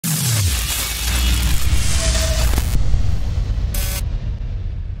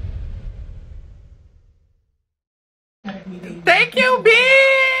Thank you, B.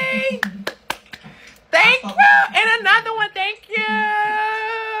 Thank you. And another one, thank you.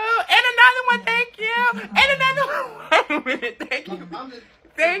 And another one, thank you. And another one. Wait a minute, thank you.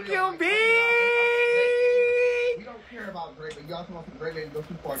 Thank you, B. We don't care about Dre, but y'all want Dre to go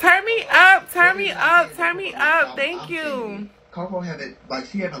too far. Turn me up, turn me up, turn me up. Thank you. Coco haven't, like,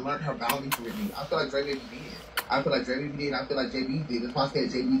 she haven't learned her boundaries with me. I feel like Drebaby did. I feel like Drebaby did. I feel like JB did. That's why I said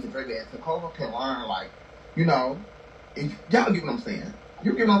JB to Drebaby. So Coco can learn, like, you know, and y'all get what I'm saying.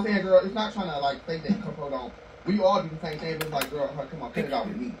 You get what I'm saying, girl? It's not trying to, like, say that Coco don't. We all do the same thing, but it's like, girl, come on, cut it out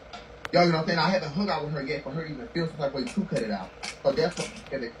with me. Y'all know what I'm saying? I haven't hung out with her yet for her to even feel some type of way to cut it out. So that's what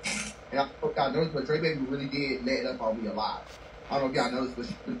I'm saying. And I noticed, but Drebaby really did let up on me a lot. I don't know if y'all noticed, but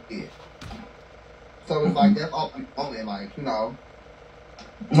she really did. So it's like, that's all I'm on, like, you know.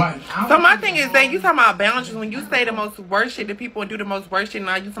 So my thing is that you talking about boundaries. When you say the most worst shit to people and do the most worst shit,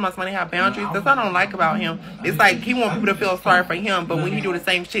 now you talking about somebody have boundaries. That's what I don't like about him. It's like he want people to feel sorry for him, but when you do the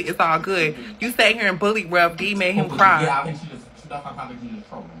same shit, it's all good. You sat here and bullied Rev D, made him cry. Yeah, I think she just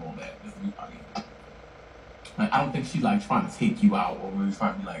trolled him a little bit. Like, I don't think she like trying to take you out or really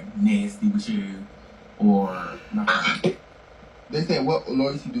trying to be like nasty with you or nothing. They said, what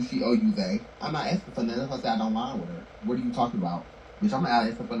loyalty do she owe you, Zay? I'm not asking for nothing. That's why I said I don't lie with her. What are you talking about? Bitch, I'm not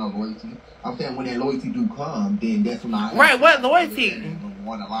asking for no loyalty. I'm saying when that loyalty do come, then that's when I... Right, what loyalty?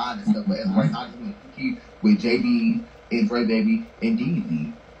 Want to lie and stuff, but as right now, I'm just going to keep with JB and Drebaby and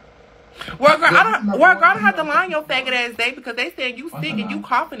DZ. Well, girl, I don't have to lie on your faggot ass day because they said you sick and you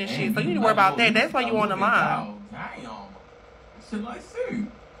coughing and shit, so you need to worry about that. That's why you on the line. Shit like soup.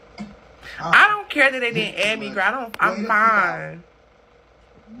 I don't care that they didn't add me, girl. I'm fine.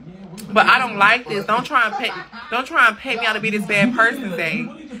 But I don't like this. Don't try and pay me out to be this bad person, Zay.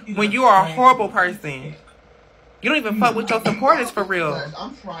 When you are a horrible person. You don't even fuck with your supporters for real.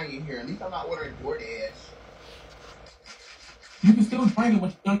 I'm trying here. At least I'm not ordering DoorDash. You can still drink it,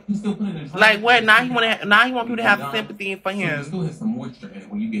 but you can still put it in a drink. Like what? Now he want people to have sympathy for him. So you still have some moisture in it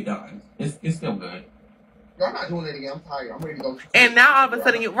when you get done. It's still good. I'm not doing it again. I'm tired. I'm ready to go. And now all of a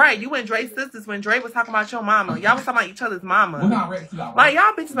sudden, you're right. You and Dre's sisters when Dre was talking about your mama. Y'all was talking about each other's mama. We're not ready to got like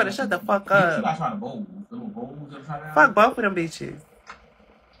y'all bitches better shut the fuck up. You gotta try the bowls. The little bowls that try out. Fuck both of them bitches.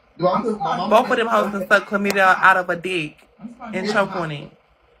 Both of them hoes can suck chlamydia out of a dick and choke on it.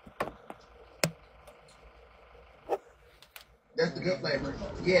 That's the good flavor.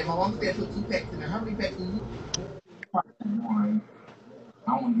 Yeah, my mom said put 2 packs in there. How many packs do you? One.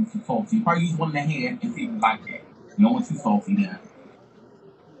 I don't want to be too salty. You probably use one in the hand and see if you like it. You don't want too salty then.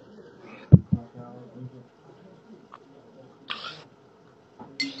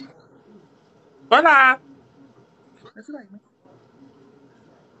 Hola. What's it like, man?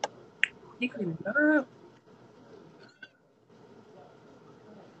 You cleaning up.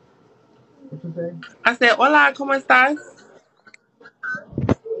 What you say? I said, hola, ¿cómo estás?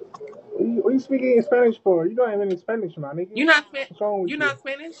 What are you speaking in Spanish for? You don't have any Spanish, man, nigga. You not What's wrong with you? not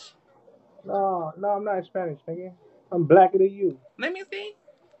Spanish? No, I'm not Spanish, nigga. I'm blacker than you. Let me see.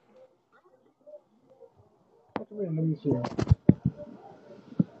 What you mean? Let me see.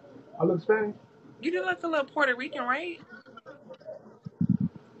 I look Spanish? You do look a little Puerto Rican, right?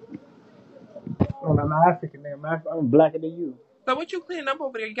 No, I'm African, nigga. I'm blacker than you. So what you cleaning up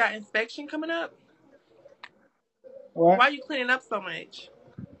over there? You got inspection coming up? What? Why you cleaning up so much?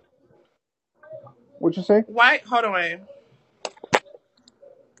 What you say? Why? Hold on.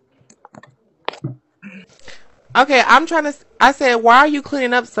 Okay, I said, why are you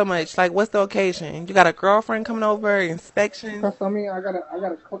cleaning up so much? Like, what's the occasion? You got a girlfriend coming over, inspection? Because I mean, I gotta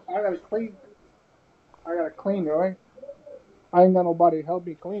clean it, right? I ain't got nobody to help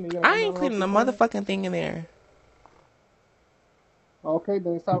me clean it. I ain't cleaning a motherfucking thing in there. Okay,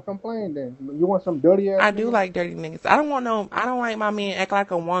 then stop complaining then. You want some dirty ass I do like dirty niggas. I don't like my man act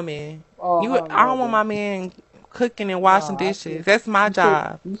like a woman. I don't want my man cooking and washing dishes. That's my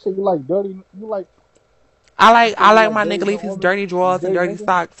job. You say you like dirty, you like... I like my nigga leave his dirty drawers and dirty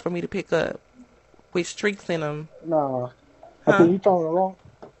socks for me to pick up with streaks in them. Nah. I think you talking wrong.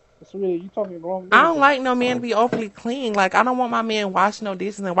 It's really, you talking wrong. I don't like no man to be overly clean. Like, I don't want my man washing no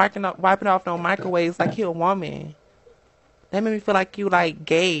dishes and wiping off no microwaves like he a woman. That made me feel like you like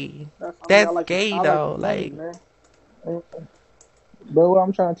gay. That's gay though. Like, but what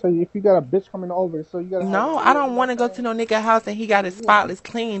I'm trying to tell you, if you got a bitch coming over, so you gotta... No, I don't want to go to no nigga house and he got his spotless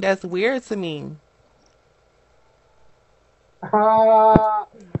clean. That's weird to me.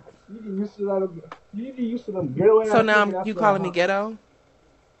 You used to them ghetto. So now you calling me ghetto?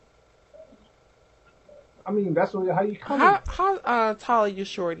 I mean, that's what, how you coming. How tall are you,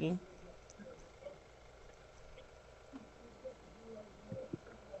 shorty?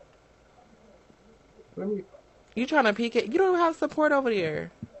 Let me... You trying to peek it? You don't have support over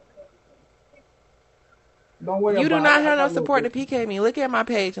there. Don't worry You do about not it. have no support to PK me. Look at my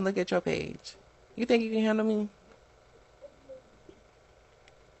page and look at your page. You think you can handle me?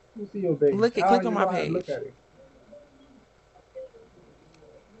 Who see your page? Click on You my don't have to page. look at it.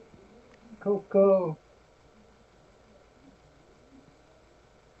 Coco.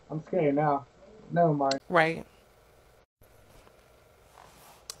 I'm scared now. Never mind. Right.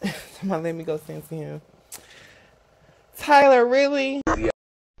 Come on, let me go send to him. Tyler, really?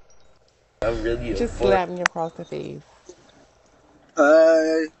 I'm really just slap me across the face.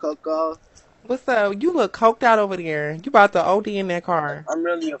 Hey, Coco. What's up? You look coked out over there. You about to OD in that car. I'm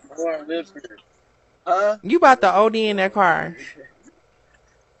really a foreign listener. Huh? You about to OD in that car.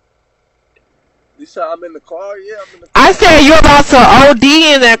 You said I'm in the car? Yeah, I'm in the car. I said you're about to OD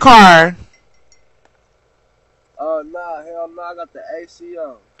in that car. Oh, nah, hell no, I got the AC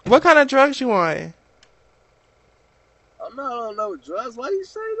on. What kind of drugs you on? I'm not on no drugs. Why you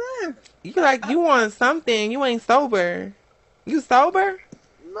say that? You like you on something. You ain't sober. You sober?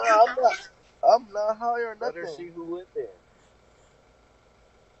 No, I'm not. I'm not high or nothing. Let her see who went there.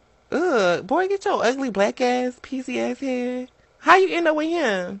 Ugh, boy, get your ugly black ass, PC ass head. How you end up with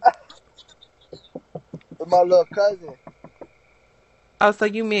him? With my little cousin. Oh, so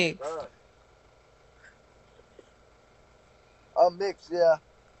you mixed? I'm mixed, yeah.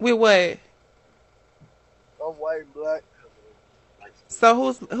 With what? I'm white and black.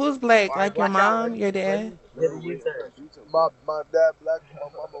 So who's black? Like your mom, your dad? My dad black, my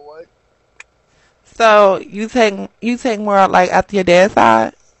mama white. So you take more like after your dad's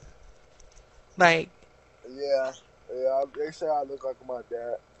side? Like Yeah. They say I look like my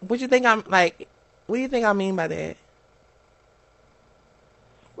dad. What do you think I'm like? What do you think I mean by that?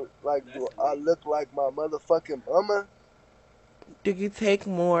 Like, do I look like my motherfucking mama? Do you take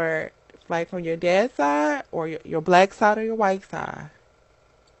more like from your dad's side or your black side or your white side?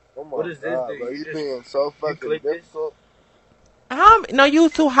 Oh my God, bro, you being so fucking difficult. No, you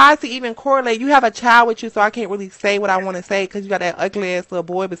too high to even correlate. You have a child with you, so I can't really say what I want to say because you got that ugly ass little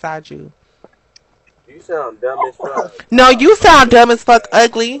boy beside you. You sound dumb as fuck. No, you sound dumb as fuck,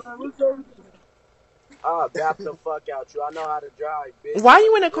 ugly. I'll bap the fuck out you. I know how to drive, bitch. Why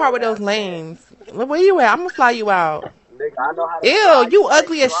you in the car with those lanes? Where you at? I'm gonna fly you out. Nigga, I know how to Ew, drive. you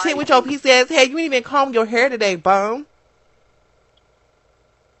ugly as shit with your piece ass head. You ain't even comb your hair today, bum.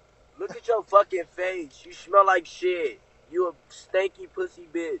 Look at your fucking face. You smell like shit. You a stanky pussy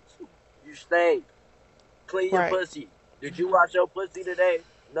bitch. You stink. Clean your pussy. Did you wash your pussy today?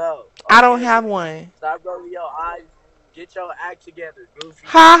 No. Okay. I don't have one. Stop rolling your eyes. Get your act together, goofy.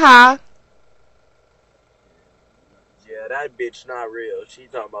 Ha ha. Yeah, that bitch not real. She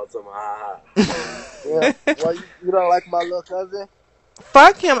talking about some ha ha. Yeah. Well, you don't like my little cousin?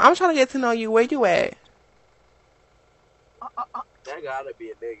 Fuck him. I'm trying to get to know you. Where you at? That gotta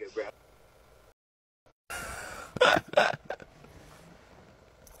be a nigga, bro.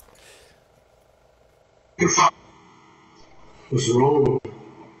 What's wrong?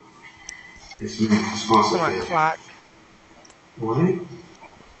 It's me, sponsor. My clock. What?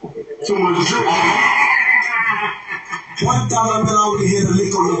 Too much drink. $1 bill over here to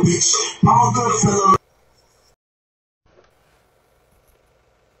lick on the bitch. I'm a good fella.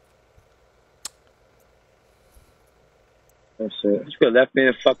 That's it. Just got left me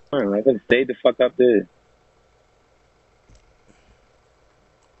and fuck around. I could stay the fuck up there.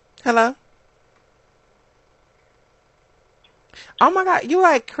 Hello? Oh my God, you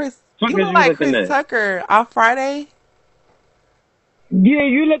like Chris? You look like Chris Tucker off Friday. Yeah,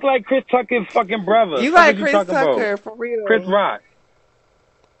 you look like Chris Tucker's fucking brother. You like Chris Tucker, for real. Chris Rock.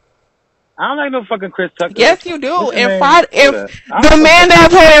 I don't like no fucking Chris Tucker. Yes, you do. And the man that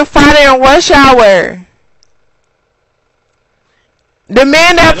played in Friday in Rush Hour. The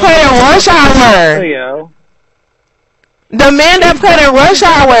man that played in Rush Hour. The man that played in Rush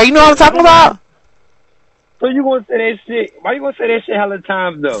Hour. You know what I'm talking about? So you gonna say that shit? Why you gonna say that shit hella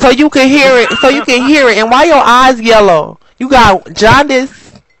times though? So you can hear it. So you can hear it. And why your eyes yellow? You got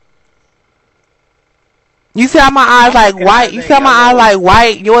jaundice. You see how my eyes like white? You see how my eyes like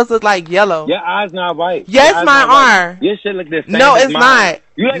white? Yours look like yellow. Your eyes not white. Yes, mine are. Your shit look the same. No, it's not.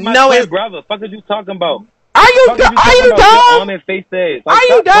 You like my twin brother. Fuck are you talking about? Are you dumb? Arm and face ass. Are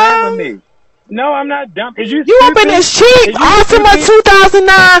you dumb? No, I'm not dumb. Is you up in this cheap Ultima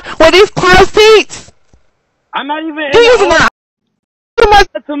 2009 with these cloud seats? I'm not even. You using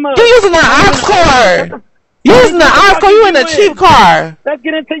an ox cord. You was in the Oscar, you in a cheap car. Let's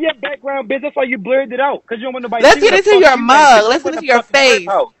get into your background, bitch. That's why you blurred it out. Because you don't want nobody Let's to see get what the into fuck your you mug. ain't. Let's get You in into the your fucking face.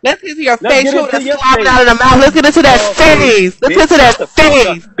 warehouse. Let's get into your Let's face. get You with into a your slobbing face. out of the mouth. Let's get into that face. Let's get into Shut that the fuck up,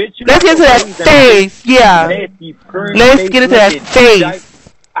 face. bitch. You Let's got get into your that ways in the face. Yeah. nasty, perm Let's face get into that looking.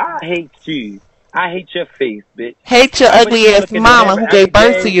 face. I hate you. I hate your face, bitch. Hate your I wish ugly you ass look in the mama mirror who every gave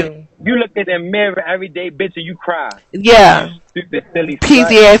birth to day. you. You look in the mirror every day, bitch, and you cry. Yeah. You stupid, silly Peasy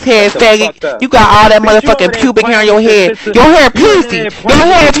slut. ass head Shut the fuck faggot. up. You got all that Bitch, you over motherfucking there pubic hair on playing your with your head. sister. Your hair You over peasy. there Your playing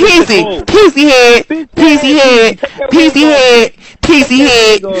with hair your sister's peasy. hole. Peasy head. Bitch, Peasy that head. Take that Peasy wig off, head. bitch. Peasy Take that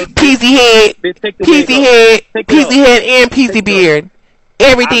head. wig off, bitch. Peasy head. Bitch, take the wig Peasy off. head. Take it Peasy off. head and Take peasy it off. beard. I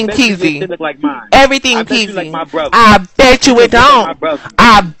Everything bet you your peasy. shit look like mine. Everything I bet you like peasy. my brother. I bet you You it look just like my don't. brother.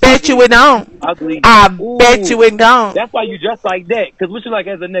 I bet you Ugly. it don't. Ugly. I bet you Ooh. it don't. That's why you dress like that. Because what you like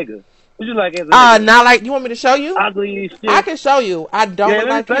as a nigga? What you like as a nigga? Not like you want me to show you? Ugly as I shit. can show you. I don't Yeah, look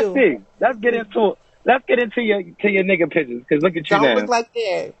like let's you. see. Let's get into your nigga pictures. Because look at you Don't now. look like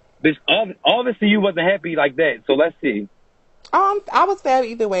that. Bitch, obviously you wasn't happy like that. So let's see. I was sad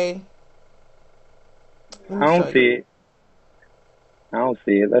either way. Let me I show don't see you. it. I don't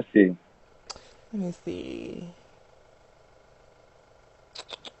see it. Let's see. Let me see.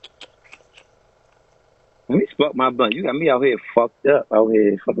 Let me spark my blunt. You got me out here fucked up out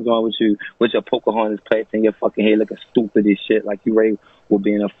here. Fuck's wrong with you? With your Pocahontas plates in your fucking head looking stupid as shit. Like you ready for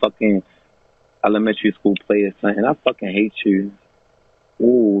being a fucking elementary school play or something. I fucking hate you.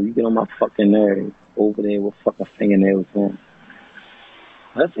 Ooh, you get on my fucking nerves over there with fucking fingernails on.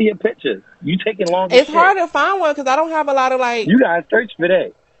 Let's see your pictures. You taking long as It's shit. hard to find one because I don't have a lot of like. You gotta search for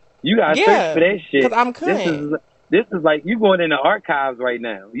that. You gotta search for that shit. Because I'm cunt. This is like you going in the archives right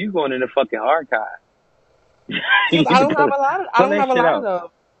now. You going in the fucking archive. Because I don't have a lot of. I don't have a lot of those.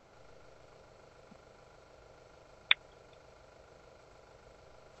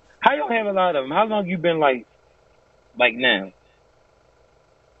 How you don't have a lot of them? How long you been like now?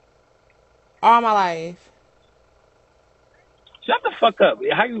 All my life. Shut the fuck up.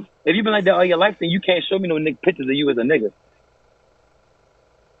 How you? If you been like that all your life, then you can't show me no pictures of you as a nigga.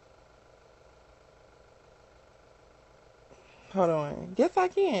 Hold on. Yes, I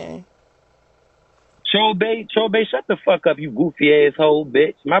can. Troll Bay, shut the fuck up, you goofy ass hoe,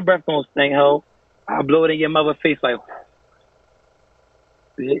 bitch. My breath don't stink, hoe. I'll blow it in your mother face like,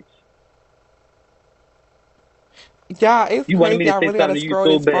 bitch. Yeah, it's You wanted me crazy. to I say really gotta something to you scroll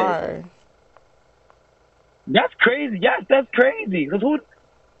so this bad. far. That's crazy. Yes, that's crazy. Cause who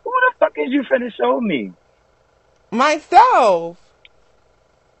the fuck is you finna show me? Myself.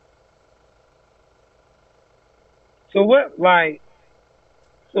 So what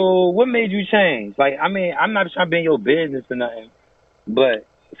made you change? Like, I mean, I'm not trying to be in your business or nothing, but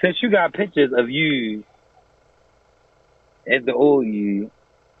since you got pictures of you as the old you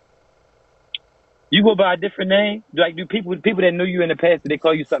go by a different name? Like, do people that knew you in the past, do they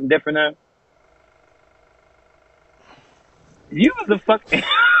call you something different now? You was a fucking...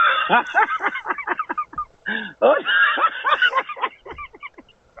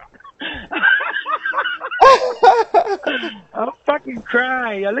 I'm fucking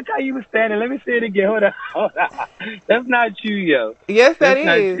crying. Yo, look how you was standing. Let me say it again. Hold on. That's not you, yo. Yes, That's that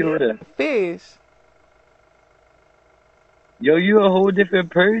not is. you. Hold on. Fish. Yo, you a whole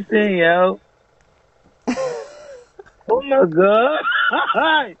different person, yo. Oh my god.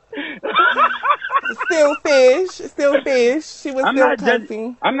 Still fish. Still fish. She was still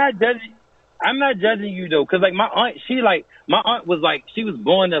cussing. I'm not judging you though, cause like my aunt was like, she was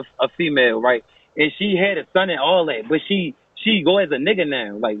born a female, right? And she had a son and all that, but she go as a nigga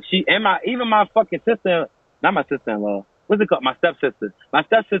now. Like even my fucking sister, not my sister-in-law. What's it called? My stepsister. My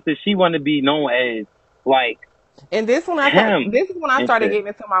stepsister, she wanted to be known as like. And this is when I started getting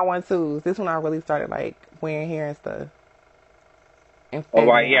into my 1-2s. This is when I really started like wearing hair and stuff. Oh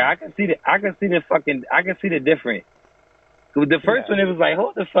right, yeah, I can see the difference. The first one, it was like,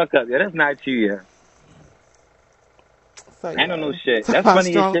 hold the fuck up, yeah, that's not you, yeah. So, I don't know shit. That's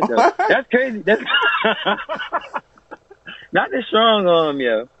funny as shit though. That's crazy. That's not the strong arm,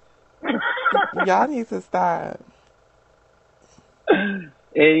 yo. Y'all need to stop.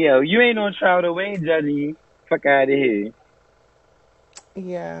 Hey, yo, you ain't on trial though. We ain't judging you. Fuck out of here.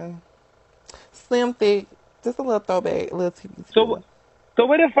 Yeah. Slim, thick, just a little throwback, a little TV. So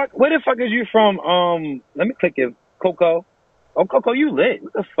where the fuck is you from? Let me click it. COKO. Oh, COKO, you lit.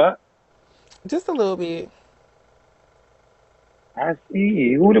 What the fuck? Just a little bit. I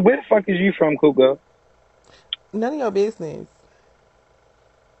see. Where the fuck is you from, COKO? None of your business.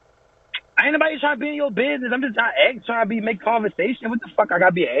 I ain't nobody trying to be in your business. I'm just trying to make conversation. What the fuck? I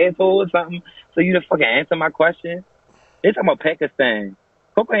gotta be an asshole or something so you to fucking answer my question? They talking about Pakistan.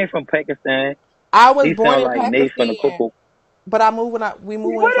 COKO ain't from Pakistan. I was He born sound in like Nate from the Pakistan, Coco. but I moved we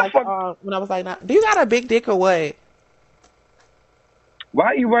moved when What the fuck? when I was like 9. Do you got a big dick or what? Why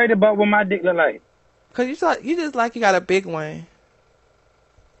are you worried about what my dick look like? Cause you just like you got a big one.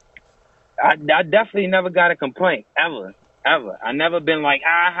 I definitely never got a complaint ever. I never been like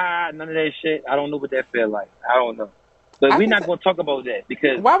none of that shit. I don't know what that feel like. I don't know. But we're not gonna talk about that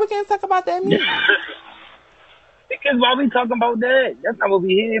because why we can't talk about that meat? because why we talking about that? That's not what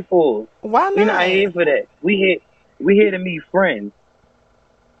we here for. Why not? We not here for that. We here to meet friends.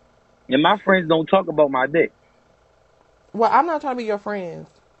 And my friends don't talk about my dick. Well, I'm not trying to be your friends.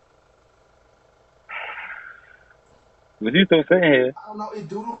 But you still sitting here. I don't know. It's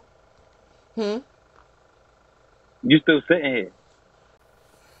doodle. You still sitting here.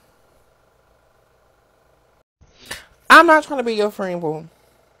 I'm not trying to be your friend, boo.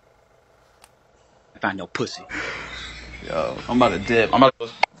 Find no pussy. Yo, I'm about to dip. I'm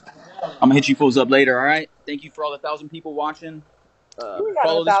gonna hit you fools up later, all right? Thank you for all the 1,000 people watching.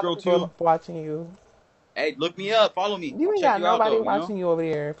 Follow this girl too. Watching you. Hey, look me up. Follow me. You I'll ain't check got you out, nobody though, watching you over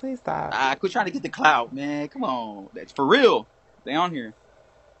there. Please stop. Quit trying to get the clout, man. Come on. That's for real. Stay on here.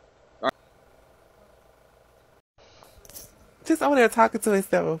 Just over there talking to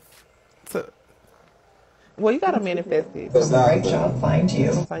himself. Well, you gotta manifest it. Does a great job find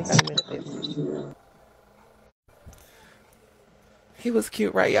you. So you gotta manifest it. He was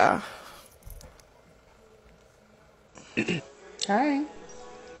cute, right, y'all? Hi.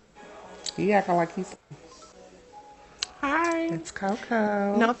 He acting like he's... Hi. It's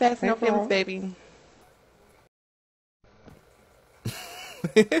Coco. No fast, no feelings, baby.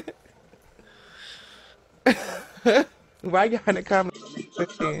 Why y'all in the comments?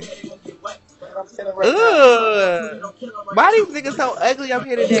 Ugh. Why these niggas so ugly up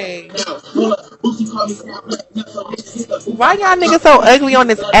here today? Why y'all niggas so ugly on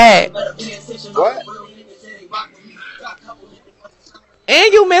this app? What?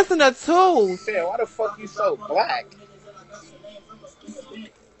 And you missing a tooth. Shit, why the fuck you so black?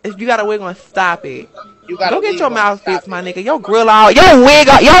 If you got a wig on, stop it. You got Go a get wig your on, mouth stop fixed, my it. nigga. Your grill all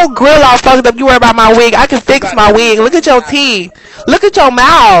fucked up. You worry about my wig. I can fix my wig. Look at your teeth. Look at your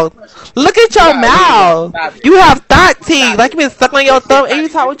mouth. Look at your mouth. You have thought teeth. Like you been sucking on your thumb and you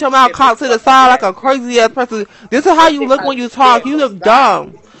talk with your mouth cocked to the side like a crazy ass person. This is how you look when you talk. You look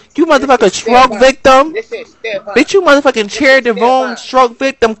dumb. You motherfucking stroke victim. Bitch, you motherfucking Cherry Devon stroke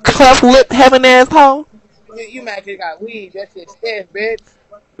victim, cleft lip having asshole. You mad 'cause you got weed. That shit stiff, bitch.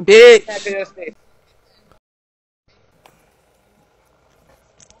 Bitch.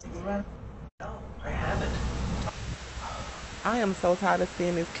 I am so tired of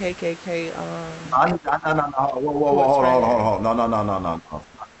seeing this KKK. No. Whoa. Hold on.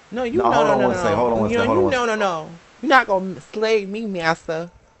 No, you no. no. Hold on one second. No. You're not gonna slay me, master.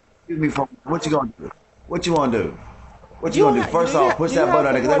 Excuse me. What you gonna do? What you wanna do? What you gonna do? First off, push that button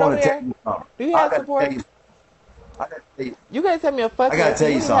on there because they want to tell you something. Do you have support? You gotta tell me a fucking. I gotta tell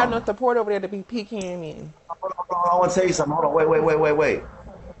you something. You have no support over there to be peeking me. Hold on. I want to tell you something. Hold on. Wait.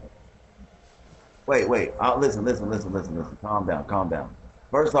 Listen. Calm down.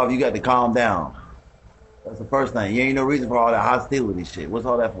 First off, you got to calm down. That's the first thing. You ain't no reason for all that hostility shit. What's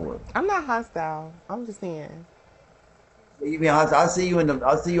all that for? I'm not hostile. I'm just saying. You being hostile. I see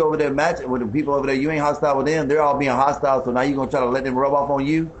you over there matching with the people over there. You ain't hostile with them. They're all being hostile. So now you gonna try to let them rub off on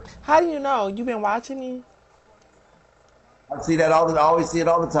you? How do you know? You been watching me? I see that I always see it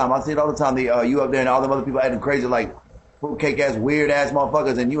all the time. I see it all the time. You up there and all them other people acting crazy like fruitcake ass, weird ass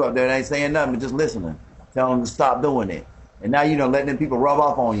motherfuckers, and you up there and ain't saying nothing, but just listening, telling them to stop doing it. And now you know letting them people rub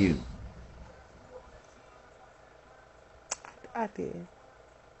off on you. I did.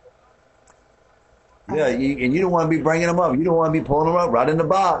 Yeah, and you don't want to be bringing them up. You don't want to be pulling them up right in the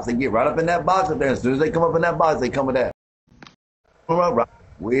box. They get right up in that box up there. As soon as they come up in that box, they come with that. Right.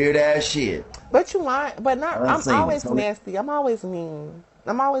 Weird ass shit. But you lying. But not. I'm always nasty. I'm always mean.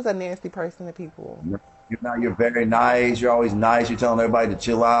 I'm always a nasty person to people. You're very nice. You're always nice. You're telling everybody to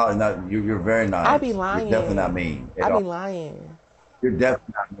chill out, and you're very nice. I be lying. You're definitely not mean. I be lying. You're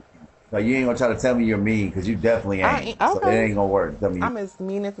definitely not mean. So you ain't gonna try to tell me you're mean because you definitely ain't. Okay. So it ain't gonna work. Tell me I'm as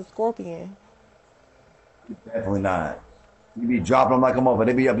mean as a scorpion. You're definitely not. You be dropping them like a motherfucker.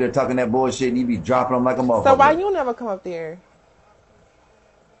 They be up there talking that bullshit, and you be dropping them like a motherfucker. So why you never come up there?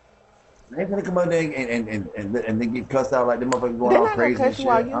 They gonna come up there and then get cussed out like them motherfuckers going all crazy. They're not gonna cuss you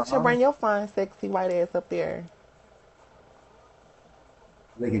out. You should bring your fine, sexy white ass up there.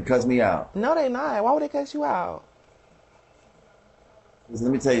 They can cuss me out. No, they not. Why would they cuss you out? Listen,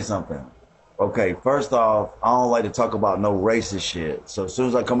 let me tell you something. Okay, first off, I don't like to talk about no racist shit. So as soon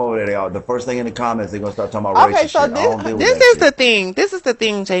as I come over there, the first thing in the comments, they're going to start talking about racist shit. I don't deal with this that is shit. the thing. This is the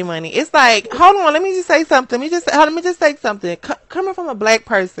thing, J Money. It's like, hold on, let me just say something. Let me just say something. Coming from a black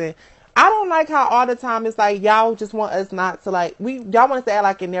person, I don't like how all the time it's like y'all just want us not to like y'all want us to act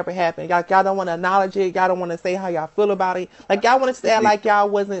like it never happened. Y'all don't want to acknowledge it. Y'all don't want to say how y'all feel about it. Like y'all want us to act like y'all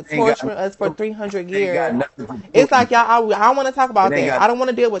wasn't torturing us for 300 years. It's like y'all. I don't want to talk about that. I don't want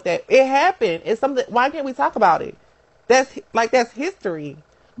to deal with that. It happened. It's something. Why can't we talk about it? That's history.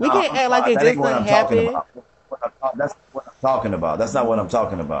 We can't act like it just didn't happen. That's what I'm talking about. That's not what I'm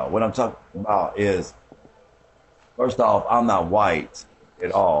talking about. What I'm talking about is, first off, I'm not white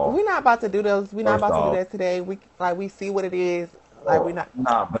at all. We're not about to do those. We're not about to do that today. We see what it is. Like we're not.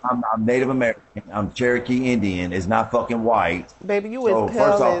 Nah, but I'm Native American. I'm Cherokee Indian. It's not fucking white. Baby, you as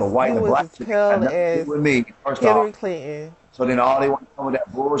pale as with me. First Hillary off, Clinton. So then all they want to come with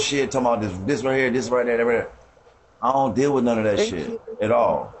that bullshit, talking about this right here, this right there, that right there. I don't deal with none of that shit at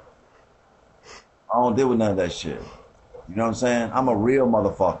all. I don't deal with none of that shit. You know what I'm saying? I'm a real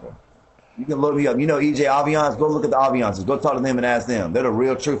motherfucker. You can look me up. You know EJ Aviance? Go look at the Aviances. Go talk to them and ask them. They're the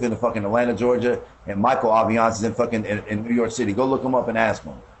real truth in the fucking Atlanta, Georgia, and Michael Aviance is in fucking in New York City. Go look them up and ask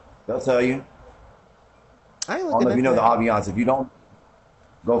them. They'll tell you. I don't know if you know the Aviance. If you don't,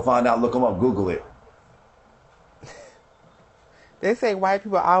 go find out. Look them up. Google it. They say white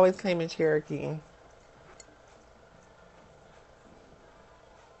people always claiming Cherokee.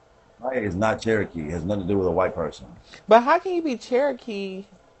 White is not Cherokee. It has nothing to do with a white person. But how can you be Cherokee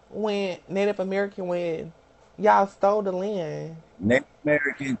when Native American when y'all stole the land? Native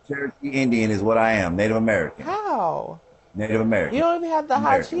American, Cherokee, Indian is what I am. Native American. How? Native American. You don't even have the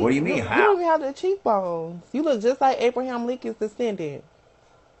high cheekbones. What do you mean? How? You don't even have the cheekbones. You look just like Abraham Lincoln's descendant.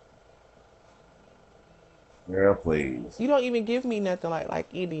 Girl, please. You don't even give me nothing like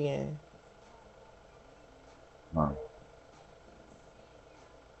Indian. Huh.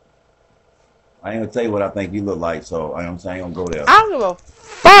 I ain't gonna tell you what I think you look like, so I'm saying I ain't gonna go there. I don't give a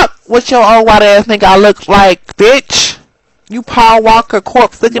fuck what your old white ass think I look like, bitch. You Paul Walker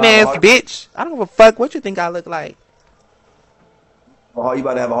corpse looking ass bitch. I don't give a fuck what you think I look like. Oh, you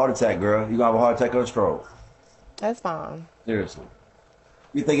about to have a heart attack, girl. You gonna have a heart attack or a stroke. That's fine. Seriously.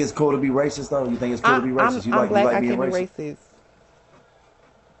 You think it's cool to be racist though? You think it's cool to be racist? I'm black, you like I being can't racist? be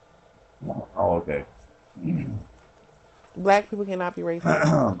racist. Oh, okay. Black people cannot be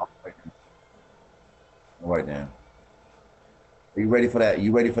racist. All right then. Are you ready for that?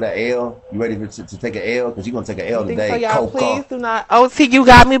 You ready for that L? You ready to take an L? Because you're going to take an L today. So y'all please do not. OT, you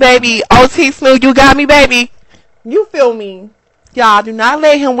got me, baby. OT Smooth, you got me, baby. You feel me? Y'all, do not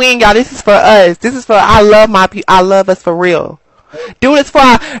let him win, y'all. This is for us. This is for, I love my people. I love us for real. Do this for,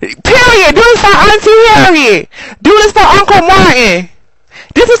 period. Do this for Auntie Harriet. Do this for Uncle Martin.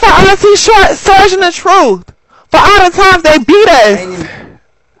 This is for Auntie Sergeant of Truth. For all the times they beat us.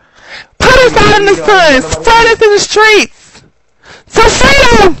 Put us out in the sun. Set us in the streets. So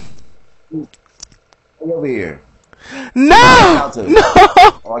freedom. Over here. No. No.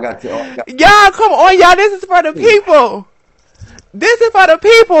 Oh, I got to. Y'all, come on, y'all. This is for the people. This is for the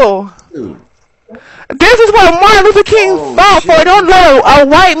people. Dude. This is what Martin Luther King fought for. Don't let a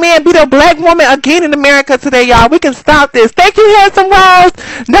white man beat a black woman again in America today, y'all. We can stop this. Thank you, Handsome Rose.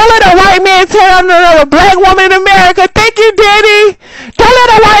 Don't let a white man tear down another black woman in America. Thank you, Danny. Don't let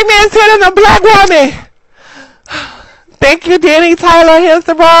a white man tear down a black woman. Thank you, Danny, Tyler,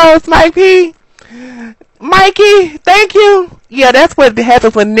 Handsome Rose, Mike P. Mikey, thank you. Yeah, that's what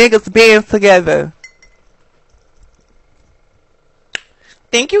happens when niggas band together.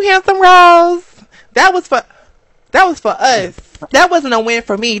 Thank you, Handsome Rose. That was for us. That wasn't a win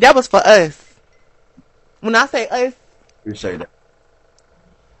for me. That was for us. When I say us, appreciate that.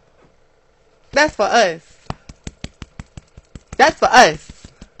 That's for us. That's for us.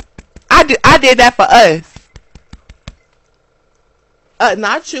 I did that for us.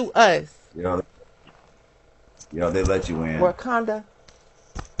 Not you, us. Yo, they let you win. Wakanda.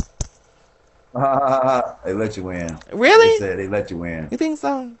 They let you win. Really? They said they let you win. You think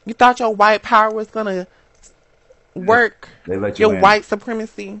so? You thought your white power was gonna work? They let you your win. White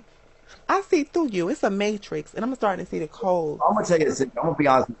supremacy. I see through you. It's a matrix, and I'm starting to see the code. I'm gonna tell you this. I'm gonna be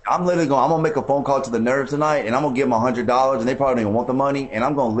honest. I'm gonna make a phone call to the nerves tonight, and I'm gonna give them $100, and they probably don't even want the money. And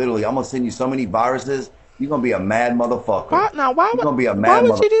I'm gonna send you so many viruses. You're gonna be a mad motherfucker. Why, now, why you're gonna be a mad why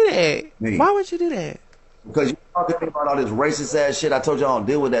would you do that? Me. Why would you do that? Because you talking to me about all this racist ass shit. I told you I don't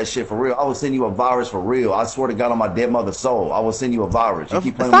deal with that shit for real. I will send you a virus for real. I swear to God on my dead mother's soul. I will send you a virus. You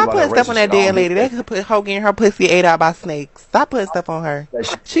keep playing Stop with me about putting stuff on that dead lady. They could put her getting her pussy ate out by snakes. Stop putting stuff on her.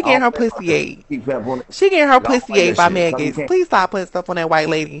 She getting her pussy ate. She getting her pussy ate by maggots. Please stop putting stuff on that white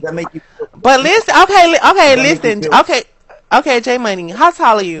lady. But listen, okay, listen, okay, J Money, how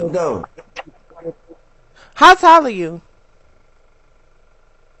tall are you? How tall are you?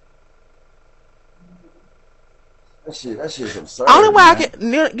 That shit's absurd. Only way I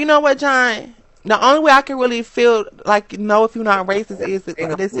can, you know what, John? The only way I can really feel like know if you're not racist is this.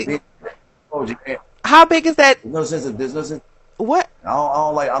 How big is that? There's no sense. What? I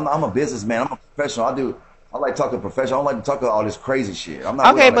don't like. I'm a businessman. I'm a professional. I like talking professional. I don't like to talk about all this crazy shit. I'm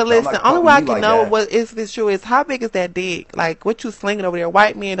not. Okay, but listen, the only way I can know what is this true is how big is that dick? Like what you slinging over there?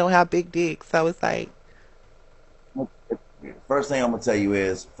 White men don't have big dicks, so it's like. First thing I'm gonna tell you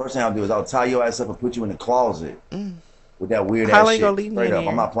is, first thing I'll do is I'll tie your ass up and put you in the closet with that weird ass shit. How long you gonna leave me in there?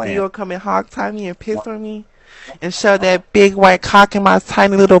 I'm not playing. You gonna come and hog tie me and piss on me, and shove that big white cock in my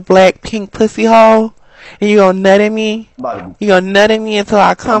tiny little black pink pussy hole, and you gonna nut at me? You gonna nut at me until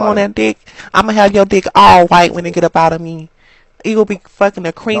I come on that dick? I'm gonna have your dick all white when it get up out of me. You gonna be fucking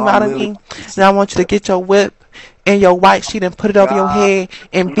the cream out of me, and I want you to get your whip and your white sheet and put it over your head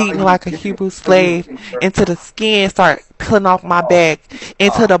and beat me like a Hebrew slave until the skin start peeling off my back,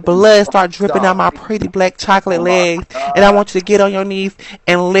 until the blood start dripping down my pretty black chocolate legs, and I want you to get on your knees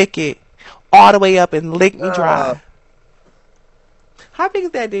and lick it all the way up and lick me dry. How big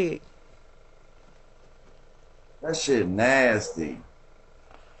is that dick? That shit nasty.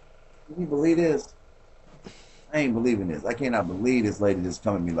 Can you believe this? I ain't believing this. I cannot believe this lady just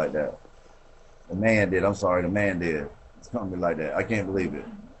coming at me like that. The man did. I'm sorry. The man did. It's coming at me like that. I can't believe it.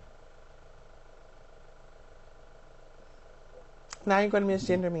 Now you're going to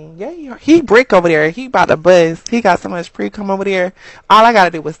misgender me. Yeah, he brick over there. He about to buzz. He got so much pre-cum over there. All I got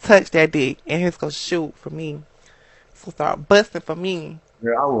to do was touch that dick, and he's going to shoot for me. So start busting for me.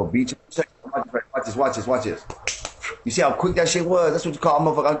 Girl, I will beat you. Watch this. You see how quick that shit was? That's what you call a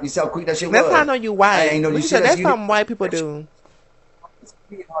motherfucker. You see how quick that shit was? That's how I know you white. I ain't know you see that's something white people do.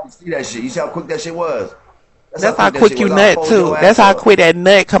 You see that shit? You see how quick that shit was? That's how quick you nut too. That's how quick that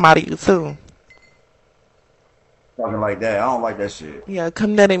nut come out of you too. Talking like that, I don't like that shit. Yeah,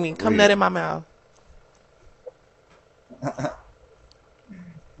 come nut in me. Come nut in my mouth.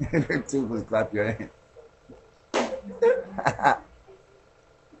 Two was clap your hand.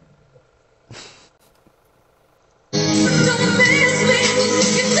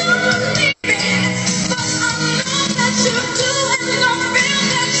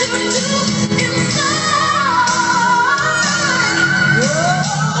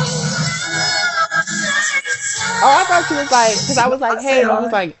 Oh, I thought she was like, because I was like, hey, and he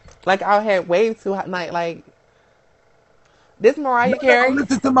was like I had way too hot night, like this Mariah Carey.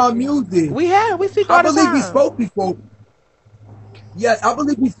 Listen to my music. We speak all the time. I believe we spoke before. Yeah, I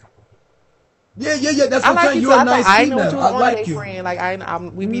believe we. Yeah. That's what I'm saying. You're a nice female. I know what you was on like you. Friend.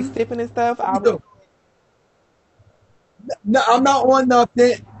 Like we be sipping and stuff. No, I'm not on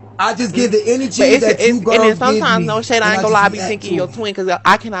nothing. I just give the energy that you girls give me. And then sometimes, no shade, I ain't gonna lie, I be thinking your twin, because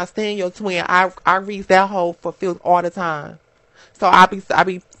I cannot stand your twin. I reach that hole for feels all the time. So I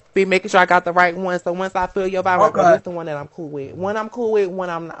be making sure I got the right one. So once I feel your vibe, okay, that's the one that I'm cool with. One I'm cool with, one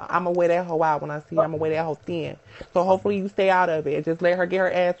I'm gonna wear that hoe out. When I see her, I'm gonna wear that hoe thin. So hopefully you stay out of it and just let her get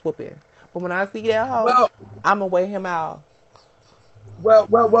her ass whooping. But when I see that hoe, I'm gonna wear him out. Well,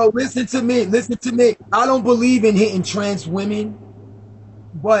 listen to me. I don't believe in hitting trans women,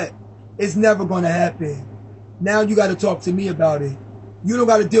 but it's never going to happen. Now you got to talk to me about it. You don't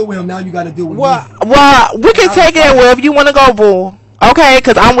got to deal with him. Now you got to deal with me. Well, we can take it wherever you want to go, boo. Okay,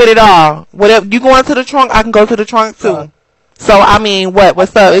 because I'm with it all. Whatever you go into the trunk, I can go to the trunk too. So I mean,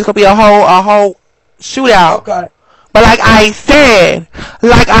 what's up? It's gonna be a whole shootout. Okay. But like I said,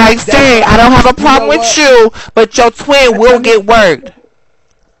 I don't have a problem with you, but your twin will get worked.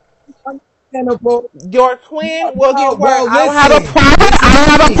 Your twin will get worked. I don't have a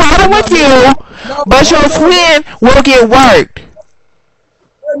problem with you, but your twin will get worked.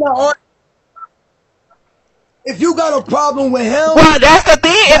 If you got a problem with him, well, that's the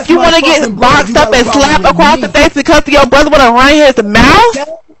thing. If you want to get boxed up and slapped across the face because your brother want to run his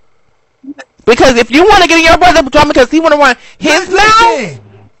mouth, because if you want to get in your brother's drama because he want to run his mouth,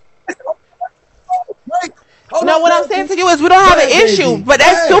 no, No, what I'm saying to you is we don't have an issue, but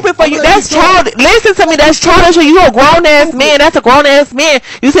that's stupid for you. That's childish. Listen to me, that's childish. You a grown ass man. That's a grown ass man.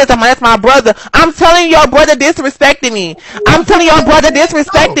 You said something. That's my brother. I'm telling your brother disrespecting me. I'm telling your brother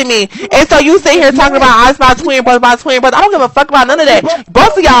disrespecting me. And so you sit here talking about us, my twin brother, my twin brother. I don't give a fuck about none of that.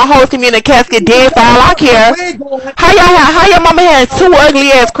 Both of y'all hoes can be in a casket dead for all I care. How your mama had two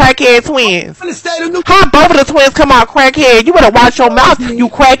ugly ass crackhead twins? How both of the twins come out crackhead? You better watch your mouth, you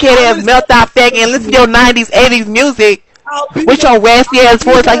crackhead ass melt out faggot, and listen to your 90s, 80s music with your raspy ass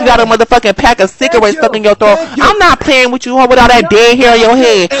voice like you got a motherfucking pack of cigarettes stuck in your throat. I'm not playing with you with all that dead hair on your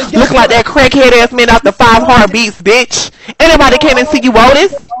head. Look like that crackhead ass man out the 5 Heartbeats, bitch. Anybody came and see you,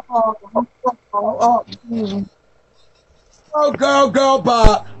 Otis? Oh, girl,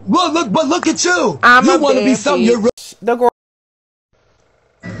 Bob. Look at you. You want to be something you're the girl.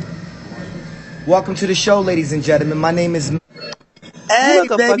 Welcome to the show, ladies and gentlemen. My name is. Hey,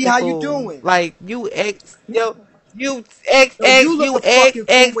 baby, how you doing? Like you X, you X. Look at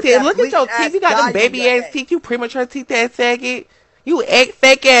your teeth. You got them baby ass teeth. You premature teeth, ass faggot. You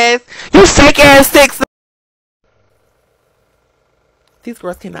fake ass. You fake ass 6. These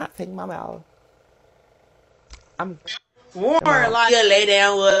girls cannot take my mouth. I'm Warren like you lay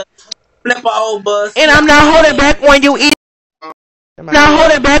down with flip a old bus. And I'm not holding back when you eat. Not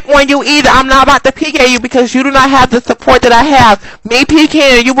holding back on you either. I'm not about to peek at you because you do not have the support that I have. Me peeking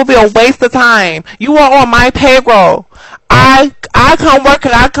at you will be a waste of time. You are on my payroll. I come work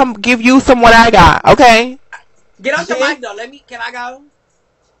and I come give you some what I got. Okay. Get off your mic though. Can I go?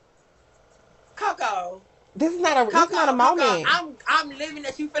 Coco. This is not a moment. I'm living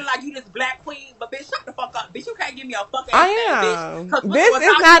that you feel like you this black queen, but bitch, shut the fuck up, bitch. You can't give me a fucking I am. This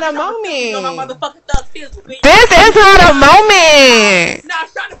is not a moment. This is not a moment. Nah,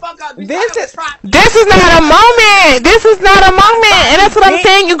 shut the fuck up. This is not a moment. This is not a moment, and that's what I'm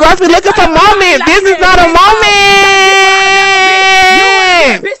saying. You girls be looking for moments. This is not a moment.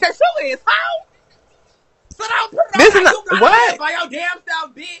 Bitch, that show is how. So don't put it this is not what by your damn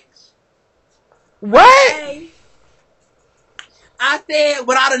self, bitch. What? Okay. I said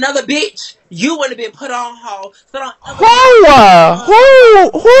without another bitch, you would have been put on hold. So don't Who?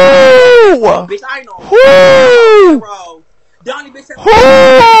 Bitch, I know. Who? The only bitch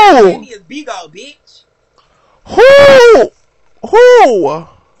that's me is Bigo, bitch. Who?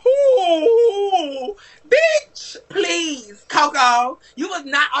 Bitch, please, Coco. You was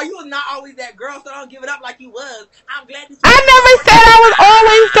not always that girl, so don't give it up like you was. I'm glad that you I never said I was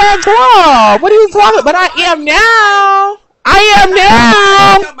always that girl. What are you talking about? But I am now.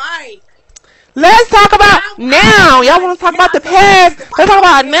 Let's talk about now. Y'all want to talk about the past? Let's talk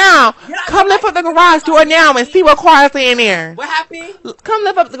about now. Come lift up the garage door now and see what cars are in there. What happened? Come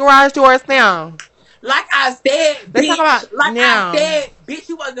lift up the garage doors now. Like I said, let's talk about now. I said, bitch,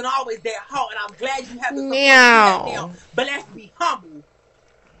 you wasn't always that hot, and I'm glad you have the support now. But let's be humble,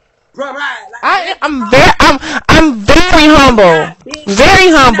 bro. Right? Like, I'm very humble.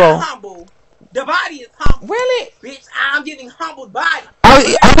 Very humble. The body is humble. Really? Bitch, I'm getting humbled body.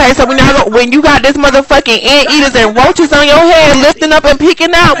 Oh, okay, so when you got this motherfucking anteaters and roaches on your head lifting up and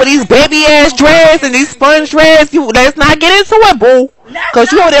peeking out with these baby ass dreads and these sponge dreads, let's not get into it, boo.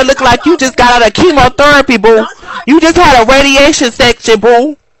 Cause you over there look like you just got out of chemotherapy, boo. You just had a radiation section,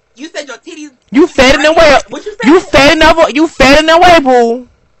 boo. You said your titties. You fading away. What you said? You fading away, boo.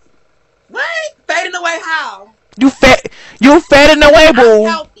 What? Fading away how? You fading away, boo. I'm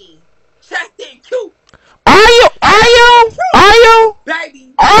healthy, chesty, and cute. Are you?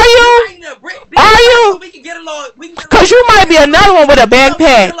 Baby. Are you? Cause you might be another one with a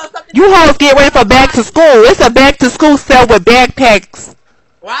backpack. You hoes get ready for back to school. It's a back to school sale with backpacks.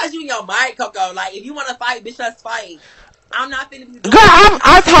 Why is you in your mind, Coco? Like, if you want to fight, bitch, let's fight. I'm not finna be doing girl,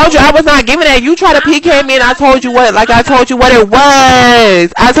 I told you I was not giving that. You try to PK me and I told you what it was. I told you what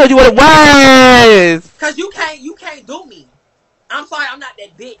it was. Cause you can't do me. I'm sorry, I'm not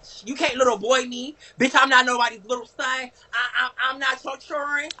that bitch. You can't little boy me. Bitch, I'm not nobody's little son. I'm not your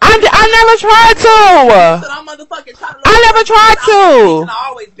children. I never tried to. I never tried to. I've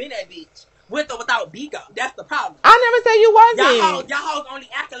always been that bitch. With or without Bigo. That's the problem. I never said you wasn't. Y'all hoes only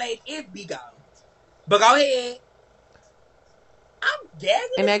accolade is Bigo. But go ahead. I'm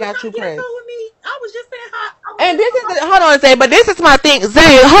gagging. And they got you pressed. I was just saying hi. And this is hold on, Zay, but this is my thing.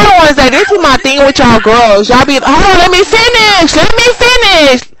 Zay, hold on, Zay. This is my thing with y'all girls. Y'all be hold on, let me finish.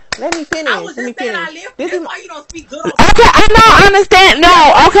 This is why you don't speak good. Okay, I know, I understand. No,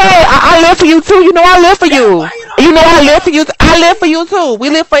 okay, I live for you too. You know I live for you. You know I live for you. I live for you too.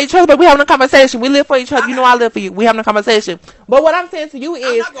 We live for each other, but we having a conversation. We live for each other. You know I live for you. We having a conversation. But what I'm saying to you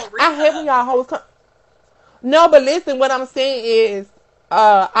is, I hate when y'all hoes come. No, but listen, what I'm saying is,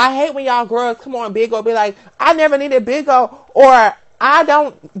 I hate when y'all girls come on Big O be like, I never needed Big O, or I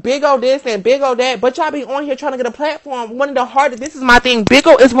don't Big O this and Big O that, but y'all be on here trying to get a platform. One of the hardest, this is my thing, Big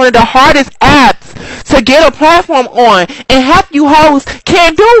O is one of the hardest apps to get a platform on, and half you hoes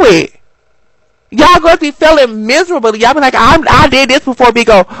can't do it. Y'all girls be feeling miserable. Y'all be like, I did this before Big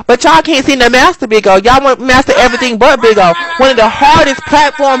O, but y'all can't seem to master Big O. Y'all want to master everything but Big O. One of the hardest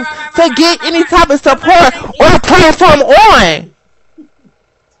platforms to get any type of support or a platform on.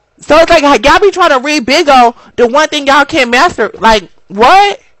 So it's like, y'all be trying to read Big O, the one thing y'all can't master. Like,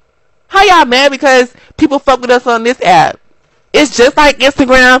 what? How y'all mad because people fuck with us on this app? It's just like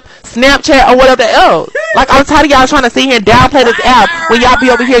Instagram, Snapchat, or whatever else. Like, I'm tired of y'all trying to sit here and downplay this app when y'all be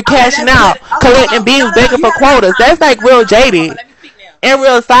over here cashing out, collecting beans, begging for quotas. That's like real jaded and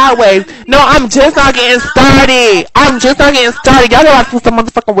real sideways. No, I'm just not getting started. I'm just not getting started. Y'all gotta put some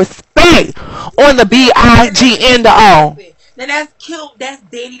motherfucking respect on the B-I-G-N-O. Now that's cute, that's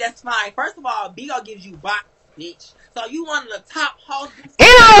daily, that's fine. First of all, B-O gives you box, bitch. So you one of the top hosts.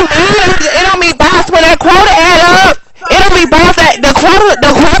 It don't be bots when that quota add up. It don't be bots that the quota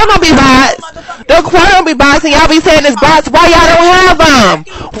don't be bots. The quota don't be bots, and y'all be saying it's bots. Why y'all don't have them?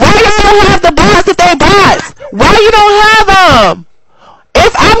 Why y'all don't have the bots if they bots? Why you don't have them?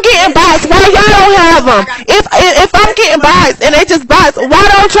 If I'm getting bots, why y'all don't have them? If I'm getting bots and they just bots, why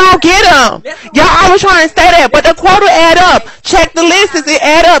don't y'all get them? Y'all always trying to say that, but the quota add up. Check the lists, it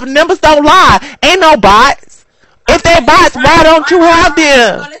add up. Numbers don't lie. Ain't no bots. If they bots, why don't you have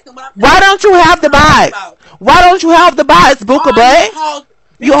them? Why don't you have the bots? Why don't you have the bots, Booker Butt?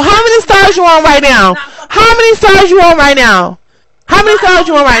 Yo, how many stars you on right now? How many stars you on right now? How many stars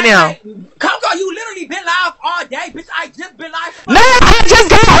you on right now? Coco, you literally been live all day, bitch. I just been live. No, I just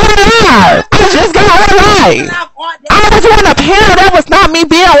got on live. I just got on live. I was on the panel. That was not me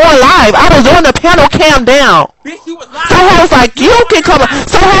being on live. I was on the panel. Cam down. Bitch, you was live. So hoes like you can come up.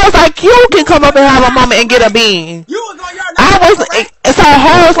 So hoes like you can come up and have a moment and get a bean. You was on your live. I was. So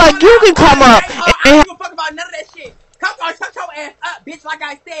hoes like you can come up. I don't give a fuck about none of that shit. Coco, shut your ass up, bitch. Like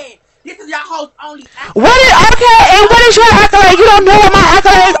I said. This is your host only. Okay, and what is your accolade? You don't know what my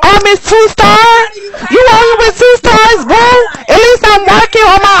accolades are, Miss 2-star? You on here with 2 stars, bro? At least I'm working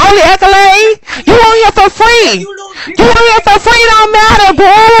on my only accolade. You on here for free. You on here for free, don't matter,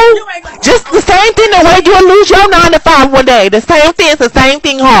 bro. Just the same thing the way you'll lose your 9 to 5 one day. The same thing, it's the same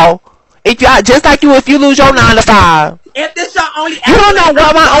thing, ho. If y'all just like you, if you lose your 9 to 5. If this your only you don't know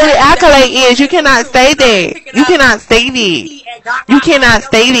what my only accolade is. You cannot say that. You cannot say that. You cannot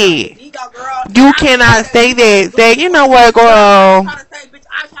say that. You cannot say that. Say, you know what, girl?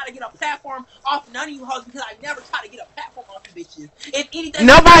 I'm trying to get a platform off none of you hoes because I never try to get a platform off you bitches. If anything,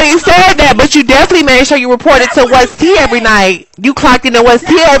 nobody said that, but you definitely made sure you reported to What's Tea every night. You clocked in to What's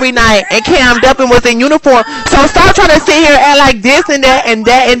Tea every night and cammed up and was in uniform. So stop trying to sit here and act like this and that and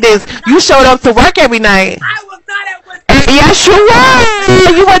that and this. You showed up to work every night. I was not at What's Tea. Yes, you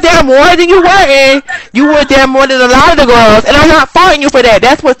were. You were there more than you weren't. You were there more than a lot of the girls, and I'm not faulting you for that.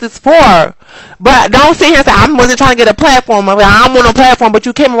 That's what it's for. But don't sit here and say, I wasn't trying to get a platform. I don't want a platform, but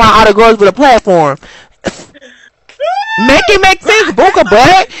you came around all the girls with a platform. Make it make sense, Booker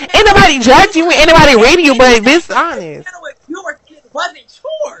Butt. Ain't nobody judging you, ain't nobody reading you, but this honest. It wasn't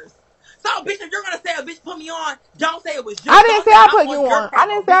yours. So, bitch, if you're going to say a bitch put me on, don't say it was yours. I didn't say I put you on. I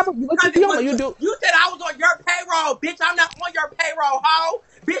didn't say I put you on. You said I was on your payroll, bitch. I'm not on your payroll, ho.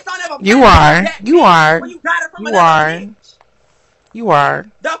 Bitch, don't ever. You are. You are. When you got it from you are. Bitch. You are.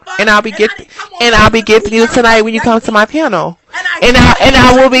 And I'll be gifting you tonight when you come to my panel. And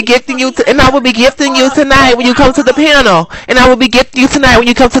I will be gifting you tonight when you come to the panel. And I will be gifting you tonight when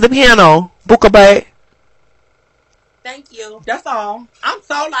you come to the panel. Booker Butt. Thank you. That's all. I'm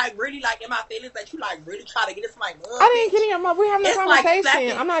so really in my feelings that you really try to get us my mug. I didn't get in your mug. We're having a conversation.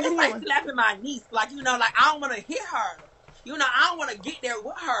 Like I'm not getting like slapping my niece. I don't want to hit her. I don't want to get there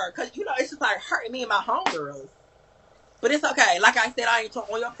with her because it's just hurting me and my homegirls. But it's okay. Like I said, I ain't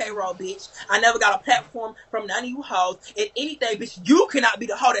on your payroll, bitch. I never got a platform from none of you hoes. If anything, bitch, you cannot be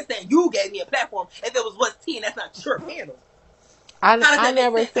the hoe that's saying you gave me a platform if it was What's Tea and that's not your panel. I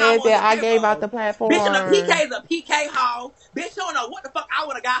never said that I gave out the platform. Bitch, and a PK is a PK hoe. Bitch, you don't know what the fuck I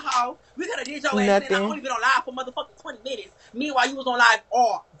would have got, hoe. We could have did your ass and I only been on live for motherfucking 20 minutes. Meanwhile, you was on live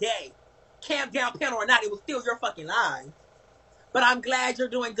all day. Cam down panel or not, it was still your fucking live. But I'm glad you're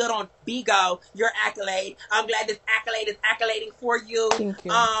doing good on Bigo, your accolade. I'm glad this accolade is accolading for you. Thank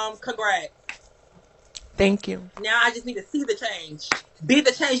you. Congrats. Thank you. Now I just need to see the change. Be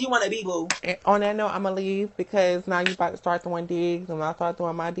the change you want to be, boo. And on that note, I'm going to leave because now you about to start throwing digs. And when I start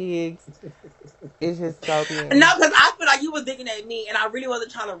throwing my digs, it's just so good. No, because I feel like you was digging at me and I really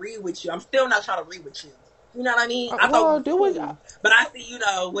wasn't trying to read with you. I'm still not trying to read with you. You know what I mean? I thought Well, it was do it. cool. But I see, you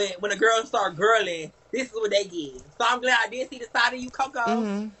know, when the girls start girling, this is what they get. So I'm glad I did see the side of you, Coco.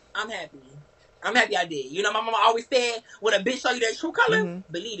 Mm-hmm. I'm happy. I'm happy I did. You know, my mama always said, when a bitch show you their true colors,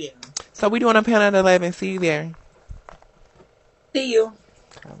 believe them. So we doing a panel at 11. See you there. See you.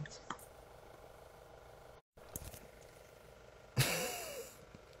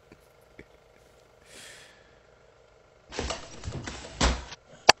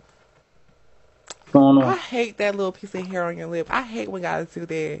 I hate that little piece of hair on your lip. I hate when guys do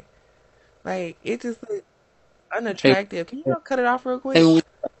that. Like, it just looks unattractive. Can you go cut it off real quick?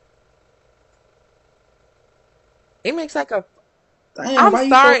 It makes like a... Damn, I'm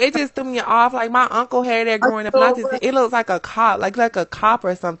sorry, it just threw me off. Like, my uncle had that growing up, and it looks like a cop, like a cop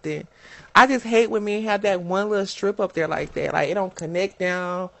or something. I just hate when men have that one little strip up there like that. Like, it don't connect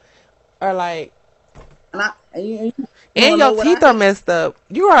down, or like... And your teeth are messed up.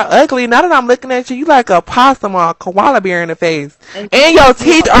 You are ugly. Now that I'm looking at you, you like a possum or a koala bear in the face. And your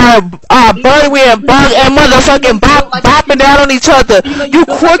teeth are buried with bug and motherfucking bopping down on each other. You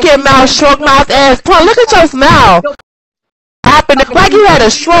crooked mouth, short mouth ass. Boy, look at your smile. Like you had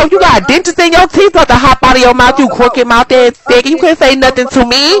a stroke. You got dentures in your teeth about to hop out of your mouth. You crooked mouth ass thick. You couldn't say nothing to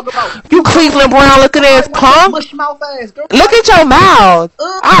me. You Cleveland Brown looking ass punk. Look at your mouth.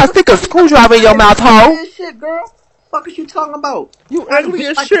 I'll stick a screwdriver in your mouth, hoe. Fuck is you talking about? You ugly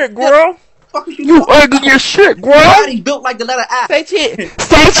as shit, girl. Fuck is you ugly as shit, girl. Body built like the letter I. Say cheese.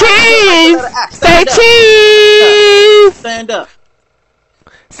 Say cheese. Say cheese. Stand up.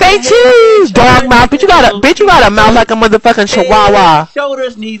 Say cheese, dog mouth. Bitch, you got a mouth like a motherfucking chihuahua.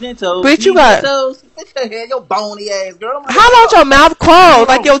 Shoulders, knees, and toes. Bitch, you got. Bitch, your head, your bony ass, girl. How about your mouth closed?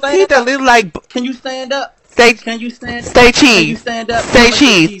 Like your teeth are little like. Can you stand up? Can you stand up? Say cheese. Say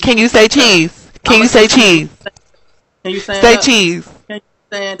cheese. Can you say cheese? Can you say cheese? Can you stand say up? Cheese. Can you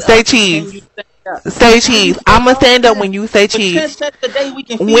stand say up? cheese. Say cheese. I'ma stand up when you say cheese.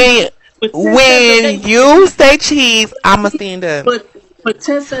 When you say cheese, I'ma stand up.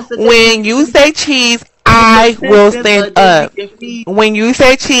 When you say cheese, I will stand up. When you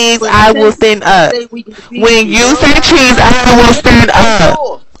say cheese, I will stand up. When you say cheese, I will stand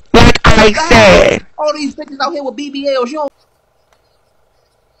up. Like I said. All these bitches out here with BBLs, you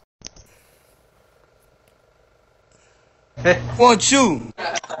don't. Want you.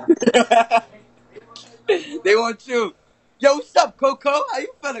 They want you. Yo, what's up, Coco? How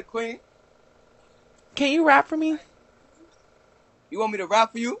you feeling, Queen? Can you rap for me? You want me to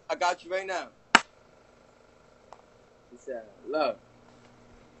rap for you? I got you right now. He said, look.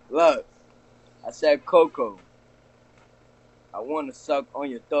 I said, Coco, I want to suck on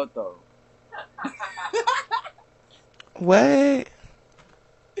your toto. What?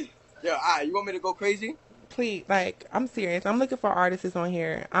 Yo, alright, you want me to go crazy? Please, like, I'm serious. I'm looking for artists on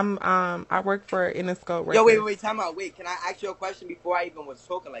here. I work for Interscope Records. Yo, wait, time out. Wait, can I ask you a question before I even was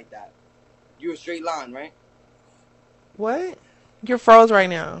talking like that? You a straight line, right? What? You're froze right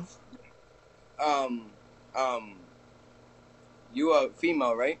now. You a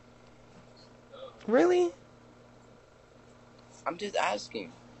female, right? Really? I'm just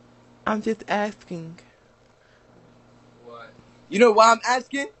asking. What? You know why I'm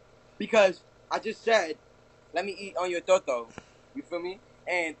asking? Because I just said, let me eat on your toto. You feel me?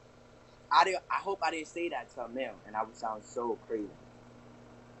 And I hope I didn't say that to a male, and I would sound so crazy.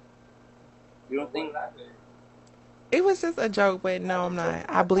 You don't think? It was just a joke, but no, I'm not.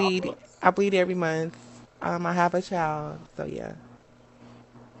 I bleed every month. I have a child, so yeah.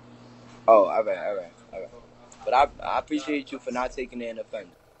 Oh, all right. But I appreciate you for not taking it in offense.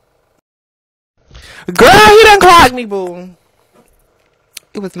 Girl, you done clocked me, boo.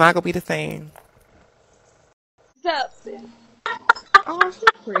 It was not gonna be the same. Oh, she's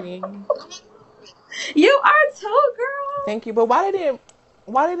pretty. You are too, girl. Thank you. But why didn't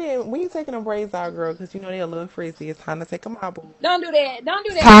when you taking the braids out, girl? Because you know they're a little frizzy. It's time to take them out, boo. Don't do that.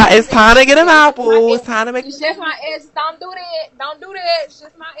 It's time to get them out, boo. It's time to make. It's just my edges. Don't do that. It's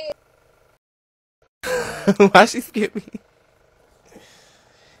just my edges. Why she skip me?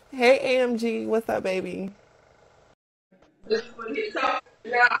 Hey, AMG. What's up, baby?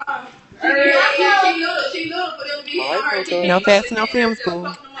 No fats, no films, boo.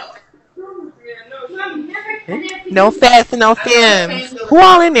 No fats and no films. Who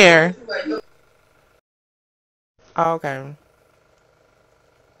all in there? Oh, okay.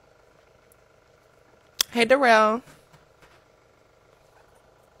 Hey, Darrell.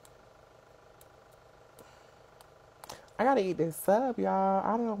 I gotta eat this sub, y'all.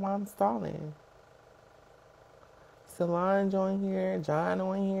 I don't know why I'm stalling. Solange on here, John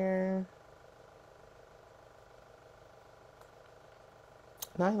on here.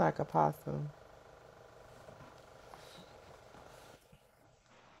 Not like a possum.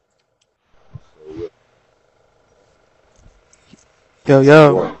 Yo,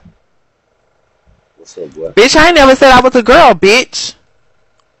 yo. What's up, boy? Bitch, I ain't never said I was a girl, bitch.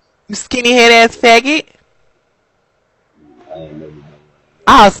 You skinny head ass faggot. I ain't never done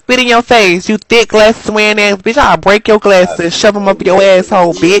I'll spit in your face, you thick glasses wearing ass bitch. I'll break your glasses, shove them up your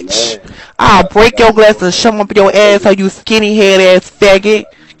asshole, bitch. I'll break your glasses, shove them up your asshole, you skinny head ass faggot.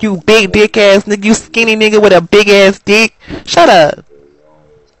 You big dick ass nigga, you skinny nigga with a big ass dick. Shut up.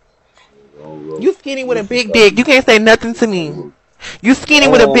 You skinny with a big dick, you can't say nothing to me. You skinny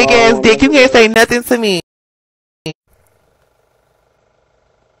with a big ass dick, you can't say nothing to me.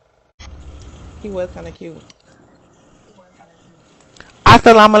 He was kind of cute.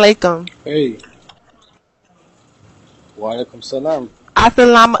 Assalamu alaikum. Hey, walaikum salam.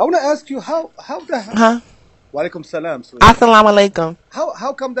 Assalamu. I want to ask you how Huh? Walaikum salam, sweetheart. Assalamu alaikum.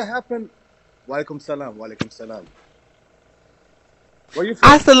 How come that happened? Walaikum salam, walaikum salam. Where you from?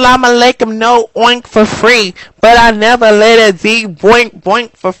 Assalamu alaikum, no oink for free. But I never let a Z boink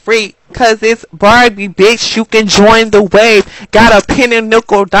boink for free. Cause it's Barbie, bitch, you can join the wave. Got a penny,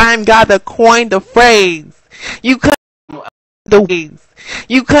 nickel, dime, got a coin, the phrase. You couldn't the waves.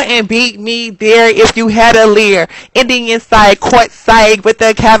 You couldn't beat me there if you had a leer. Indian side, court side with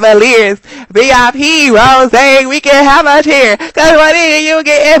the Cavaliers. VIP, Rose, we can have a cheer. Cause when you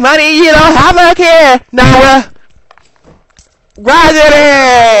getting money, you don't have a care. Nah, Roger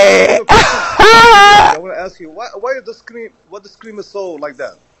that. I want to ask you why is the scream? What the scream is so like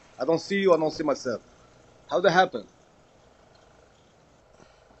that? I don't see you. I don't see myself. How that happen?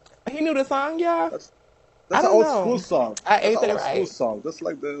 He knew the song, y'all. That's an old school song. I ate That's an it old school right. song. That's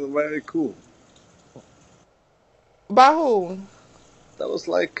like the very cool. By who? That was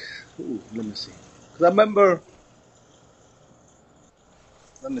like, ooh, let me see. Cause I remember.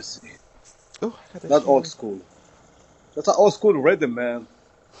 Let me see. Ooh, That's old school. That's an old school rhythm, man.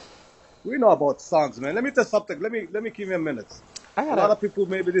 We know about songs, man. Let me tell you something. Let me give you a minute. A lot of people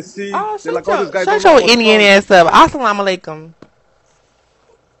maybe they see they're like, oh, this guy don't know shut about your Indian songs. ass up. Assalamu alaikum.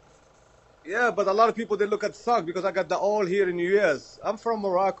 Yeah, but a lot of people they look at songs because I got the all here in the US. I'm from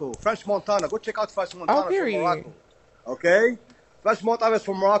Morocco, French Montana. Go check out French Montana from Morocco. Okay? French Montana is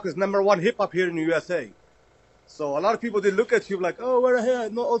from Morocco. Is #1 hip hop here in the USA. So a lot of people they look at you like, oh, we're here,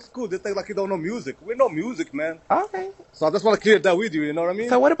 no old school. They think like you don't know music. We know music, man. Okay. So I just want to clear that with you. You know what I mean?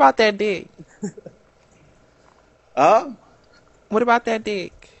 So what about that dick? Huh? What about that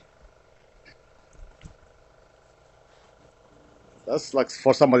dick? That's like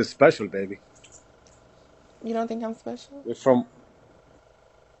for somebody special, baby. You don't think I'm special? We're from.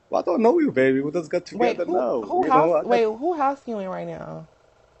 Well, I don't know you, baby. We just got together now. Who house you in right now?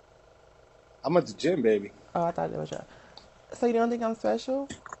 I'm at the gym, baby. Oh, I thought it was you. So you don't think I'm special?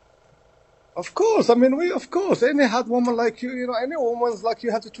 Of course. I mean, of course. Any hot woman like you, any woman's like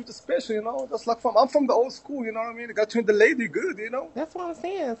you have to treat her special, That's like I'm from the old school, you know what I mean? You got to treat the lady good, That's what I'm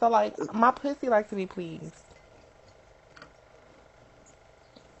saying. So like, my pussy likes to be pleased.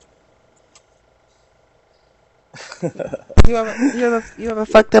 you ever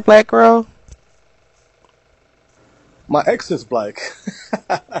fucked a black girl? My ex is black.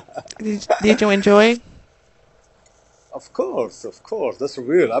 Did you enjoy? Of course. That's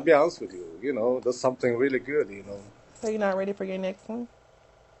real. I'll be honest with you. That's something really good, So you're not ready for your next one?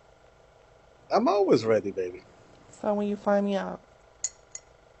 I'm always ready, baby. So when you find me out?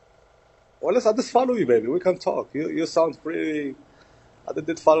 Well, I just follow you, baby. We can talk. You sound pretty. I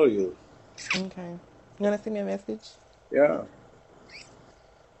did follow you. Okay. You want to send me a message? Yeah.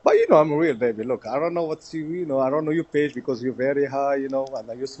 But I'm a real baby. Look, I don't know what I don't know your page because you're very high, and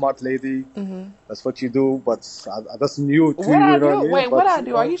you're a smart lady. Mm-hmm. That's what you do. But that's new to what you, I you know do? what I mean? Wait, but, what I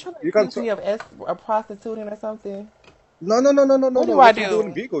do? Are you trying to accuse me of a prostituting or something? No. What do I What do? you're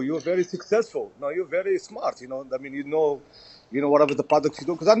doing, Bigo, you're very successful. No, you're very smart. I mean, whatever the products you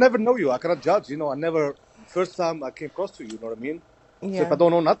do. Because I never know you. I cannot judge. I never. First time I came across to you. You know what I mean? Yeah. So if I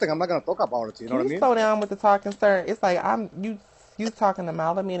don't know nothing, I'm not gonna talk about it. You know what I mean? Slow down with the talking, sir. It's like you talking a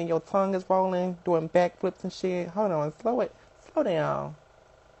mile a minute and your tongue is rolling, doing backflips and shit. Hold on, slow down.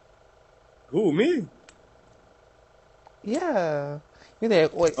 Who, me? Yeah. You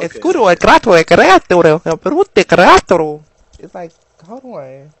said, escudo el grato de creatoro, el brute creatoro. It's like, hold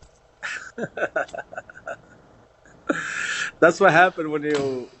on. That's what happened when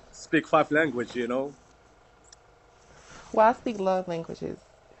you speak 5 languages, Well, I speak love languages.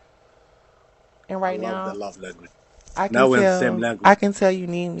 And right I love now, the love language. I Now we're in the same language. I can tell you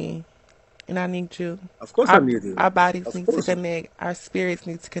need me. And I need you. Of course I need you. Our bodies need to connect. Our spirits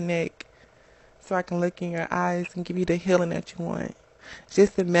need to connect. So I can look in your eyes and give you the healing that you want.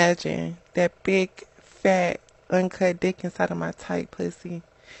 Just imagine that big, fat, uncut dick inside of my tight pussy.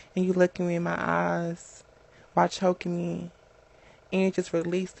 And you looking me in my eyes while choking me. and you're just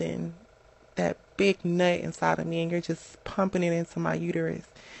releasing that big nut inside of me, and you're just pumping it into my uterus,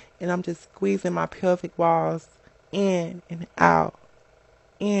 and I'm just squeezing my pelvic walls in and out,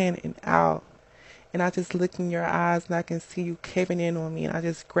 in and out, and I just look in your eyes and I can see you caving in on me, and I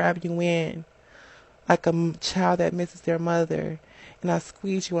just grab you in like a child that misses their mother, and I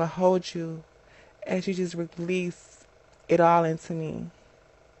squeeze you and hold you as you just release it all into me.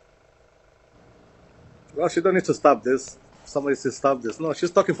 Well, she don't need to stop this. Somebody should stop this. No,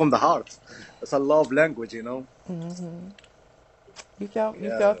 she's talking from the heart. It's a love language, you know. You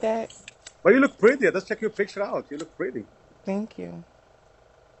felt that? But you look pretty. Let's check your picture out. You look pretty. Thank you.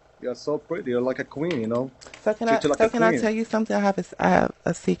 You're so pretty. You're like a queen, you know. So can I tell you something? I have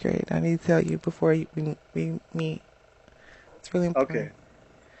a secret I need to tell you before we meet. It's really important. Okay.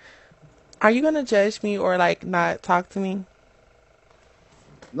 Are you gonna judge me or like not talk to me?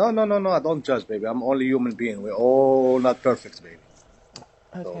 No. I don't judge, baby. I'm only human being. We're all not perfect, baby.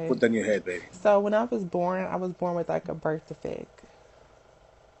 Okay. So put that in your head, baby. So when I was born with like a birth defect.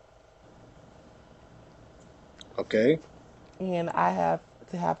 Okay. And I have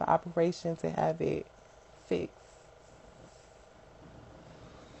to have an operation to have it fixed.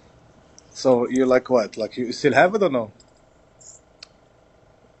 So you're like what? Like you still have it or no?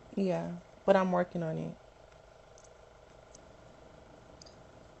 Yeah, but I'm working on it.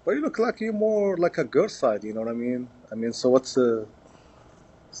 But you look like you're more like a girl side, you know what I mean? I mean, so what's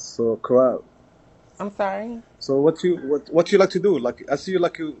so crap? I'm sorry? So what you like to do? Like I see you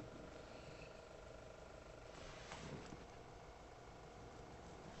like you.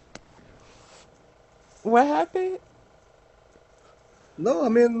 What happened? No, I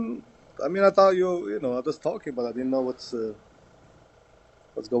mean, I thought you know, I was just talking, but I didn't know what's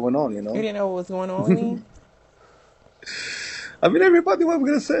going on, you know. You didn't know what was going on with me? I mean, everybody, what I'm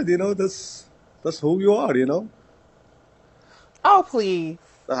gonna say, you know, that's who you are, you know. Oh, please.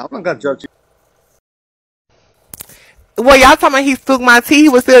 I'm not gonna judge you. Well, y'all talking about he took my tea. He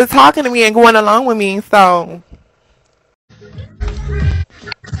was still talking to me and going along with me, so.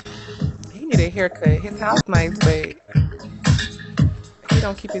 He need a haircut. His house nice, but he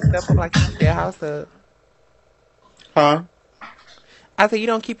don't keep his stuff up like he keep their house up. Huh? I said, you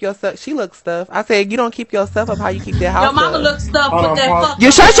don't keep your stuff. She looks stuff. I said, you don't keep your stuff up how you keep their house up. Your mama looks stuff with that fuck.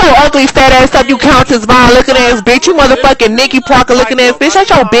 You shut your ugly fat ass up, you Countess Vaughn looking ass bitch. You motherfucking Nikki Parker looking ass bitch. Shut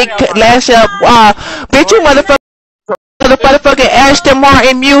your big lash up. Bitch, you motherfucking Ashton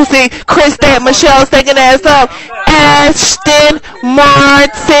Martin music. Chris that Michelle singing ass up. Ashton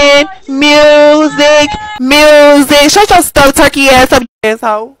Martin music. Shut your stuck turkey ass up, you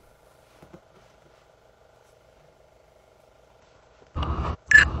asshole.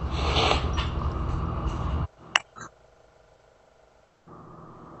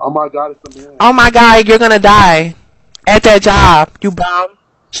 Oh my God, it's the man. Oh my God, you're gonna die at that job, you bum.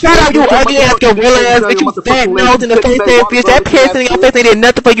 Shut up, you ugly ass gorilla ass bitch, you fat nose in the face ass bitch. That piercing in your face ain't did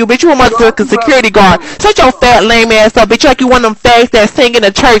nothing for you, bitch. You a motherfucking security guard. Shut your fat lame ass up, bitch. Like you one of them fags that sing in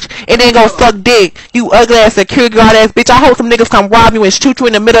the church and then go suck dick. You ugly ass security guard ass bitch. I hope some niggas come rob you and shoot you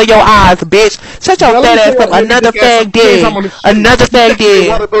in the middle of your eyes, bitch. Shut your fat ass up. Another fag did. Another fag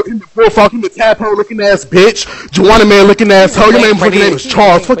did. Fucking the tadpole looking ass bitch. Juana man looking ass hoe. Your fucking name is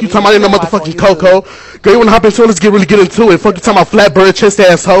Charles. Fuck you talking about, I ain't no motherfucking Coco. Girl, you wanna hop into it? Let's really get into it. Fuck you talking about flatbird chest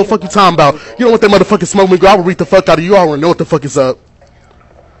ass hoe. Fuck you talking about. You don't want that motherfucking smoke me, girl. I will read the fuck out of you. I already know what the fuck is up.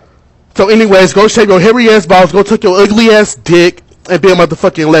 So anyways, go shave your hairy ass balls, go tuck your ugly ass dick, and be a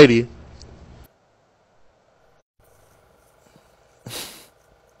motherfucking lady.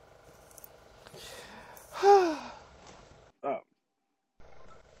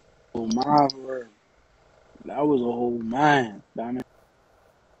 Oh my word. That was a whole man, damn it.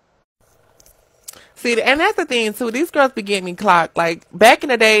 See, and that's the thing too. These girls be getting me clocked. Like back in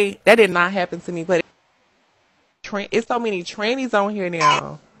the day, that did not happen to me. But it's so many trannies on here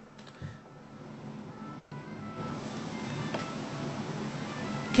now.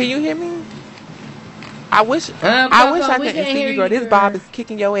 Can you hear me? I wish I could see you, girl. This Bob is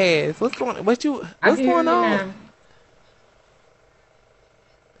kicking your ass. What's going? What's going on?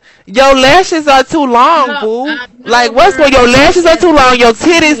 Your lashes are too long, boo. Like, what's going? Your lashes are too long. Your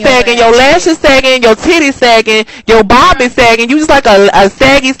titties sagging. Your lashes sagging. Your titties sagging. Your bob is sagging. You just like a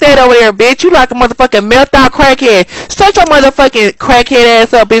saggy set over there, bitch. You like a motherfucking melted out crackhead. Shut your motherfucking crackhead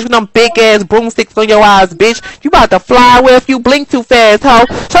ass up, bitch. With them big ass broomsticks on your eyes, bitch. You about to fly away if you blink too fast, ho.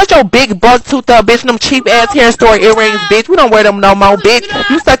 Shut your big buck tooth up, bitch. With them cheap ass hair store earrings, bitch. We don't wear them no more, bitch.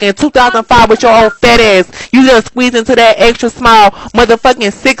 You stuck in 2005 with your old fat ass. You just squeeze into that extra small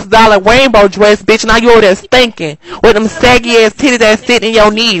motherfucking $6 $100 rainbow dress, bitch. Now you over there stinking with them saggy ass titties that sit in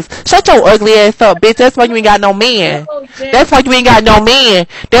your knees. Shut your ugly ass up, bitch. That's why you ain't got no man. That's why you ain't got no man.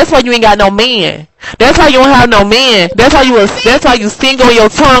 That's why you ain't got no man. That's why you don't have no man. That's why you single and your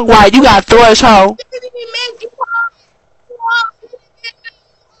tongue white. You got thrush hoe.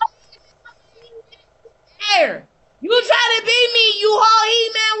 You try to beat me, you whole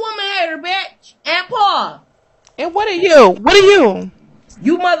He-Man woman hater, bitch. And Paul. And what are you? What are you?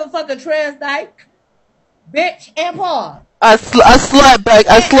 You motherfucker trans dyke. Bitch and Paul. A slut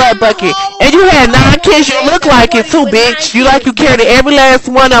bucket. And you had 9 kids. You look like it too, bitch. You like you carried every last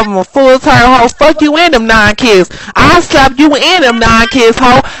one of them a full term hoe. Fuck you in them 9 kids. I slap you in them 9 kids,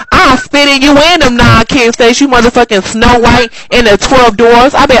 hoe. I spit in you in them 9 kids. Face you motherfucking Snow White in the 12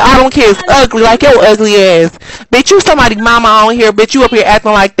 doors. I bet all them kids ugly like your ugly ass. Bitch, you somebody mama on here, bitch. You up here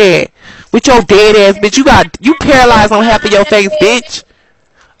acting like that. With your dead ass, bitch. You paralyzed on half of your face, bitch.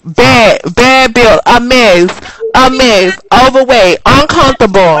 Bad build, a mess, overweight,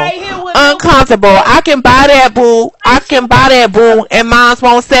 uncomfortable. I can buy that boo, and mine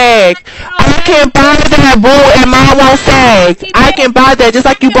won't sag. I can buy that boo, and mine won't sag. I can buy that, just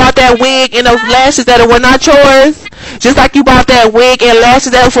like you bought that wig and those lashes that were not yours. Just like you bought that wig and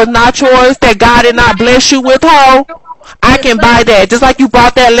lashes that was not yours, that God did not bless you with, hoe. I can buy that, just like you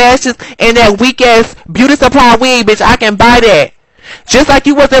bought that lashes and that weak ass beauty supply wig, bitch. I can buy that. Just like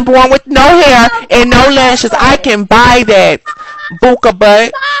you wasn't born with no hair and no lashes, I can buy that. Buka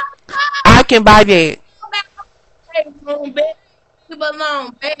butt. I can buy that. Leave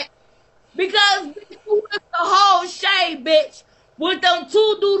alone, bitch. Because bitch, you was the whole shade, bitch. With them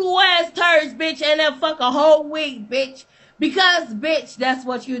 2 doodle ass turds, bitch, and that fucking whole wig, bitch. Because, bitch, that's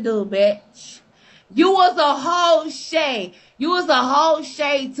what you do, bitch. You was a whole shade. You was a whole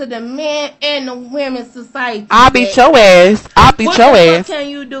shade to the men and the women's society. I'll beat your ass. I'll beat your ass. What can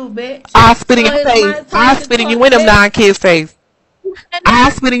you do, bitch? I'll spit in your face. I'll spit in you in them 9 kids' face.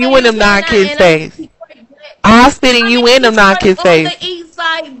 I'll spit in you in them 9 kids' face. I'll spit in you in them 9 kids' face. On the east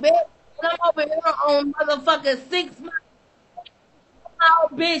side, bitch. I'm over here on motherfucking 6 mile,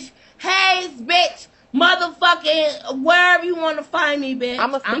 bitch. Hayes, bitch. Motherfucking wherever you want to find me, bitch.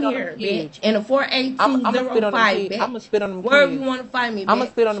 I'm here, bitch. In a 48205, bitch. I'ma spit on them kids. Wherever you want to find me, bitch. I'ma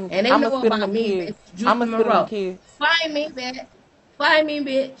spit on them. And they know about me, bitch. I'ma spit on them kids. Find me, bitch. Find me,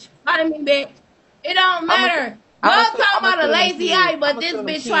 bitch. Find me, bitch. It don't matter. Y'all talking about a lazy eye, but this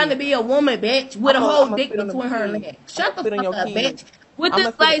bitch trying to be a woman, bitch, with a whole dick between her legs. Shut the fuck up, bitch. With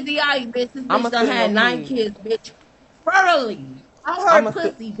this lazy eye, bitch, this bitch done had 9 kids, bitch. Fertily. I heard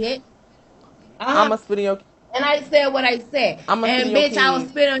pussy, bitch. I'ma spit in your. And I said what I said. And bitch, I will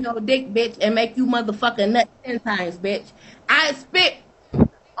spit on your dick, bitch, and make you motherfucking nut 10 times, bitch. I spit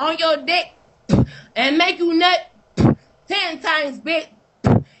on your dick and make you nut 10 times, bitch.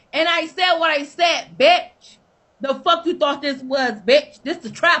 And I said what I said, bitch. The fuck you thought this was, bitch? This the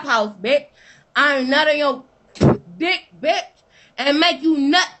trap house, bitch. I'm nutting your dick, bitch, and make you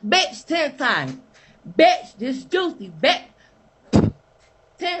nut, bitch, 10 times. Bitch, this juicy, bitch.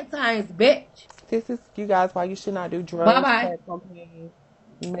 10 times, bitch. This is, you guys, why you should not do drugs. Bye-bye.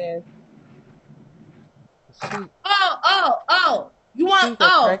 Meth. Oh. You want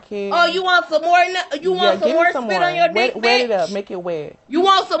you want some more? You want some more spit on your dick, bitch? Wet it up, make it wet. You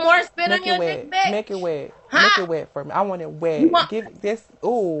want some more spit on your dick, bitch? Make it wet. Make it wet for me. I want it wet. Give this.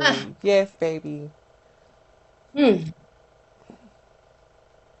 Ooh, yes, baby.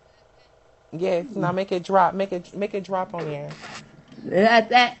 Yes. Now make it drop. Make it drop on there. Like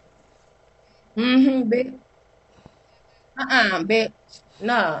that. Bitch. Bitch.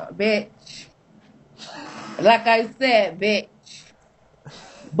 No, bitch. Like I said, bitch.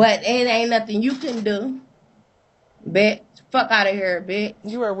 But it ain't nothing you can do. Bitch. Fuck out of here, bitch.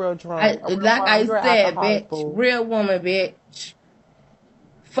 You are real drunk. Like I said, bitch. Real woman, bitch.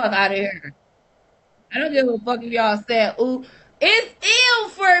 Fuck out of here. I don't give a fuck if y'all said, ooh, it's ill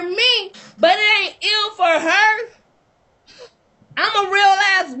for me, but it ain't ill for her. I'm a real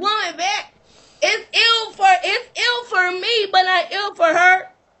ass woman, bitch. It's ill for me, but not ill for her.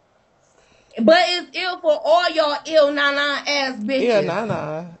 But it's ill for all y'all ill nana ass bitches. Yeah,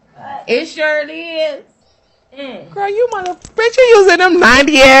 nana. It surely is. Girl, you bitch, you using them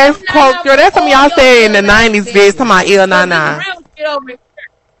 90 ass quotes, girl. That's something y'all say in the 90s, bitch. Talking about ill nana. Real shit over here.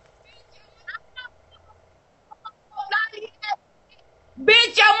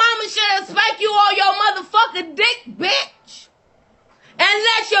 Bitch, your mama should have spanked you on your motherfucking dick, bitch. And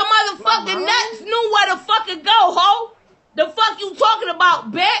let your motherfucking nuts knew where to fucking go, ho. The fuck you talking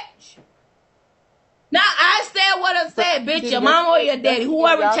about, bitch? Now, I said what I said, bitch. Your mama or your daddy,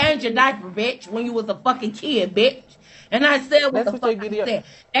 whoever changed your diaper, bitch, when you was a fucking kid, bitch. And I said what the fuck I said.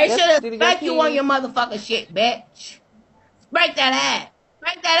 They should have spanked you on your motherfucking shit, bitch. Spank that ass.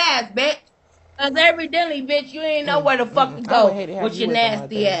 Spank that ass, bitch. Cause evidently, bitch, you ain't know where the fuck to go with your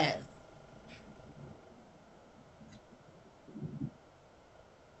nasty ass.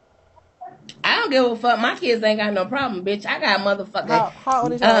 I don't give a fuck. My kids ain't got no problem, bitch. I got motherfucking how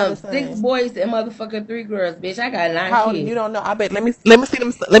old is your oldest 6 son? boys and motherfucking 3 girls, bitch. I got 9 kids. You don't know. I bet. Let me see them.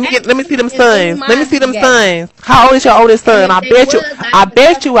 Let me see them sons. Let me see them sons. How old is your oldest son? I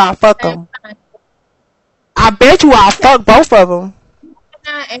bet you I'll fuck them. I bet you I'll fuck both of them.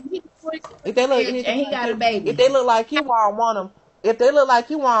 If they look, and he got a baby. If they look like you, I don't want them. If they look like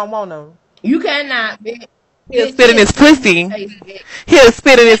you, I don't want them. You cannot, bitch. He'll spit in his pussy. He'll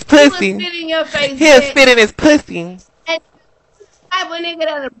spit in his pussy. He'll spit in his pussy. And type of nigga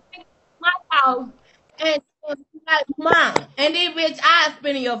that'll break my house and like mom. And then bitch, I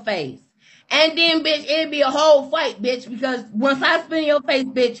spit in your face. And then bitch, it'll be a whole fight, bitch, because once I spit in your face,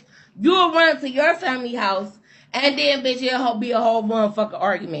 bitch, you'll run to your family house. And then, bitch, it'll be a whole motherfucking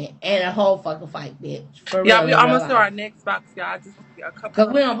argument and a whole fucking fight, bitch. For yeah, real, we almost to our next box, y'all. Just a couple.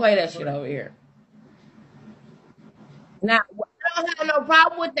 Because we don't play that shit over here. Now, I don't have no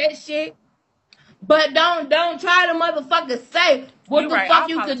problem with that shit. But don't try to motherfucker say what the fuck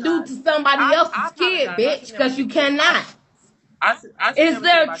you could do to somebody else's kid, bitch. Because you cannot. It's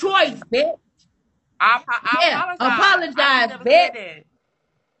their choice, bitch. I apologize, bitch.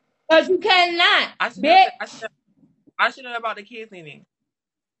 Because you cannot, bitch. I should know about the kids in it.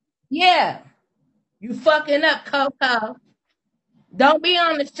 Yeah. You fucking up, Coco. Don't be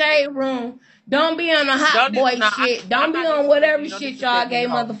on the shade room. Don't be on the hot boy shit. Don't be on whatever shit y'all gay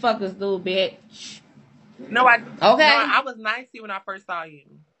motherfuckers do, bitch. No, I okay. No, I was nice to you when I first saw you.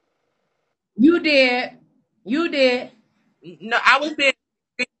 You did. You did. No, I was being.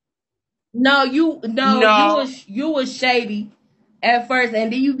 No, you was shady at first,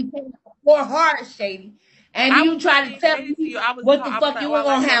 and then you became more hard shady. And then you try to tell me what the fuck you were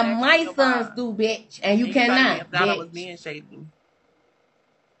gonna have my sons do, bitch, and you cannot, bitch. I was being shady.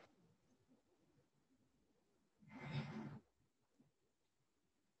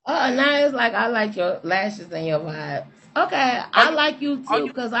 Now it's like I like your lashes and your vibes. Okay, I like you too,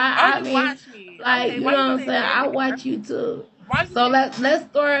 because I mean, like, okay, you know what I'm saying? I watch you too. So let's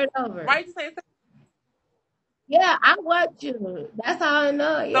start it over. Why you say that? Yeah, I watch you. That's how I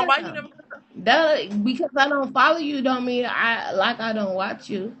know. Yeah. So why you never? Because I don't follow you don't mean I don't watch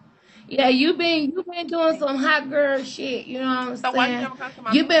you. Yeah, you been doing some hot girl shit. You know what I'm saying? Why you never come to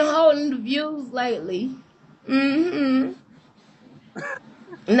my You've been holding the views lately. Mm-hmm.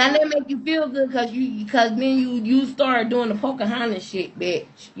 Now that make you feel good because then you started doing the Pocahontas shit,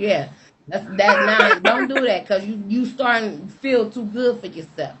 bitch. Yeah. That's that now. Don't do that because you starting to feel too good for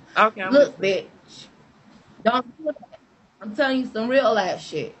yourself. Okay, look, bitch. Don't do that. I'm telling you some real life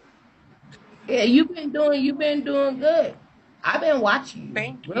shit. Yeah, you've been doing good. I've been watching you.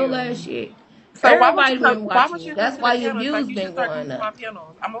 Thank you. Real life shit. So everybody been watching you. That's why your views you been going up. My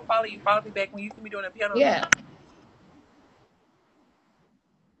pianos. I'm gonna follow you. Follow me back when you see me doing a piano. Yeah.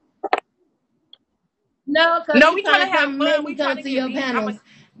 No, because we trying to have fun. We come to your panels,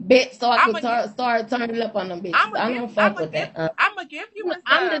 bitch, so I could start turning up on them bitches. I don't fuck with that. I'm gonna give you.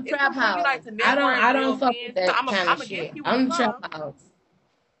 I'm the trap house. I don't fuck with that kind of shit. I'm the trap house.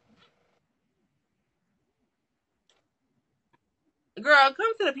 Girl,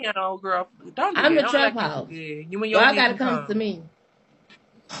 come to the piano, girl. Don't do I'm that. the trap house. You and your gotta come to me.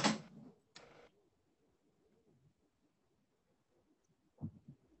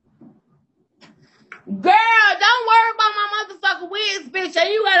 Girl, don't worry about my motherfucking wigs, bitch.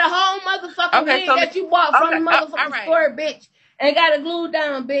 And you got a whole motherfucking wig that you bought from the motherfucking store, bitch. And got it glued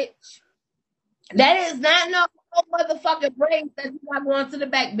down, bitch. That is not no motherfucking braids that you got going to the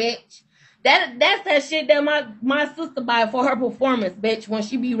back, bitch. That's that shit that my sister buy for her performance, bitch, when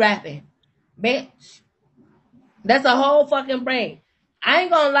she be rapping. Bitch. That's a whole fucking braid. I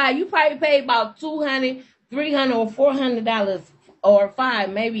ain't gonna lie, you probably paid about $200, $300, or $400 or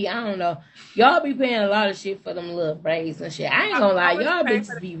 $500, maybe, I don't know. Y'all be paying a lot of shit for them little braids and shit. I ain't gonna lie, y'all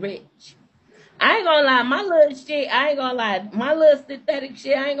bitches be rich. I ain't gonna lie, my little shit, my little synthetic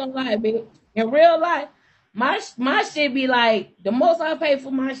shit, I ain't gonna lie, bitch. In real life, my shit be like, the most I pay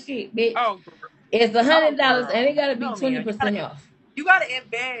for my shit, bitch, is $100, and it gotta be 20% off. You gotta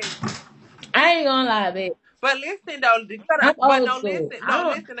invest. I ain't gonna lie, bitch. But listen though, listen. Let me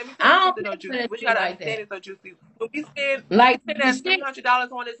tell you something though, Juicy. What you gotta understand is though, Juicy. When we spend that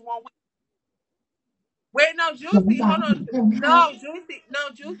 $300 on this one week. Wait, no, Juicy, hold on. No, Juicy,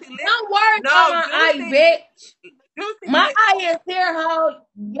 listen. Don't worry about my eye, bitch. My eye is here, ho.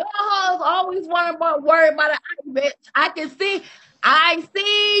 Y'all hoes always want to worry about an eye, bitch. I can see. I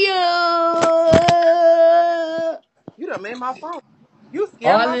see you. You done made my phone. You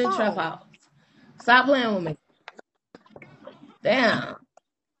scared all my in the trap phone. house. Stop playing with me. Damn.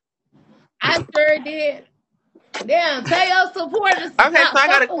 I sure did. Damn, tell your supporters to Okay, so stop I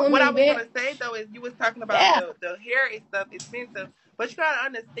got fucking with what I me, was bitch. gonna say though is you was talking about Yeah. the hair and stuff expensive, but you gotta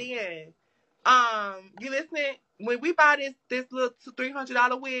understand. You listening? When we buy this little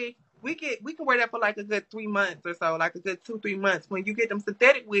 $300 wig, we can wear that for like a good 3 months or so, like a good 2-3 months. When you get them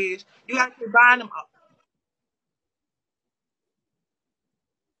synthetic wigs, you gotta keep buying them.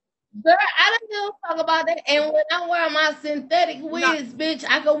 Girl, I don't give a fuck about that. And when I wear my synthetic No, wigs, bitch,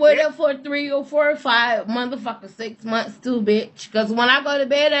 I can wear that for 3 or 4 or 5 motherfucking 6 months too, bitch. Cause when I go to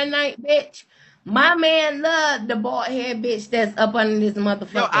bed at night, bitch, my man love the bald head bitch that's up under this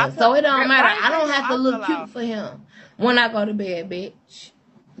yo, I motherfucker. feel. So it don't matter. Why is I that don't your have to I look feel cute out? for him when I go to bed, bitch.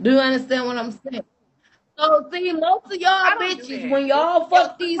 Do you understand what I'm saying? So see, most of I y'all don't do bitches, that. when y'all Yo,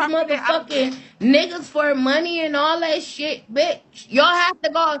 fuck quit these talking that. I don't do motherfucking that. niggas for money and all that shit, bitch, y'all have to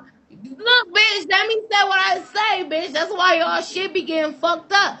go. Look, bitch, let me say what I say, bitch. That's why y'all shit be getting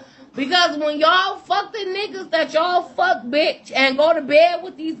fucked up. Because when y'all fuck the niggas that y'all fuck, bitch, and go to bed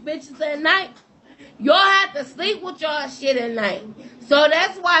with these bitches at night, y'all have to sleep with y'all shit at night. So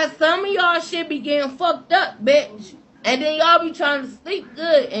that's why some of y'all shit be getting fucked up, bitch. And then y'all be trying to sleep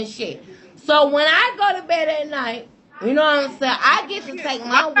good and shit. So when I go to bed at night, you know what I'm saying? I get to take Why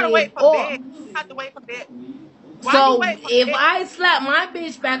my you gotta wig wait for bed? off. You have to wait for bed. Why you So wait for if bed? I slap my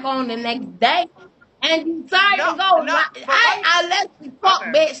bitch back on the next day and decide No, to go, no. But why? I let you talk,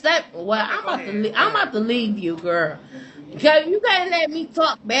 Okay, bitch. Well, okay. Go ahead. Go I'm ahead. about to leave you, girl. Because you can't let me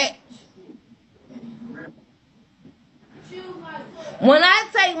talk back. When I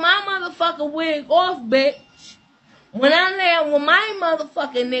take my motherfucking wig off, bitch, when I'm there with my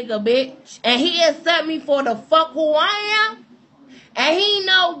motherfucking nigga, bitch, and he accept me for the fuck who I am, and he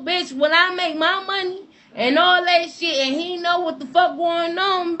know, bitch, when I make my money and all that shit, and he know what the fuck going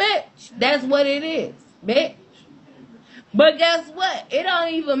on, bitch, that's what it is, bitch. But guess what? It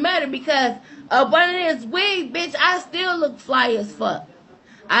don't even matter because up under this wig, bitch, I still look fly as fuck.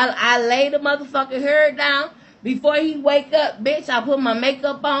 I lay the motherfucking hair down before he wake up, bitch. I put my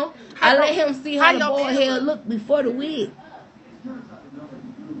makeup on. I let him see How how the your bald man head look? look before the wig.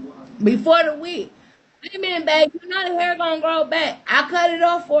 Before the wig. Hey man, babe, you know the hair gonna grow back. I cut it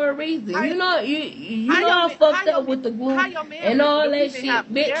off for a reason. You know I fucked up with the How glue your man and look? all Do he that even have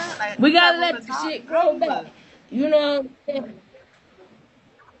shit, bitch. hair? Like, We do you have gotta room to let the talk? shit How grow he back. look? You know what I'm saying?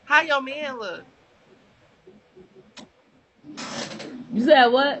 How your man look? You said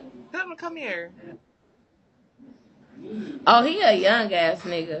what? Tell him to come here. Oh, he a young ass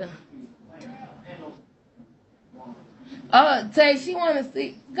nigga. Oh, Tay, she wanna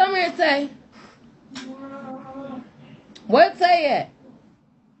see. Come here, Tay. Where Tay at?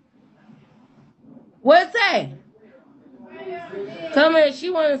 Where Tay? Come here, she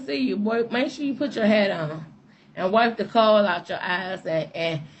wanna see you, boy. Make sure you put your hat on and wipe the coal out your eyes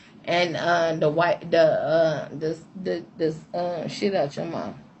and the white the shit out your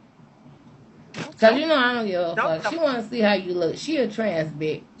mouth. Cause you know I don't give a fuck. She wanna see how you look. She a trans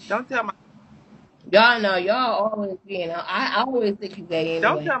bitch. Don't tell my. Y'all know y'all always being. I always think you gay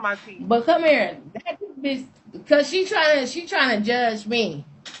Don't anyway. tell my teeth. But come here, that bitch, cause she trying to judge me.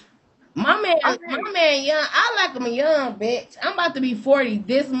 My man, young. I like him young, bitch. I'm about to be 40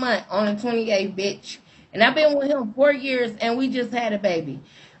 this month on the 28th, bitch. And I've been with him 4 years, and we just had a baby.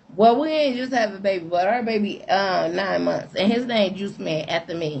 Well, we ain't just have a baby, but our baby 9 months, and his name Juice Man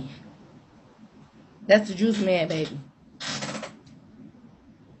after me. That's the Juice Man baby.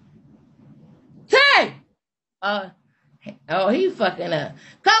 Tay! Oh, he fucking up.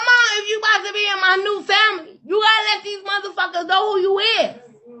 Come on, if you about to be in my new family, you gotta let these motherfuckers know who you is.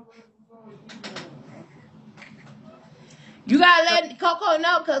 You gotta let Coco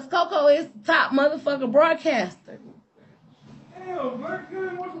know, because Coco is the top motherfucker broadcaster.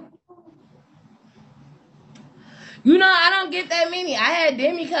 You know, I don't get that many. I had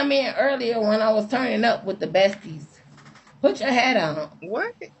Demi come in earlier when I was turning up with the besties. Put your hat on.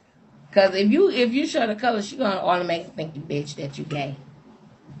 What? Cause if you show the color, she gonna automatically think you bitch that you gay.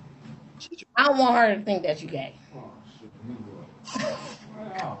 I don't want her to think that you gay.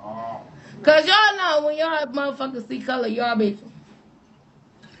 Cause y'all know when y'all motherfuckers see color, y'all bitch.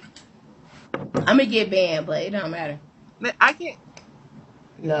 I'ma get banned, but it don't matter. I can't.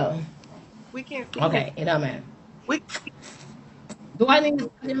 No. We can't see him. Okay, it don't matter. We. Do I need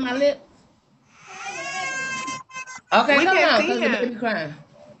to spit in my lips? Okay, We come can't on, see cause the him. baby crying.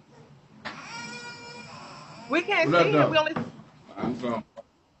 We can't see him. We only. I'm going.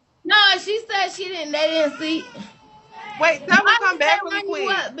 No, she said she didn't. They didn't see. Wait, tell him come back really quick. You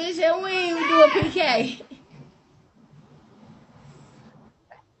up, bitch, and we ain't even do a PK.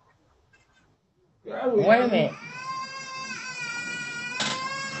 Wait a minute.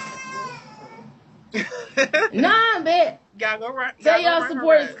 Nah, bitch. Y'all go run. Tell y'all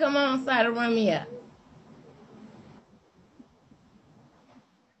supporters come on side and run me up.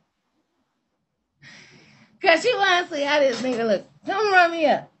 Cause she wanna see how this nigga look. Come run me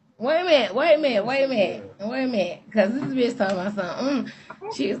up. Wait a minute. Cause this bitch talking about something.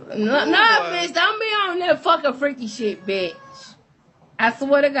 She's no, bitch. Don't be on that fucking freaky shit, bitch. I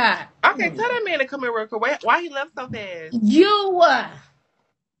swear to God. Okay, tell that man to come here real quick. Why he left so fast? You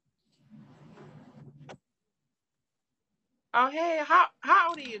Oh hey, how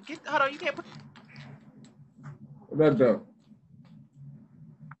old are you? Hold on, you can't put. What up?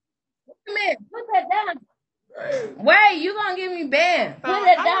 Man, put that down. Wait, you gonna get me banned? So put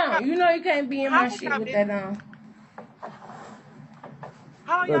that down. You know you can't be in my shit with that on.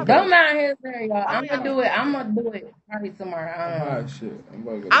 Don't mind his hair, y'all. I'm gonna do it probably tomorrow.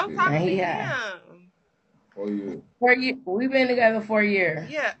 I'm talking to him. 4 years. 4 years. We've been together 4 years.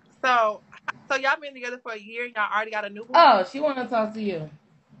 Yeah. So y'all been together for a year and y'all already got a new boy? Oh, she wanna talk to you.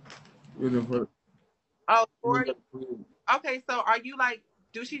 Oh, 40. Okay, so are you like?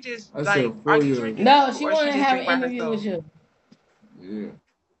 Do she just like? Are you drinking? No, she wanna have an interview with you. Yeah.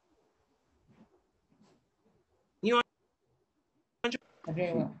 You want? She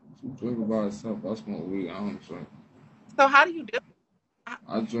drink by herself. I smoke weed. I don't drink. So how do you do?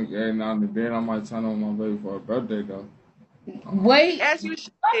 I drink every now and then. I might turn on my baby for her birthday though. Wait, as you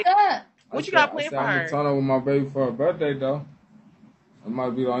should. What you got planned for her? I'm gonna turn on with my baby for her birthday though. It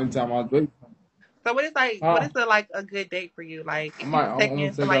might be the only time I do. So what is like a good date for you? Like if you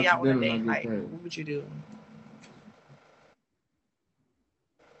taking somebody out on a date, like what would you do?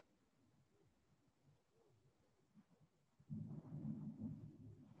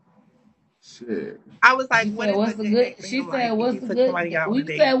 Shit. I was like, what's the good? She said, "What's the good?" When you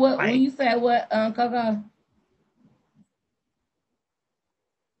said what? When you said what? Coco.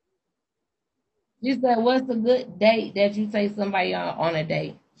 She said, "What's a good date that you take somebody on a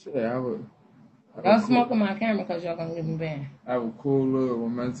date?" Shit, I would. Don't smoke on my camera because y'all gonna get me banned. Have a cool little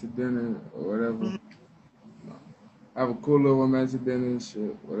romantic dinner or whatever. Have a cool little romantic dinner and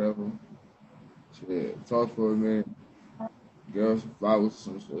shit, whatever. Shit, talk for a minute. Girls, flowers,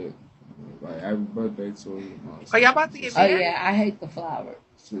 some shit. Like happy birthday to you. Are y'all about to get married? Oh yeah, I hate the flowers.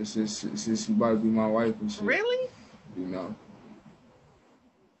 She about to be my wife and shit. Really? You know.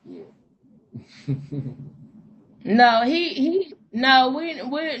 Yeah. No, no,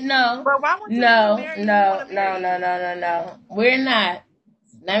 no. But why won't you No. We're not.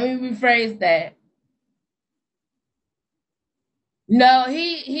 Let me rephrase that. No,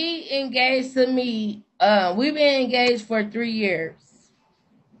 he engaged to me. We've been engaged for 3 years.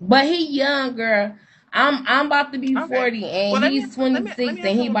 But he young, girl. I'm about to be 40 and he's 26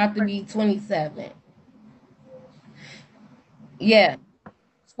 and he about to be 27. Yeah.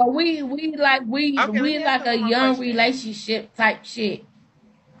 So we like a young relationship type shit.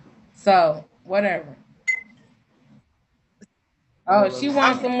 So whatever. Oh, she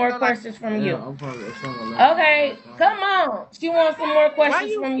wants some more questions from you. Okay, come on. She wants some more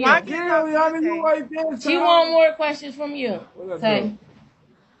questions from you. She want more questions from you. Say.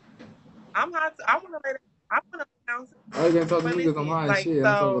 I want to announce. I can't talk to me because I'm high and shit.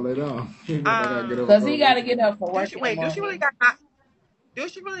 I'm talking later on. Because he got to get up for work. Wait, do she really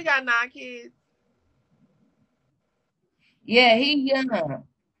got 9 kids? Yeah, he young.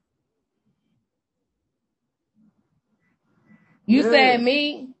 You said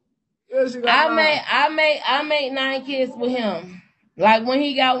me? Yeah, she got I made 9 kids with him. Like when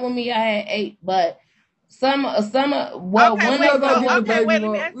he got with me, I had 8, but some okay, wait, let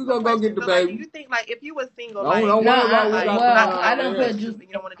me ask you. We gonna go get the baby. Do you think like if you were single, I don't put you.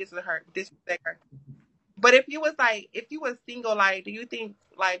 You don't want to disrespect her. But if you was single, like, do you think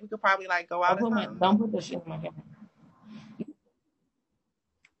like we could probably like go out or something? Don't put the shit in my camera.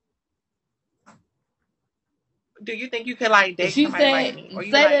 Do you think you could like date somebody like me? Or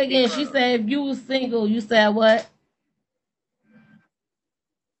you say that again. She said if you was single, you said what?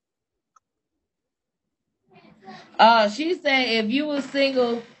 She said if you was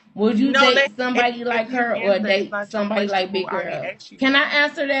single, would you date somebody like her or date somebody like Big Girl? Can I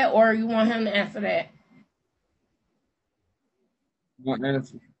answer that or you want him to answer that? What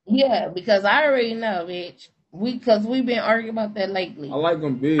answer? Yeah, because I already know, bitch. Because we've been arguing about that lately. I like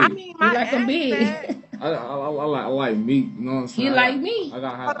them big. I mean, you like them big. I like meat. You know what I'm saying? You like meat. I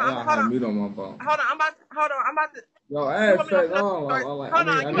got meat on my bone. Hold on, I'm about to Hold on, I'm about to. Yo, ass fat long. Hold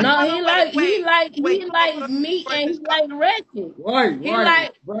on, no, he likes meat and he like ratchet. He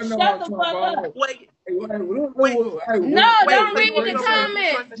like shut the fuck up. No, don't read the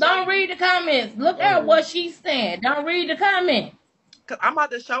comments. Don't read the comments. Look at what she's saying. Don't read the comments. Cause I'm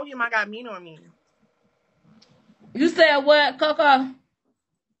about to show him I got meat on me. You said what, Coco?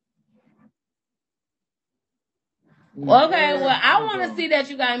 Okay, well, I want to see that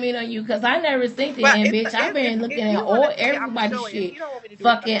you got meat on you because I never seen it, and bitch, I've been looking at all everybody's shit.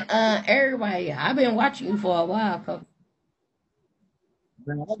 Fucking everybody. I've been watching you for a while, Coco.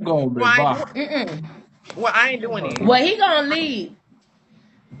 Man, I'm going with Well, I ain't doing it. Well, he gonna leave.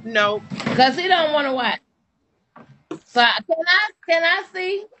 No. Cause he don't want to watch. So can I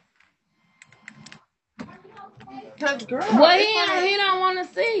see? Cause girl, well, he don't want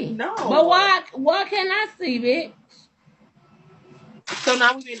to see. No. But why can I see, bitch? So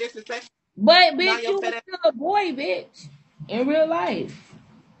now we being disrespectful. But bitch, you was still a boy, bitch, in real life.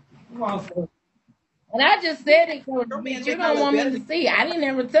 And I just said it because bitch, you don't want me to see. I didn't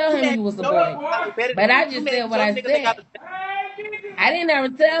ever tell him you was a boy. But I just said what I said. I didn't ever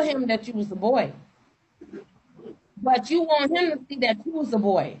tell him that you was a boy. But you want him to see that you was a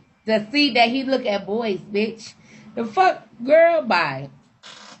boy. To see that he look at boys, bitch. The fuck, girl, bye.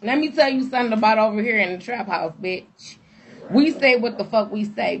 Let me tell you something about over here in the trap house, bitch. We say what the fuck we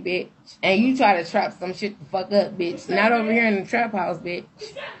say, bitch. And you try to trap some shit the fuck up, bitch. Not over here in the trap house, bitch.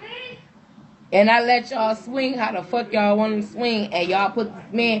 And I let y'all swing how the fuck y'all want to swing. And y'all put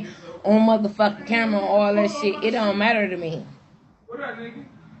this man on motherfucking camera and all that shit. It don't matter to me.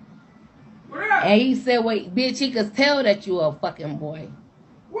 And he said, wait, bitch, he could tell that you a fucking boy.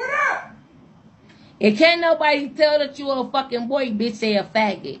 What up? It can't nobody tell that you a fucking boy, bitch, they a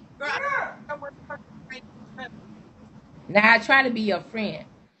faggot. Now I try to be your friend.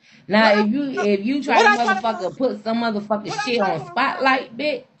 Now if you try to motherfucker put some motherfucking shit on spotlight,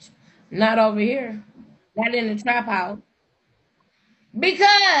 bitch, not over here. Not in the trap house.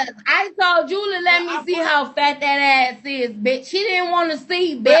 Because I told you to let me see how fat that ass is, bitch. He didn't want to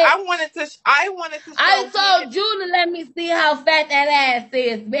see, bitch. But I wanted to show I told you to let me see how fat that ass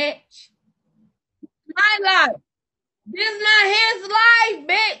is, bitch. My life. This not his life,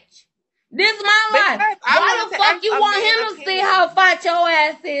 bitch. This my life. Why the fuck you want him to see how fat your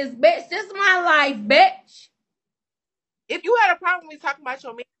ass is, bitch? This my life, bitch. If you had a problem with me talking about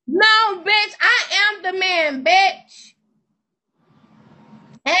your man. No, bitch. I am the man, bitch.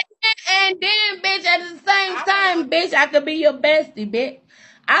 And then, bitch, at the same time, bitch, I could be your bestie, bitch.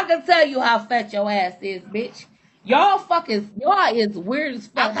 I can tell you how fat your ass is, bitch. Y'all is weird as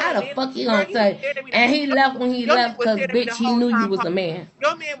fuck. How the fuck you gonna tell you? And he left when he left because, bitch, he knew you was a man.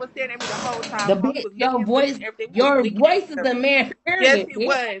 Your man was staring at me the whole time. The bitch, your voice is a man, period. Yes, he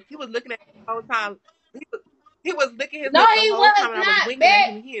was. He was looking at me the whole time. He was licking his lips the whole time, and I was winking at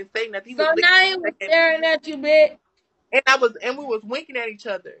him. He didn't say nothing. So now he was staring at you, bitch. And we was winking at each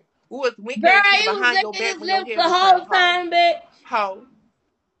other. We was winking at each other behind your back when your head the whole time, bitch. Ho.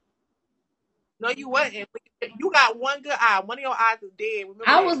 No, you wasn't. You got one good eye. One of your eyes is dead. Remember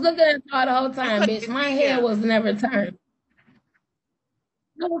I was looking at y'all the whole time, bitch. My head was never turned.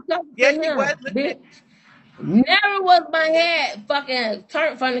 I was talking to him, bitch. Never was my head fucking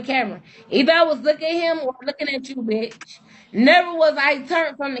turned from the camera. Either I was looking at him or looking at you, bitch. Never was I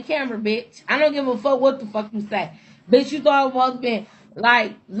turned from the camera, bitch. I don't give a fuck what the fuck you say. Bitch, you thought I was supposed to be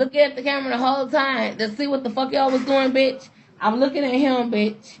like looking at the camera the whole time to see what the fuck y'all was doing, bitch. I'm looking at him,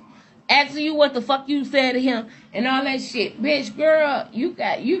 bitch. Asking you what the fuck you said to him and all that shit. Bitch, girl,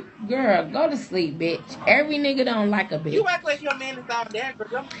 girl, go to sleep, bitch. Every nigga don't like a bitch. You act like your man is out there,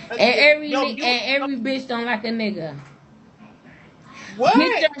 girl. And every bitch don't like a nigga. What?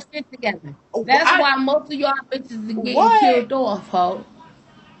 Get your shit together. That's why most of y'all bitches are getting killed off, ho.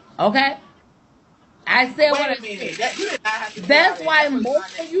 Okay? I said what I said. That's why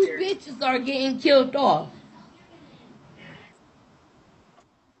most of you bitches are getting killed off.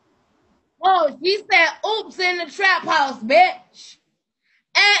 Oh, she said, oops, in the trap house, bitch.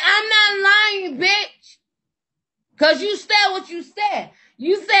 And I'm not lying, bitch. Because you said what you said.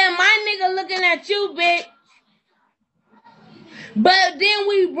 You said my nigga looking at you, bitch. But then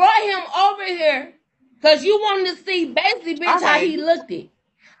we brought him over here because you wanted to see basically, bitch, how he looked it.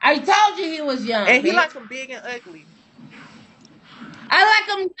 I told you he was young, and he bitch. likes him big and ugly. I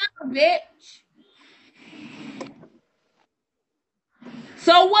like him young, bitch.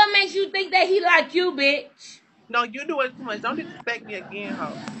 So what makes you think that he like you, bitch? No, you doing too much. Don't disrespect me again,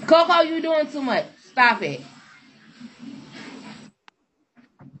 ho. Coco, you doing too much. Stop it.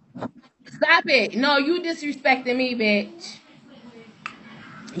 Stop it. No, you disrespecting me, bitch.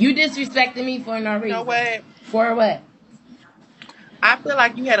 You disrespecting me for no reason. You know what? For what? I feel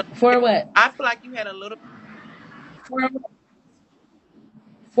like you had a. For what? I feel like you had a little. For what?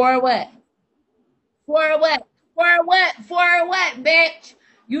 For what? For what? For what? For what, bitch?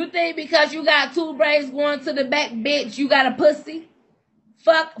 You think because you got two braids going to the back, bitch, you got a pussy?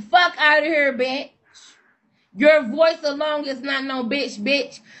 Fuck out of here, bitch. Your voice alone is not no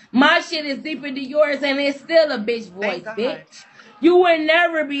bitch. My shit is deeper than yours and it's still a bitch voice, bitch. You would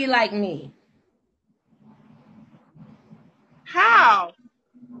never be like me. How?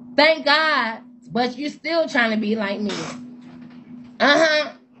 Thank God. But you're still trying to be like me.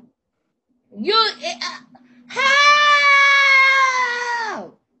 Uh-huh. How?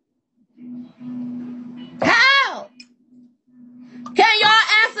 How? Can y'all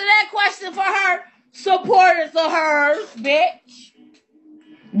answer that question for her? Supporters of hers, bitch.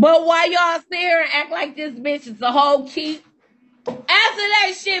 But why y'all sit here and act like this bitch is a whole key? Answer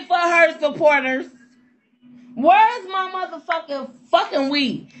that shit for her supporters. Where's my fucking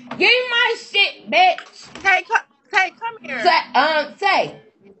weed? Give me my shit, bitch. Tay, come here. Tay.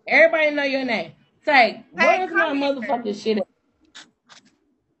 Everybody know your name. Tay, where's my motherfucking shit at?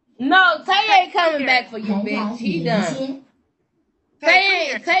 No, Tay ain't coming back for you, bitch. He done.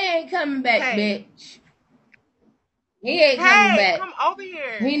 Tay ain't coming back, bitch. He ain't coming back. Come over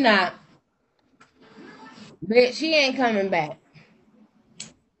here. He not. Bitch, he ain't coming back.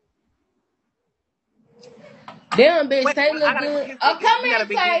 Damn, bitch, Tay look good. Oh, come here,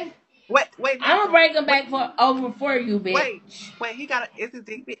 Tay. Wait. I'm gonna break him back over for you, bitch. Wait, he got is his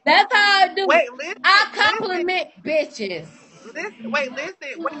dick big? That's how I do. Wait, listen. I compliment bitches. Listen.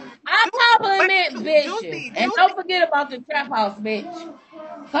 I compliment bitches. Juicy. And don't forget about the trap house, bitch.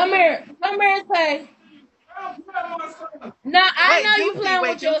 Come here and say. No, I know you playing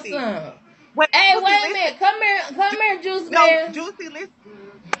with your son. Hey, wait a minute. Come here, Juice Man. Juicy, listen.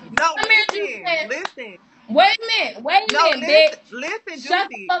 No, listen. Wait a minute, bitch. Listen, Shut Juicy.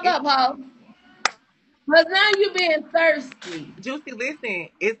 the fuck up, ho. Cause now you being thirsty. Juicy, listen.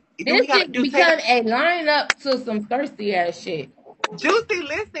 This shit become a line up to some thirsty ass shit. Juicy,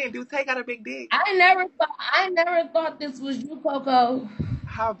 listen. Do Tay got a big dick? I never thought this was you, Coco.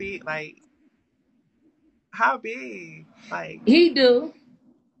 How big? Like how big? Like he do,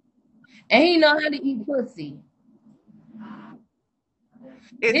 and he know how to eat pussy.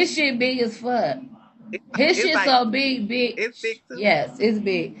 His shit big as fuck. His shit like, so big, bitch. It's big too. Yes, it's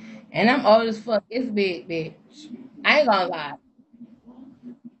big, and I'm old as fuck. It's big, bitch. I ain't gonna lie.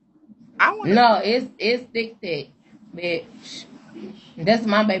 It's thick, bitch. That's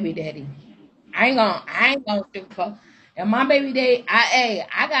my baby daddy. I ain't gonna sugarcoat. And my baby daddy,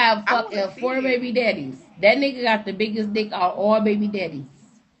 I got fucking 4 baby daddies. That nigga got the biggest dick out of all baby daddies.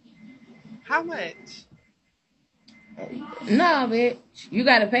 How much? No, bitch. You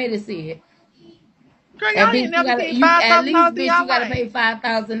gotta pay to see it. Girl, y'all ain't never seen $5,000 at least, bitch, you gotta pay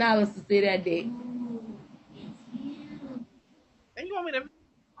 $5,000 to see that dick. And you want me to?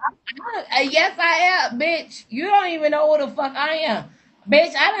 Yes, I am, bitch. You don't even know who the fuck I am.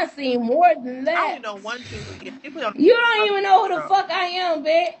 Bitch, I done seen more than that. I only know one Juicy. You don't even know who the fuck I am,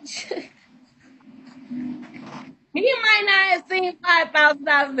 bitch. He might not have seen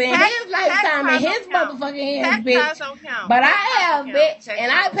 $5,000 in his lifetime in his motherfucking hands, bitch. Don't count. But I have, bitch,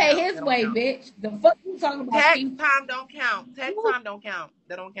 and I pay his way, bitch. The fuck you talking about? Tax time don't count. Tax time don't count.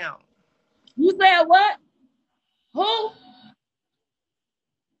 That don't count. You said what? Who?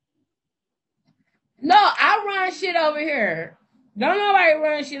 No, I run shit over here. Don't nobody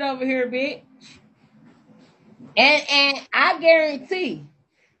run shit over here, bitch. And I guarantee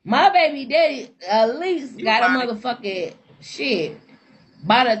my baby daddy at least got a motherfucking shit.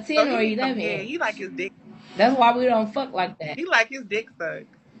 About a 10 or 11. Yeah, he like his dick. That's why we don't fuck like that. He like his dick sucked.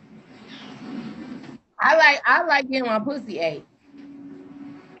 I like getting my pussy ate.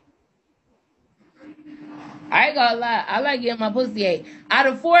 I ain't gonna lie. I like getting my pussy ate. Out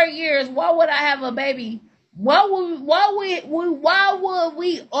of 4 years, why would I have a baby? Why would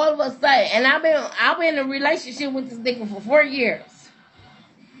we all of a sudden? And I've been in a relationship with this nigga for 4 years,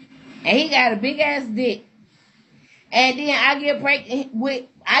 and he got a big ass dick. And then I get pregnant with,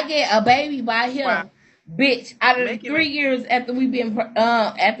 I get a baby by him, bitch. Out of the 3 years after we've been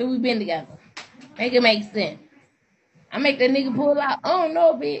together, make it make sense. I make that nigga pull out. Oh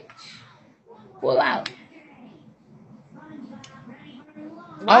no, bitch, pull out.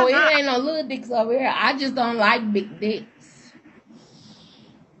 It ain't no little dicks over here. I just don't like big dicks.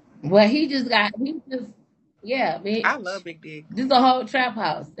 Well, yeah, bitch. I love big dicks. This is a whole trap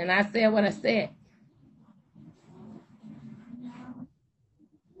house, and I said what I said.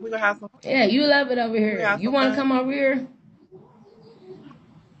 We gonna have some. Yeah, you love it over here. You want to come over here?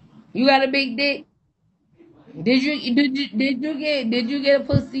 You got a big dick? Did you get a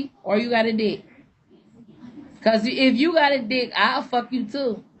pussy or you got a dick? Cause if you got a dick, I'll fuck you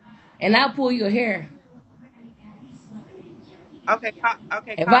too, and I'll pull your hair. Okay,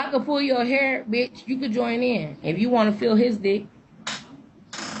 okay. If I could pull your hair, bitch, you could join in. If you want to feel his dick.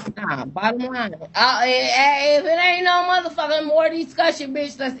 Nah, bottom line. If it ain't no motherfucking more discussion,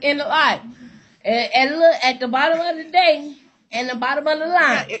 bitch, let's end the life. And look, at the bottom of the day, and the bottom of the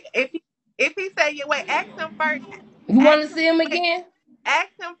line. Yeah, if he say, yeah, wait, ask him first. You want to see him again? Ask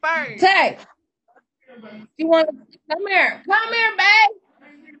him first. Tay, you want to come here, babe.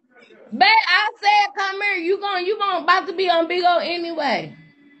 Babe, I said come here. You gonna about to be on Big O anyway.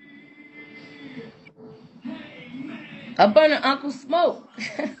 Up under Uncle Smoke.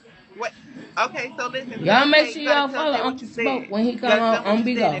 What? Okay, so listen. Y'all make sure y'all follow Uncle Smoke when he come on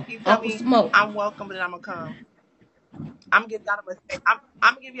Big O. If you tell me Smoke. I'm welcome, then I'm gonna come. I'm gonna give y'all the Mercedes. I'm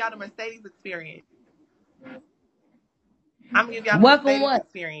gonna give y'all the Mercedes experience. I'm gonna give y'all the Mercedes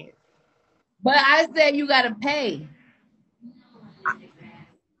experience. But I said you gotta pay.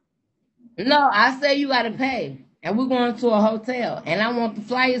 No, I said you gotta pay. And we're going to a hotel. And I want the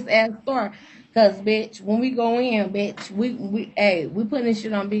flyest ass store. Cause bitch, when we go in, bitch, we putting this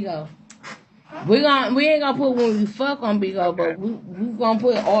shit on Big O. We ain't gonna put when we fuck on Big O, but we gonna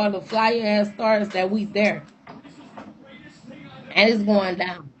put all the flyer ass stars that we there. And it's going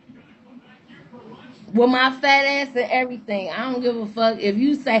down. With my fat ass and everything. I don't give a fuck. If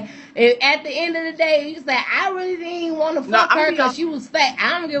you say, at the end of the day, you say, I really didn't want to fuck her because she was fat.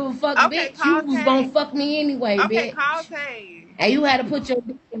 I don't give a fuck, bitch. You was going to fuck me anyway, bitch. Okay, call Tay. And you had to put your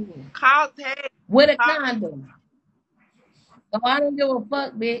dick in me. Call Tay. With a condom. So I don't give a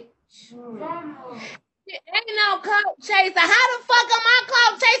fuck, bitch. Ain't no clout chaser. How the fuck am I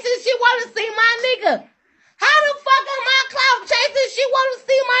clout chasing? She want to see my nigga. How the fuck am I clout chasing? She want to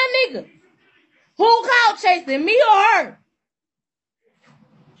see my nigga. Who clout chasing, me or her?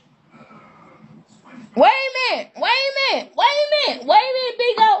 Wait a minute,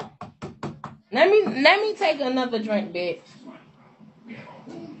 Big O. Let me take another drink, bitch.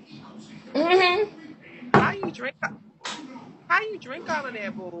 How you drink all of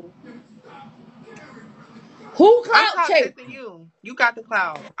that, boo? Who clout chasing you? You got the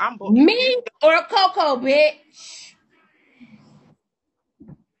clout. I'm me or Coco, bitch.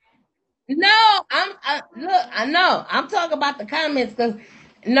 No, look, I know. I'm talking about the comments because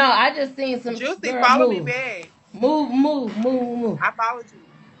no, I just seen some Juicy, girl follow move. me back. Move. I followed you.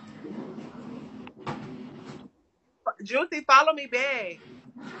 Juicy, follow me back.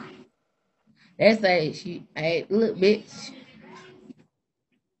 They say hey, look, bitch.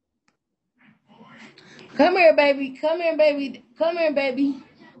 Come here, baby. Come here, baby. Come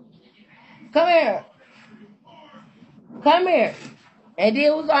here. And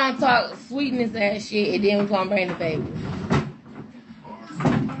then we're gonna talk sweetness and shit, and then we're gonna bring the baby.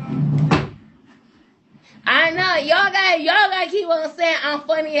 I know y'all gotta keep on saying I'm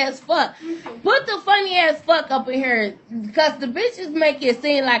funny as fuck. Put the funny as fuck up in here, cause the bitches make it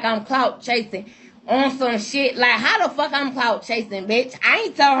seem like I'm clout chasing on some shit. Like how the fuck I'm clout chasing, bitch? I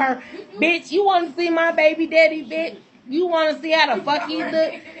ain't tell her, bitch. You want to see my baby daddy, bitch? You want to see how the fuck he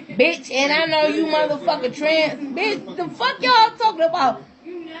look, bitch? And I know you motherfucker trans, bitch. The fuck y'all talking about?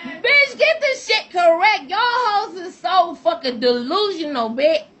 Bitch, get this shit correct. Y'all hoes is so fucking delusional,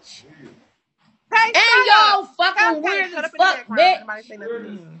 bitch. Hey, and y'all fucking weird as fuck, bitch.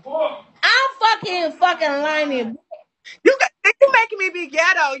 I'm fucking lying. You making me be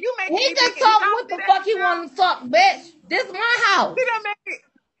ghetto. You making me be ghetto. He can talk what the fuck he want to talk, bitch. This is my house.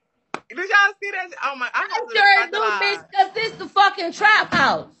 Did y'all see that? Oh my! I sure do, bitch, because this the fucking trap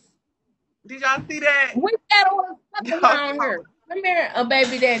house. Did y'all see that? We got all the fuck around here. Come here,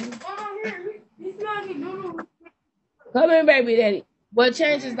 baby daddy. Come here, baby daddy. Well,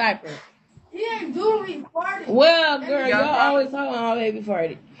 change his diaper. He ain't doing his party. Well, girl, y'all always talking about baby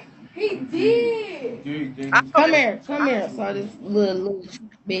party. He did. Come here. So this little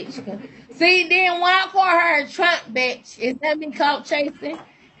bitch. See, then when I call her a Trump bitch, is that me caught chasing?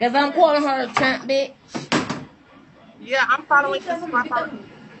 Because I'm calling her a Trump bitch. Yeah, I'm following you.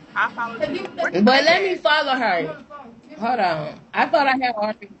 I followed you. But let me follow her. Hold on. I thought I had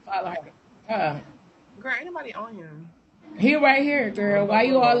already followed her. Girl, ain't nobody on you. He right here, girl. Why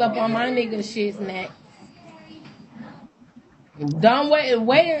you all up on my nigga shit, snack? Don't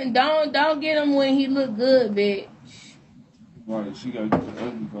don't get him when he look good, bitch. Right, she gotta get the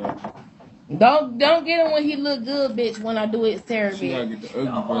ugly part. Don't get him when he look good, bitch. When I do it, Sarah, bitch. She gotta get the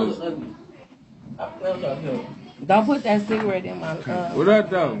ugly part. Don't put that cigarette in my What up,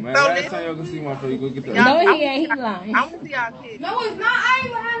 though, man? Last time y'all can see my face, go get the No, he ain't. He lying. I want to see y'all kids. No, it's not. I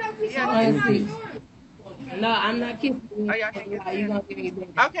ain't even had no piece want to see. No, I'm not kissing you. Oh, y'all can't kiss You again. gonna give me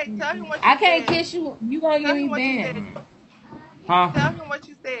banned. Okay, tell him what you I can't said. kiss you. You gonna give Tell me him what you said. banned. Huh? Tell him what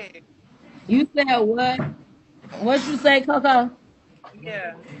you said. You said what? What you say, Coco?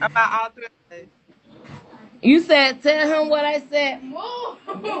 Yeah, about all three of us. You said tell him what I said. No.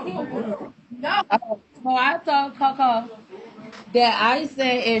 So I told Coco that I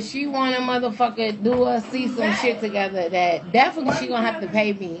said if she want to motherfucker do us see some shit together, that definitely she gonna have to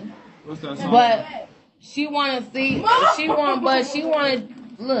pay me. What's that song? But she wanna see. She wanna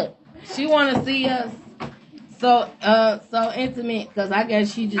look. She wanna see us so intimate because I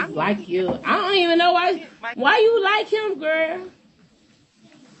guess she just like you. I don't even know why you like him, girl.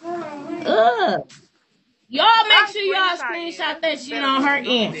 Ugh. Y'all make sure y'all screenshot that shit on her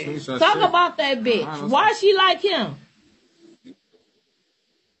end. Talk about that bitch. Why she like him?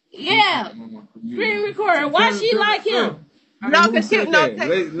 Yeah. Screen recorder. Why she like him? No, cause she no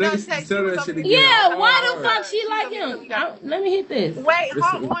text. Yeah, why the fuck she like him? Let me hit this. Wait,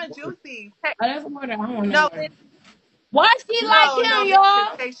 hold on, Juicy. Oh, that's more than I want to No, know. Why she like him,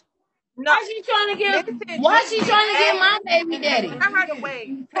 y'all? No, Why she trying to get? Why she trying to get my baby daddy? I had to wait.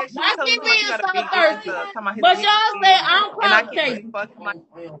 She Why telling she me being she got a so big thirsty? But y'all say I'm and I clout can't really chasing. fuck my.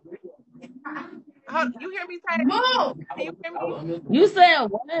 You hear me, Tay? Move. Can you hear me? You said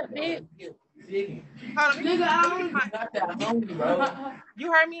what, bitch? Hold on, let me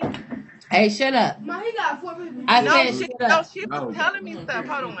you heard me? Hey, shut up. I said shut up. She was telling me stuff.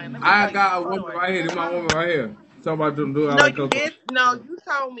 Hold on, let me I tell you. got a woman right here. This my woman right here. Talk about them do I No, like you Coco. did. No, you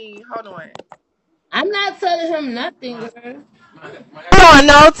told me. Hold on. I'm not telling him nothing, girl. Hold on,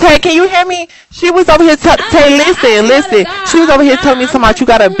 no, Tay, can you hear me? She was over here Tay, listen. She was over here telling me something about you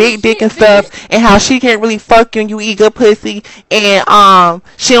got a big dick and stuff, and how she can't really fuck you and you eat good pussy, and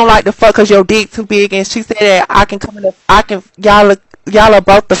she don't like to fuck cause your dick too big, and she said that y'all are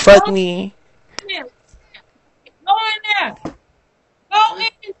both to fuck me. Go in there. Go in there.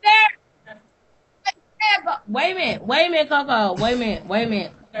 Wait a minute, Coco. Wait a minute. Wait a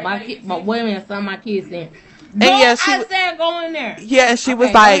minute, some of my kids saying. And yeah, I said go in there. Yeah, and she was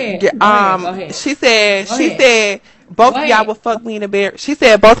Go like, ahead. she said both of y'all would fuck me in the bed. She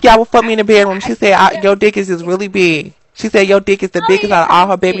said both of y'all would fuck me in the bedroom. She said your dick is just really big. She said your dick is the biggest out of all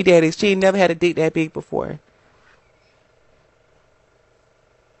her baby daddies. She ain't never had a dick that big before.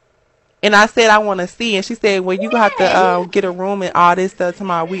 And I said I want to see, and she said, well, you got to get a room and all this stuff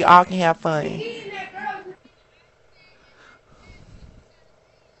tomorrow. We all can have fun.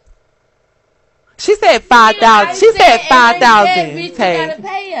 She said 5,000. She said 5,000. Tay. Gotta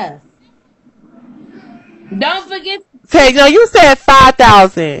pay us. Don't forget. Tay, no, you said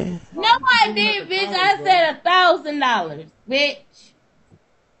 5,000. No, I did, bitch. I said $1,000, bitch.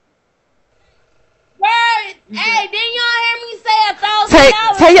 Word. Hey, didn't y'all hear me say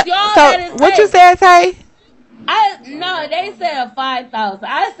 $1,000? So what you said, Tay? No, they said 5,000.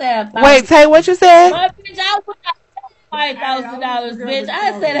 I said 1,000. Wait, Tay, what you said? But bitch, I was $5,000, bitch.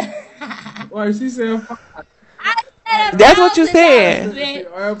 I said. Wait, she said. That's what you said.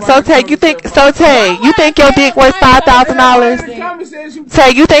 So Tay, you think your dick worth $5,000?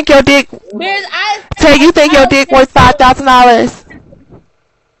 Tay, you think your dick? Tay, you think your dick worth $5,000?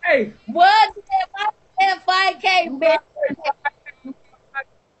 Hey, what? I said 5K, bitch.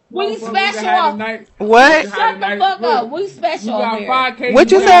 We special off. What? Shut the fuck up. We special over here. 5K. What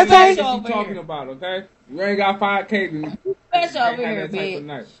you said, Tay? What you talking about? Okay, you ain't got 5K. We special over here,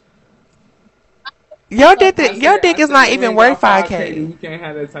 bitch. Your dick is not even worth 5K. You can't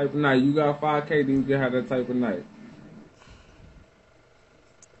have that type of night. You got 5K, then you can have that type of night.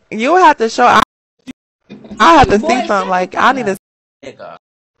 You have to show. I have to see something like I need to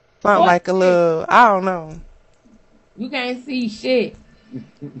something like a little. I don't know. You can't see shit.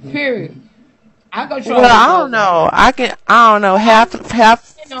 Period. I control. Well, I don't know. I don't know.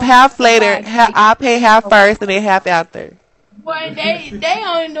 Half later. I pay half first and then half after. Boy, they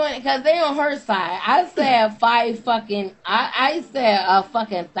only doing it because they on her side. I said I said a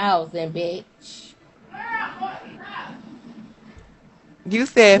fucking 1,000, bitch. You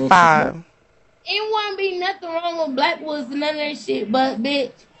said 5. It wouldn't be nothing wrong with Blackwoods and none of that shit, but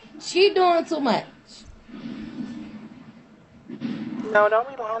bitch, she doing too much. No, don't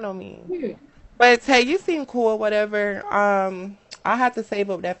be lying on me. But Tay, you seem cool, whatever. I have to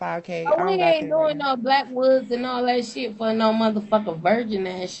save up that 5K. Oh, we ain't doing no Blackwoods and all that shit for no motherfucking virgin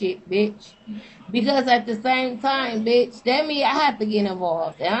ass shit, bitch. Because at the same time, bitch, that mean I have to get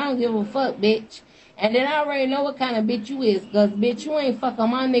involved. And I don't give a fuck, bitch. And then I already know what kind of bitch you is. Because, bitch, you ain't fucking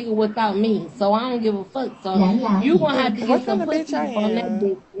my nigga without me. So I don't give a fuck. So you gonna have to get some pussy on that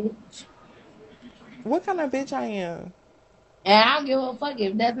bitch. What kind of bitch I am? And I don't give a fuck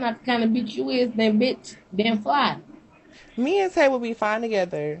if that's not the kind of bitch you is. Then bitch, then fly. Me and Tay will be fine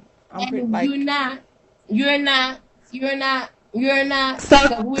together. I'm pretty And like. you're not.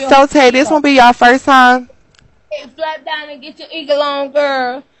 So Tay, this won't be y'all first time. Hey, flap down and get your eagle on,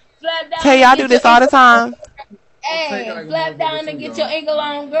 girl. Flap down Tay, and y'all get do your this all the eagle on. time. Hey, flap down and get your eagle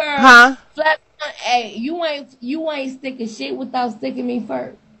on, girl. Huh? Flap down. Hey, you ain't sticking shit without sticking me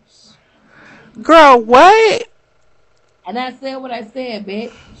first. Girl, what? And I said what I said,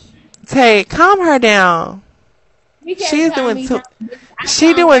 bitch. Tay, calm her down. She's doing too.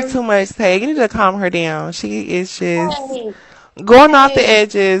 She doing too much. Tay, you need to calm her down. She is just going off the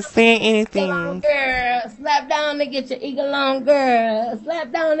edges, saying anything. Girl, slap down and get your eagle on, girl.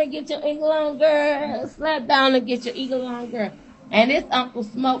 Slap down and get your eagle on, girl. Slap down and get your eagle on, girl. And it's Uncle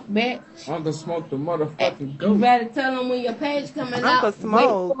Smoke, bitch. Uncle Smoke the motherfucking goat. You better tell him when your page coming Uncle out.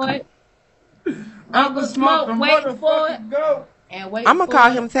 Smoke. Wait for it. Uncle Smoke, wait for it. And wait I'm gonna call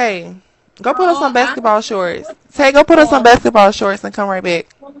him Tay. Go put on some basketball shorts. Tay, go put on some basketball shorts and come right back.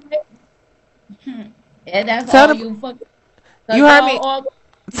 And that's all you fucking. You heard me.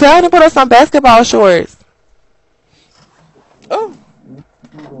 Tell him to put on some basketball shorts. Oh.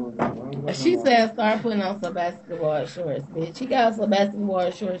 She said start putting on some basketball shorts, bitch. She got some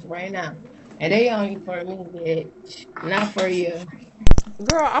basketball shorts right now. And they only for me, bitch. Not for you.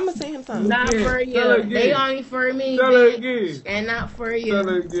 Girl, I'm gonna send him something. Not for you. They only for me, bitch. And not for you. Tell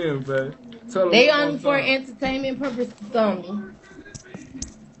her again, babe. They only for entertainment purposes only.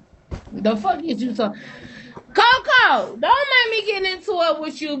 The fuck is you talking? Coco, don't make me get into it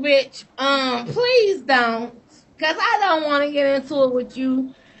with you, bitch. Please don't. Cause I don't want to get into it with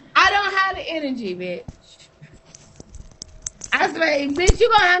you. I don't have the energy, bitch. I swear, bitch,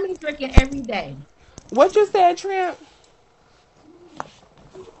 you gonna have me drinking every day. What you said, Tramp?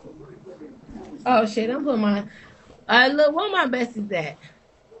 Oh shit, I'm putting my look, where my besties at?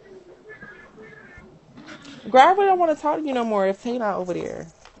 Girl, I really don't want to talk to you no more if Tay not over there.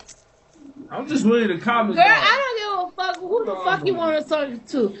 I'm just reading the comments. Girl, I don't give a fuck who the fuck you want to talk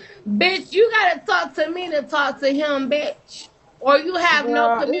to. Bitch, you gotta talk to me to talk to him, bitch. Or you have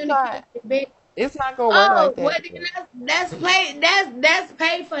no communication, bitch. It's not gonna work like that. Well, then that's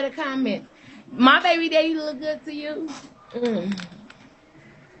paid for the comments. My baby daddy look good to you.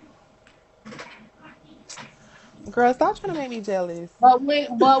 Girl, stop trying to make me jealous. But when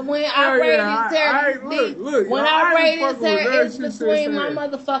I braid his hair, when I braid his hair, it's between my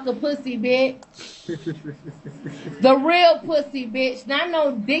motherfucking pussy, bitch. The real pussy, bitch. Not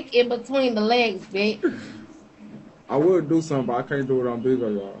no dick in between the legs, bitch. I would do something, but I can't do it on big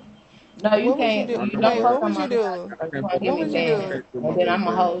of y'all. No, you can't. What would you do? What would you do? And then I'm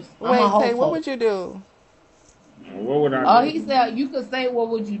a host. Wait, Tay, what would you do? What would I do? Oh, he said you could say what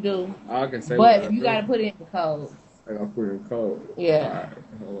would you do. I can say but you gotta put it in the code. I gotta put it in code. Yeah.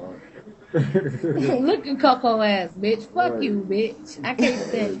 Look at Coco ass, bitch. Fuck you, bitch. I can't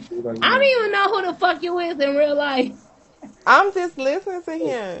stand you. I don't even know who the fuck you is in real life. I'm just listening to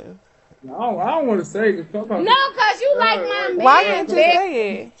him. No, I don't want to say it. No, cause you like my man. Why can't you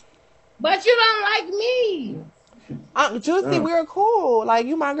say it? But you don't like me. Juicy, we're cool. Like,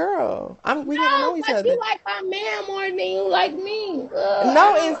 you my girl. We get to know each other. You like my man more than you like me.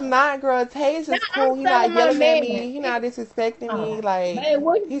 No, it's not, girl. Tay is just cool. He not yelling at me. He not disrespecting me. Like, hey,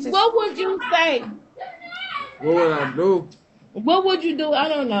 what would you say? What would I do? What would you do? I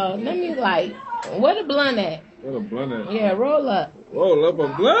don't know. Let me where the blunt at? Where the blunt at? Yeah, roll up. Roll up a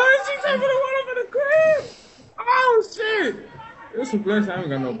blunt? She taking the one up in the crib? Oh, shit. It's a blessing. I ain't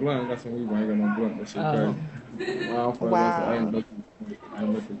got no blunt. I got some weed, but I ain't got no blunt. That shit crazy. Wow.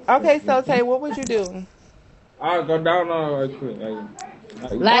 Okay, so Tay, what would you do? I'll go down on her quick.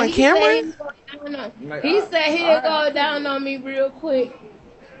 Like on camera? He said he'll go down on me real quick.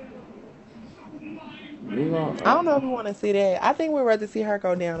 I don't know if you want to see that. I think we'd rather see her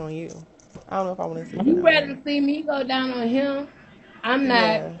go down on you. I don't know if I want to see that. You rather see me go down on him? I'm not.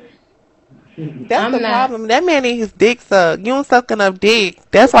 Yeah. That's the problem. That man need his dick sucked. You don't suck enough dick.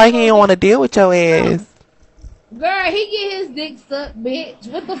 That's why he don't want to deal with your ass. Girl, he get his dick sucked, bitch.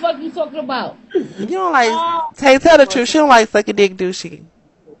 What the fuck you talking about? You don't like... Tell the truth. She don't like sucking dick, do she?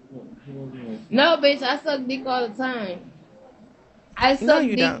 No, bitch. I suck dick all the time. I suck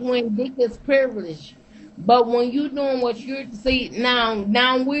dick when dick is privileged. But when you doing what you're... See, now I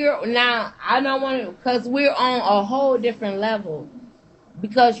don't want to... Because we're on a whole different level.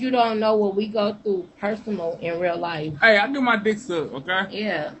 Because you don't know what we go through personal in real life. Hey, I do my dick suck, okay?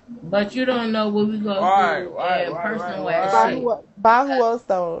 Yeah, but you don't know what we go through in personal By who else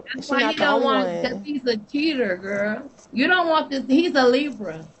though? That's why you don't want, because he's a cheater, girl. You don't want this. He's a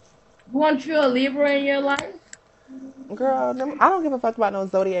Libra. You want you a Libra in your life? Girl, I don't give a fuck about no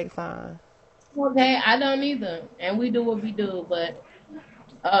zodiac sign. Okay, I don't either. And we do what we do, but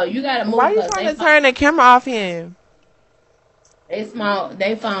you gotta move. Why you trying to turn the camera off him? They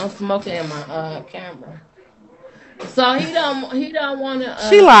found smoking in my camera. So he don't wanna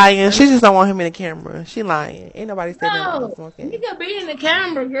she lying. She just don't want him in the camera. She lying. Ain't nobody said nothing about smoking. He could be in the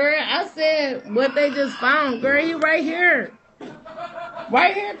camera, girl. I said what they just found, girl. He right here.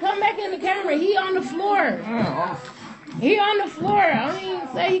 Right here, come back in the camera. He on the floor. He on the floor. I don't even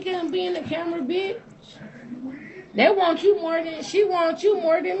say he can't be in the camera, bitch. They want you more than she wants you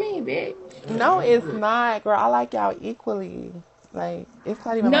more than me, bitch. No, it's not, girl. I like y'all equally. Like, it's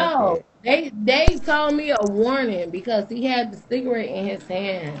not even like that. They told me a warning because he had the cigarette in his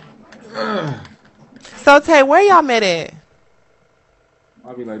hand. So Tay, where y'all met at?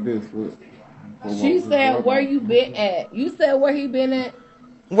 I'll be like this. Look. She said, "Where you been at?" You said, "Where he been at?"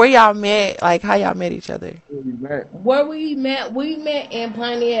 Where y'all met? Like, how y'all met each other? Where we met? We met in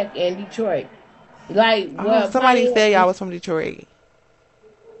Pontiac in Detroit. Like, somebody said y'all was from Detroit.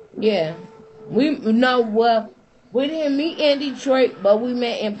 Yeah, we didn't meet in Detroit, but we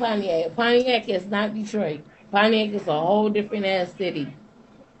met in Pontiac. Pontiac is not Detroit. Pontiac is a whole different ass city.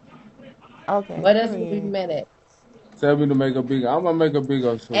 Okay, but that's where we met at. Tell me to make a bigger. I'm gonna make a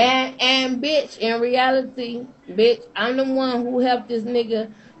bigger. And bitch, in reality, bitch, I'm the one who helped this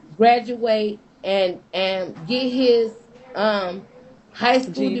nigga graduate and get his high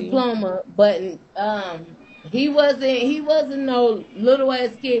school diploma. But he wasn't no little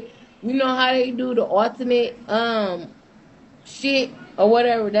ass kid. You know how they do the alternate shit or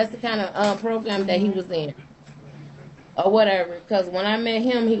whatever. That's the kind of program that he was in or whatever. Because when I met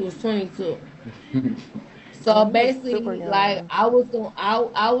him, he was 22. So basically, like I was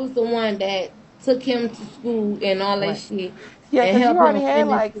the one that took him to school and all that shit. Yeah, because you already had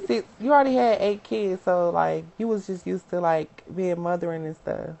like you already had 8 kids, so like you was just used to like being mothering and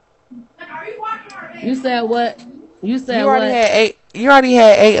stuff. You said what? You said you already had 8. You already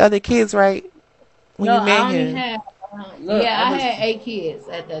had 8 other kids, right? When you met I only him. had. I had 8 kids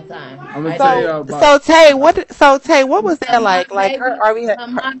at that time. I'm gonna tell y'all about. So Tay, what was that like? Like her already had.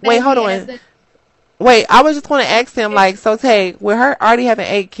 Wait, hold on. Wait, I was just want to ask him, like, so Tay, with her already having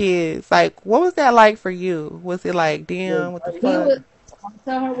 8 kids, like, what was that like for you? Was it like, damn, what the fuck?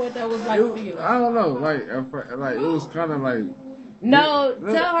 Tell her what that was like for you. I don't know, like it was kind of like. No,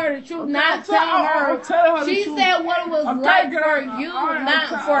 tell her the truth. Not tell her. She said what it was like for you, not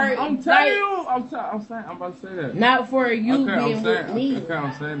for. I'm telling you. I'm about to say that. Not for you being with me. Okay,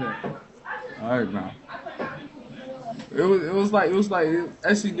 I'm saying that. All right, now. It was like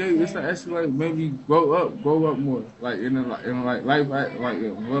actually like made me grow up more. Like in life, like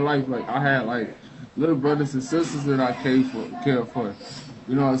in real life, like I had like little brothers and sisters that I cared for.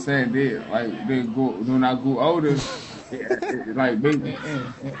 You know what I'm saying? When I grew older, like baby.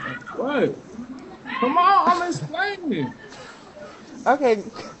 What? Come on, I'm explaining. Okay.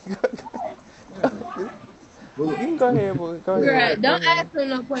 You can go ahead, boy. Go ahead. Don't ask him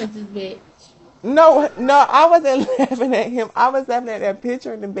no questions, bitch. No, I wasn't laughing at him. I was laughing at that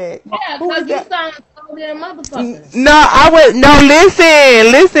picture in the back. Yeah, because you sound so damn motherfucker.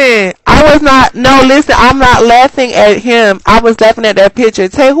 Listen. I was not, listen, I'm not laughing at him. I was laughing at that picture.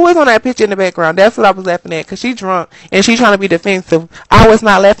 Tay, who is on that picture in the background? That's what I was laughing at, because she drunk, and she trying to be defensive. I was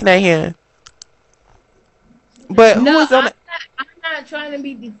not laughing at him. But who is on I'm not trying to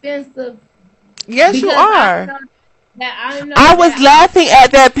be defensive. Yes, you are. I was laughing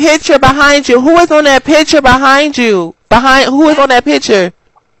at that picture behind you. Who is on that picture behind you? Who is on that picture?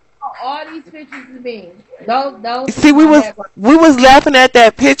 All these pictures of me. Those. See, we was laughing at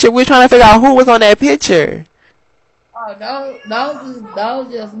that picture. We're trying to figure out who was on that picture. Oh,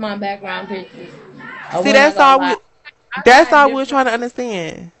 those just my background pictures. See, that's all we're trying to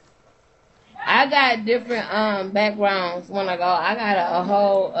understand. I got different backgrounds when I go. I got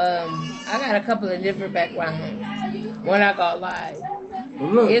I got a couple of different backgrounds when I go live.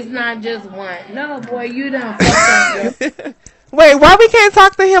 It's not just one. No, boy, you done fucked up. Wait, why we can't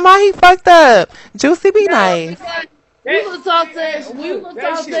talk to him? Why he fucked up? Juicy, be nice. We will talk to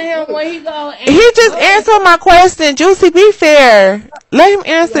him when he go. He just answered my question. Juicy, be fair. Let him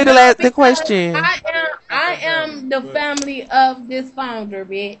answer the question. I am the family of this founder,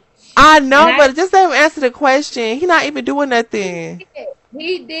 bitch. I know, but just let him answer the question. He not even doing nothing.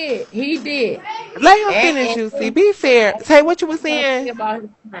 He did. Let him finish, Juicy. Be fair. Say what you were saying.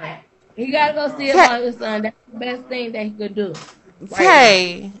 He gotta go see about his son. That's the best thing that he could do.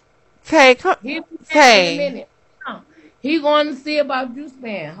 Tay, come. Tay. He going to see about Juice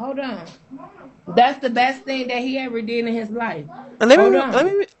Man. Hold on. That's the best thing that he ever did in his life. Let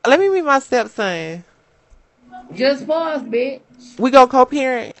me meet my stepson. Just pause, bitch. We go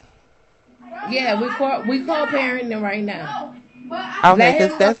co-parent. Yeah, we co-parenting right now. Okay, Let cause him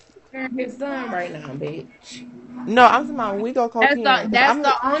go that's parent his son right now, bitch. no. I'm talking about we go co-parent. Cause That's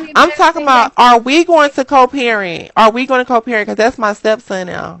the only I'm best talking thing that about are we going to co-parent? Are we going to co-parent? Cause that's my stepson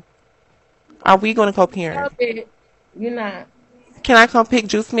now. Are we going to co-parent? You're not. Can I come pick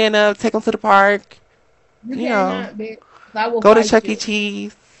Juice Man up, take him to the park? You You know, cannot, bitch. I will go to fight Chuck E. you.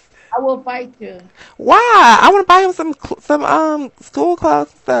 Cheese. I will fight you. Why? I want to buy him some school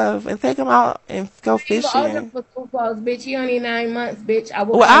clothes and stuff, and take him out and go He's older fishing. for school clothes, bitch. He only 9 months, bitch. I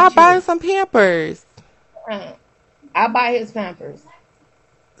will Well, I'll fight buy him you. some Pampers. I buy his Pampers.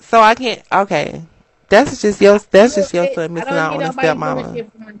 So I can't. Okay, that's just your son I missing don't out need on the nobody doing stepmama.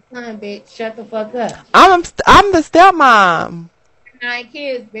 shit for my son, bitch. Shut the fuck up. I'm the stepmom. 9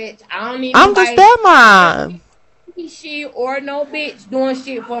 kids, bitch. I don't need I'm the nobody, stepmom. she or no bitch doing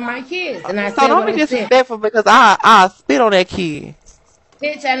shit for my kids. And I So said don't what be I said. disrespectful because I spit on that kid.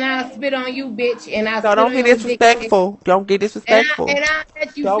 Bitch, and I spit on you, bitch, and I So spit don't on get your dick, bitch. disrespectful. Don't get disrespectful. And I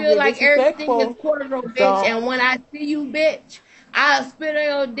let you Don't feel get like everything is disrespectful. cordial, bitch. Don't And when I see you, bitch, I'll spit on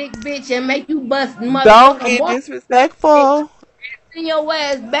your dick, bitch, and make you bust don't motherfucker get more, bitch. disrespectful. Send your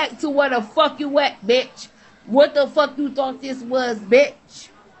ass back to where the fuck you at, bitch. What the fuck you thought this was, bitch?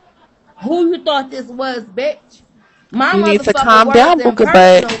 Who you thought this was, bitch? My You need to motherfucking calm words down, and Booker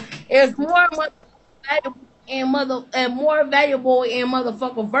Butt. personal is more valuable and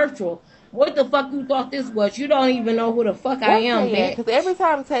motherfucker virtual. What the fuck you thought this was? You don't even know who the fuck I Where am, Tay at? bitch. Because every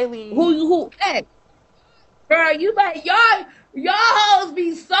time Tay leaves, Hey, girl, you better y'all hoes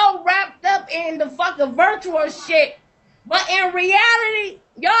be so wrapped up in the fucking virtual shit. But in reality,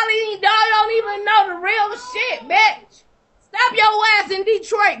 y'all don't even know the real shit, bitch. Stop your ass in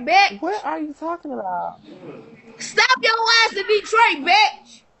Detroit, bitch. What are you talking about? Stop your ass in Detroit,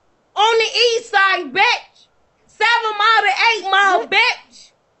 bitch. On the east side, bitch. 7 mile to 8 mile,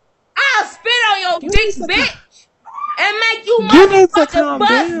 bitch. I'll spit on your dick, bitch. And make you You need to motherfucking calm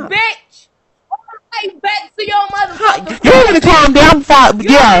bust, down. bitch. Right back to your motherfucking You need to calm down before,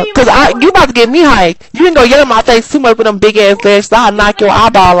 yeah, because you about to get me hyped. You can go yell in my face too much with them big ass lashes. I'll knock your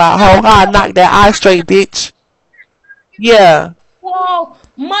eyeball out, ho. I'll knock that eye straight, bitch. Yeah. Whoa,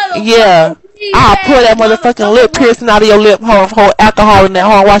 Yeah. I'll pull that motherfucking lip piercing out of your lip, ho alcohol in that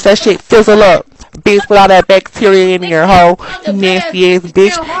ho, watch that shit fizzle up. Bitch, with all that bacteria in your ho, you nasty ass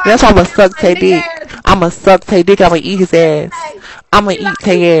bitch. And that's why I'ma suck Tay dick. I'ma suck Tay dick, I'ma eat his ass. I'ma eat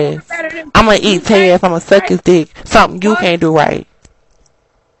Tay ass. I'ma eat Tay ass, I'ma suck his dick. Something you can't do right.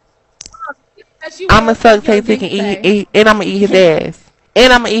 I'ma suck Tay dick and eat and I'ma eat his ass.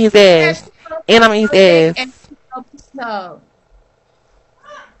 And I'ma eat his ass. And I'ma eat his ass.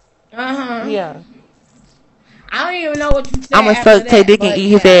 Yeah. I don't even know what you said. I'ma suck Tay dick and eat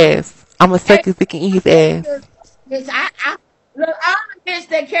his ass. I'ma suck his dick and eat his ass. Bitch, look, I'm a bitch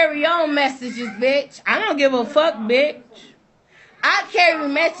that carry on messages, bitch. I don't give a fuck, bitch. I carry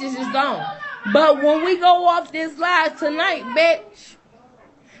messages on. But when we go off this live tonight, bitch,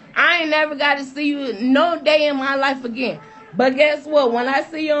 I ain't never got to see you no day in my life again. But guess what? When I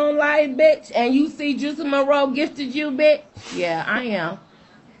see you on live, bitch, and you see Juicy Monroe gifted you, bitch, yeah, I am.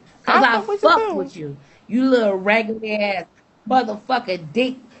 Because I fuck with you. You little raggedy ass motherfucker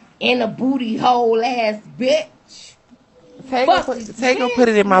dick in a booty hole ass bitch. Tay gonna put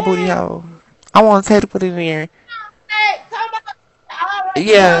it in my booty hole. I want Tay to put it in there.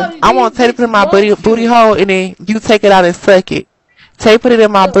 Yeah, I want Tay to put it in my booty hole and then you take it out and suck it. Tay put it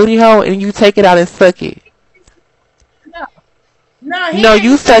in my booty hole and you take it out and suck it. No,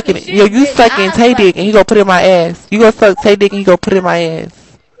 you sucking it. Yo, you sucking Tay dick and he gonna put it in my ass. You gonna suck Tay dick and he gonna put it in my ass.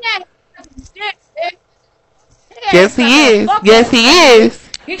 Yes, he is. Yes, he is.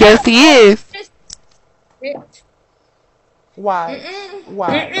 Yes, he is. Why?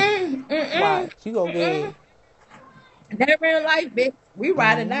 Why? You gonna get it. That real life, bitch. We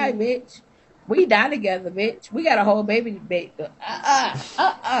ride or die, bitch. We die together, bitch. We got a whole baby, bitch.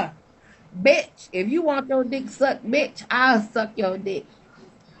 Bitch, if you want your dick sucked, bitch, I'll suck your dick.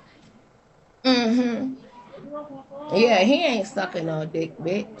 Yeah, he ain't sucking no dick,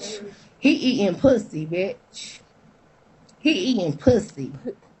 bitch. He eating pussy, bitch. He eating pussy.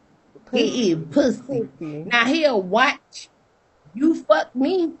 He eating pussy. Now he'll watch you fuck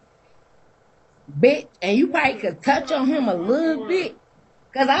me, bitch, and you probably could touch on him a little bit.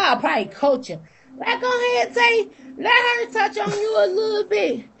 Cause I'll probably coach him. Like, go ahead, say, let her touch on you a little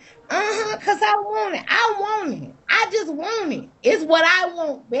bit. Cause I want it. I want it. I just want it. It's what I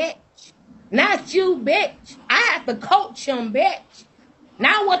want, bitch. Not you, bitch. I have to coach him, bitch.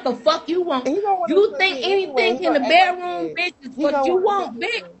 Now what the fuck you want? You think anything in the bedroom, bitch, is what you want,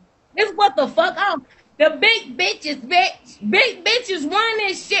 bitch? This what the fuck The big bitches, bitch. Big bitches run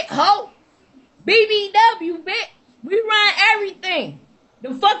this shit, ho. BBW, bitch. We run everything.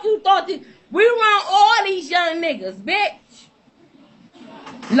 The fuck you thought this? We run all these young niggas, bitch.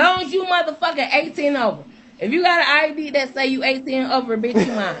 Long as you motherfucking 18 over. If you got an ID that say you 18 over, bitch,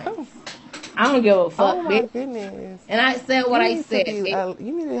 you mine. I don't give a fuck, Oh my bitch. goodness. And I said what I said, bitch.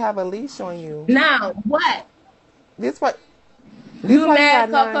 You need to have a leash on you. Now, what? This why You you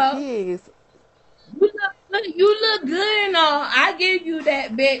mad, got 9 Coco? kids. You look good and all. I give you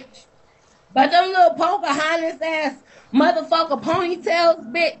that, bitch. But them little Pocahontas ass motherfucker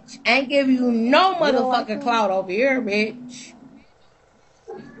ponytails, bitch, ain't give you no motherfucking clout over here, bitch.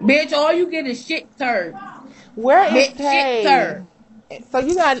 Bitch, all you get is shit turd. Where is bitch, Tay? Shit turd. So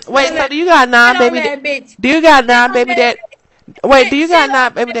you got so do you got 9 baby? That bitch. Do you got 9 baby dad? Wait, do you got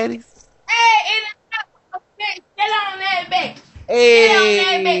 9 baby daddies? Hey, bitch, sit on that bitch. Hey. Sit on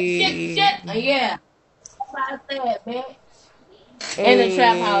that bitch. Shit. Yeah. That's what I said, bitch. In the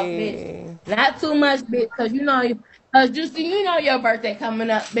trap house, bitch. Not too much, bitch, cause you know your birthday coming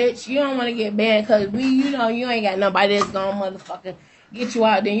up, bitch. You don't want to get banned, cause you ain't got nobody that's gonna motherfucking get you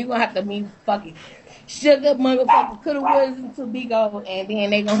out. Then you gonna have to be fucking sugar motherfucker coulda was into Bigo, and then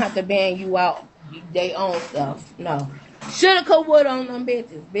they gonna have to ban you out. They own stuff. No, shoulda could would on them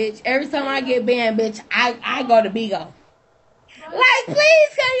bitches, bitch. Every time I get banned, bitch, I go to Bigo. Like, please,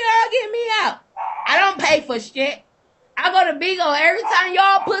 can y'all get me out? I don't pay for shit. I go to Bigo every time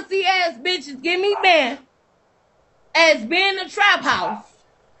y'all pussy ass bitches get me banned as being the trap house.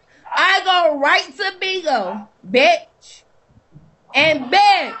 I go right to Bigo, bitch, and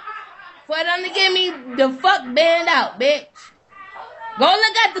beg for them to get me the fuck banned out, bitch. Go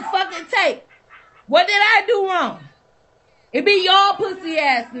look at the fucking tape. What did I do wrong? It be y'all pussy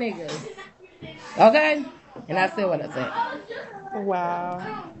ass niggas. Okay? And I said what I said.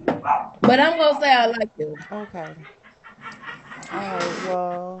 Wow. But I'm gonna say I like you. Okay. Alright,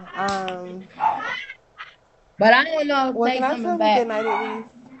 well, but I don't know if well, they can I coming tell back. good night at least?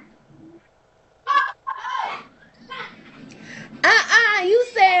 You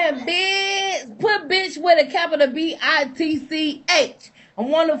said bitch. Put bitch with a capital BITCH. I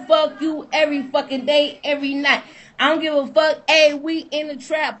wanna fuck you every fucking day, every night. I don't give a fuck. Hey, we in the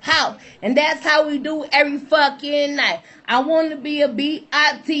trap house. And that's how we do every fucking night. I wanna be a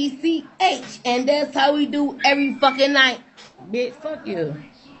BITCH. And that's how we do every fucking night. Bitch, fuck you.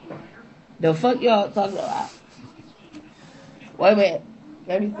 The fuck y'all talking about? Wait a minute.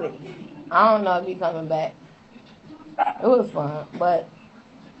 Let me see. I don't know if he coming back. It was fun, but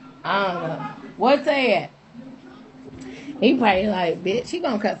I don't know. What's that? He probably like, bitch, he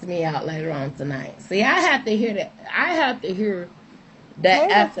gonna cuss me out later on tonight. See, I have to hear that. I have to hear that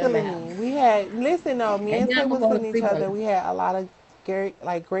Tay was feeling aftermath. me. We had me and Tay was feeling each other. We had a lot of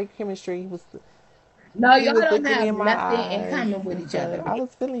great chemistry. No, he y'all was don't looking me have in my nothing in eyes common with each other. I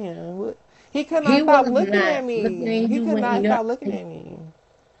was feeling him. He could He not stop was looking not at me. looking at He you could when not you're- stop looking at me.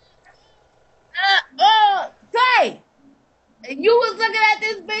 Tay, you was looking at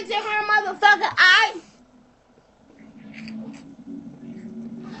this bitch in her motherfucking eye.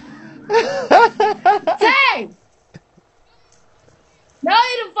 Tay! No,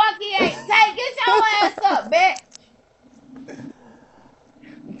 the fuck he ain't. Tay, get your ass up, bitch.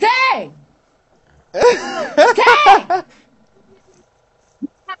 Tay! Tay!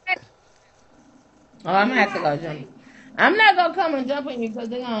 Oh, I'm gonna have to go jump. I'm not gonna come and jump on you because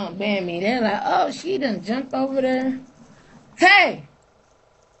they're gonna ban me. They're like, oh, she done jumped over there. Tay!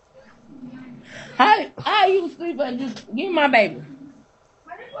 How you sleep at just give me my baby.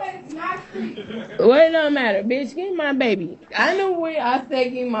 Well, it don't matter, bitch. Give me my baby. I knew when I said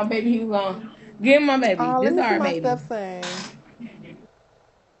give me my baby, he was gonna give me my baby. Oh, This let me see our my baby. stepson.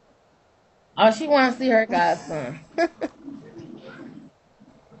 Oh, she wanna see her godson.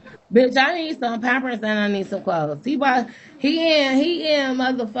 Bitch, I need some Pampers and I need some clothes. He in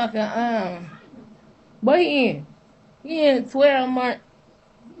motherfucking what he in? He in 12 months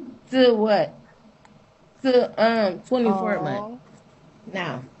to what? To 24 months.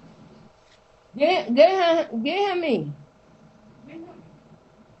 Now. Get him me.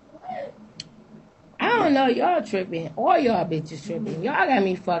 I don't know, y'all tripping. All y'all bitches tripping. Y'all got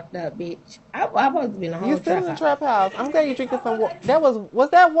me fucked up, bitch. I supposed to be in the whole You still in the house. trap house. I'm glad you drinking some water. Was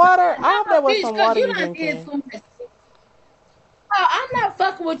that water? I hope that was Bitch, some cause water you you done did drinking. too much. Oh, I'm not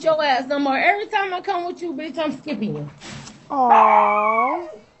fucking with your ass no more. Every time I come with you, bitch, I'm skipping you. Aww.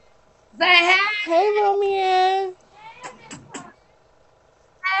 Say hey. Hey, little man.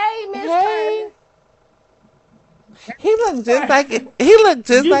 Hey, Miss Hey. Carter. He looked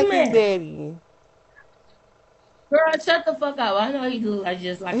just like his daddy. Girl, shut the fuck up. I know he look like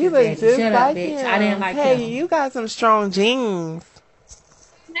just like He his look daddy. just Shut up, like bitch. I didn't him. like Hey, him. you got some strong jeans.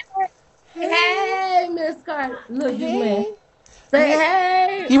 Hey, Miss Carter. Look, you man. Hey. Say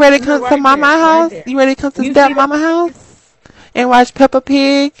hey. You ready to Look come to right Mama there. Right house? there. You ready to come to You Step see Mama that? house and watch Peppa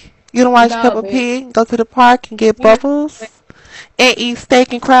Pig? You don't watch No, Peppa bitch. Pig? Go to the park and get bubbles and eat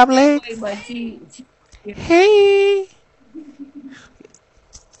steak and crab legs? But she Hey.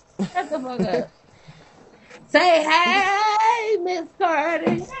 shut the fuck up. Say hey, Miss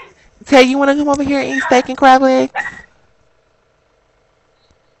Carter. Tay, you want to come over here and eat steak and crab legs?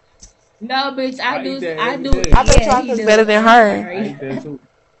 No, bitch, I do. I bet y'all He is do. better than I'm her. sorry.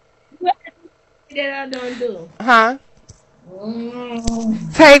 That I don't do. Huh?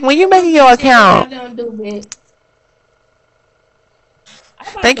 Tay, when you making your account? I don't do, bitch.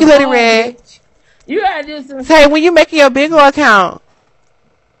 Thank you, Lady Red. Bitch. You gotta do some. Tay, when you making your bingo account?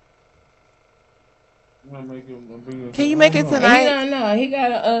 Can you make it tonight? He don't know. He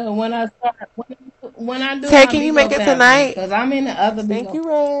gotta when I start when I do Tay, my can you bingo make it family, tonight? cause I'm in the other bingo. Thank you,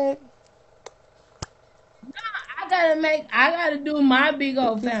 Red. I gotta do my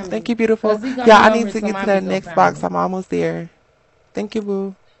bingo family. Thank you, beautiful. Yeah, I need to get to that next box. I'm almost there. Thank you,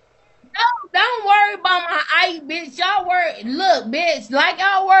 boo. No, don't worry about my eye, bitch. Y'all worry. Look, bitch. Like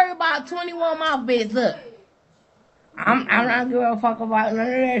y'all worry about 21 mouth, bitch. Look. I'm not giving a fuck about none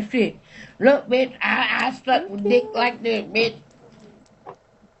of that shit. Look, bitch, I stuck with dick like this, bitch.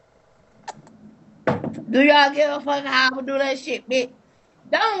 Do y'all give a fuck how I would do that shit, bitch?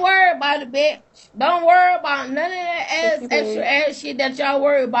 Don't worry about it, bitch. Don't worry about none of that extra ass shit that y'all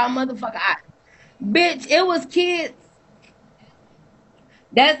worry about, motherfucker. Bitch, it was kids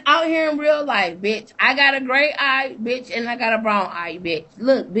that's out here in real life, bitch. I got a gray eye, bitch, and I got a brown eye, bitch.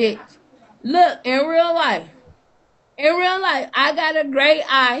 Look, bitch. Look, in real life. In real life, I got a gray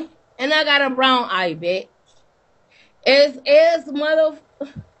eye and I got a brown eye, bitch. It's mother.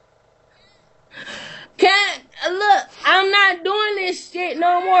 Can't look. I'm not doing this shit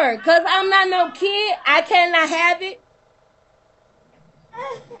no more, cause I'm not no kid. I cannot have it.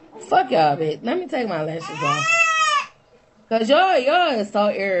 Fuck y'all, bitch. Let me take my lashes off, cause y'all is so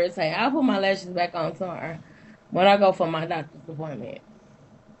irritating. I'll put my lashes back on tomorrow when I go for my doctor's appointment.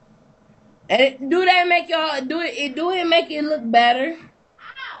 And do that make y'all do it? Do it make it look better?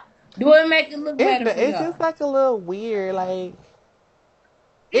 Do it make it look better for y'all? It's just like a little weird, like.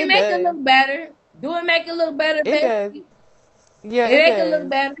 It make it look better. Do it make it look better, baby? It does. Yeah, it make it look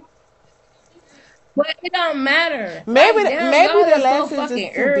better. But it don't matter. Maybe like, maybe the lashes so is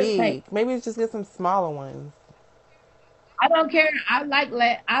just too big. Maybe it's just get some smaller ones. I don't care. I like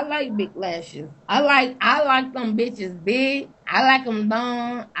big lashes. I like them bitches big. I like them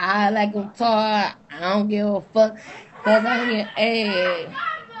long. I like them tall. I don't give a fuck. Cause I mean, hey,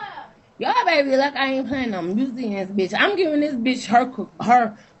 y'all baby, like I ain't playing no music in this bitch. I'm giving this bitch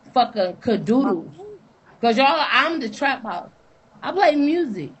her fucking cadoodles. Cause y'all, I'm the trap house. I play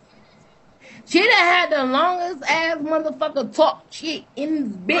music. She done had the longest ass motherfucker talk shit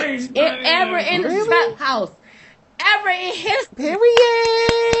in this bitch ever in the trap house. Ever in history.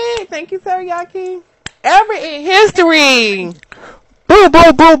 Period. Thank you, Teriyaki. Ever in history. Boom,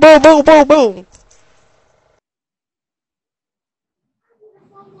 boom, boom, boom, boom, boom, boom.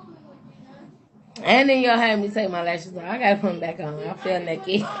 And then y'all had me take my lashes off. I gotta put them back on. I feel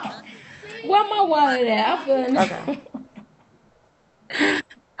naked. Where my wallet at? I feel naked. Okay.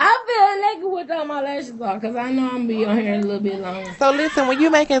 I feel naked without my lashes off because I know I'm gonna be on here a little bit longer. So listen, when you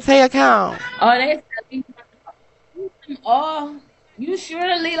making Tay account. Oh, they said leave them all. You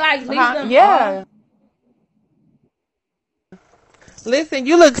surely like leave them yeah. Listen,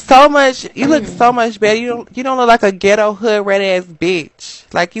 you look so much better. You don't look like a ghetto hood red ass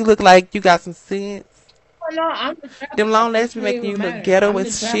bitch. Like you look like you got some sense. Oh, no, I'm the trap. Them long legs be making you look ghetto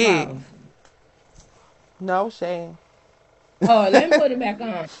as shit. House. No shame. Oh, let me put it back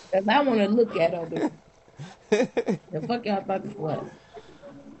on. Cause I want to look at her. The fuck y'all thought this was?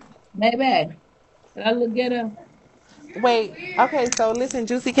 Baby, did I look at her? Wait, okay, so listen,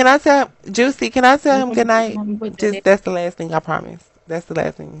 Juicy, can I tell him good night? Just that's the last thing, I promise. That's the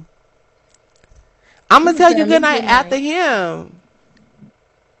last thing. I'm gonna tell you good night after him.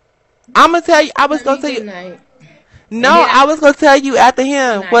 I'm gonna tell you. I was gonna tell you. No, I was gonna tell you after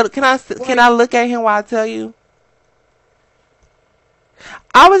him. What can I look at him while I tell you?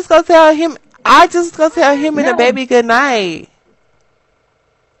 I was gonna tell him. I just gonna tell him and the baby good night.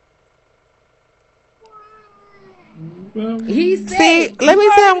 He said, let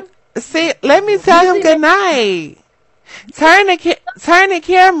me tell him good night. Turn the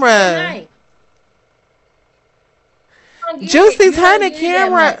camera. Juicy, turn the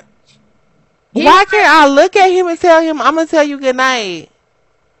camera. Why can't I look at him and tell him I'm gonna tell you good night?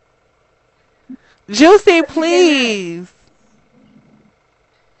 Juicy, please.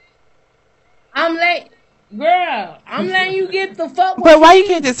 I'm late. Girl, I'm letting you get the fuck with But why me. you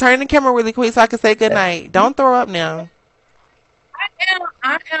can't just turn the camera really quick so I can say good night? Don't throw up now.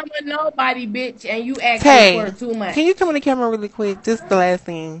 I am a nobody, bitch, and you asking Hey, for too much. can you come on the camera really quick? Just the last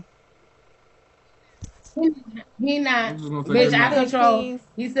thing. He not. Bitch, I control.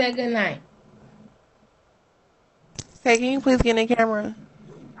 He said good night. Hey, can you please get in the camera?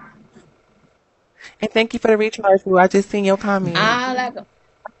 And thank you for the recharge, boo. I just seen your comment.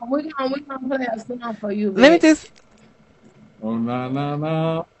 We're gonna play a song for you, bitch. Let me just. Oh,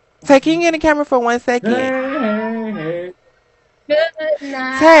 nah. Tay, can you get in the camera for 1 second? Hey. Good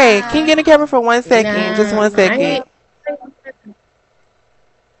night. Tay, can you get in the camera for 1 second? Just 1 second.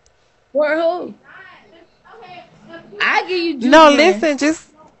 For who? I give you juice. No, listen,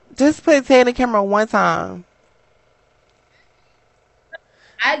 just put Tay in the camera one time.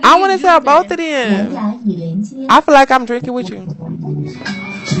 I want to tell both of them. I feel like I'm drinking with you.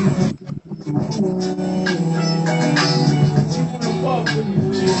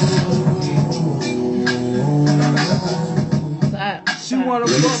 She wanna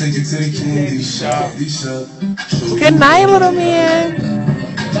take you to the candy shop. Good night, little man.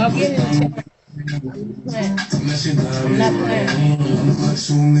 Don't get in the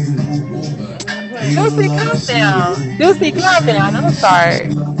Lucy, calm down. Lucy, calm down. I'm sorry.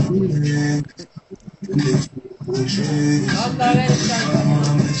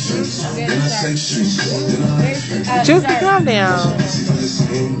 Juicy, calm down.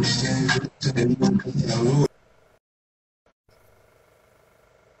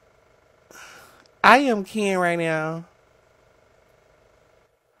 I am Ken right now.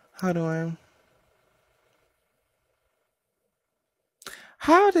 Hold on.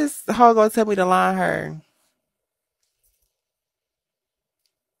 How this hoe gonna tell me to line her?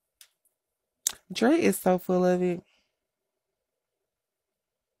 Dre is so full of it.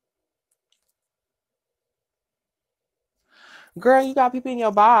 Girl, you got people in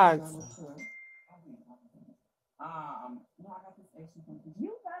your box.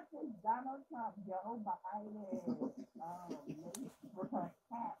 You got this Donald Trump, Joe Biden.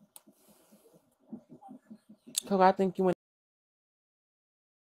 Because I think you went.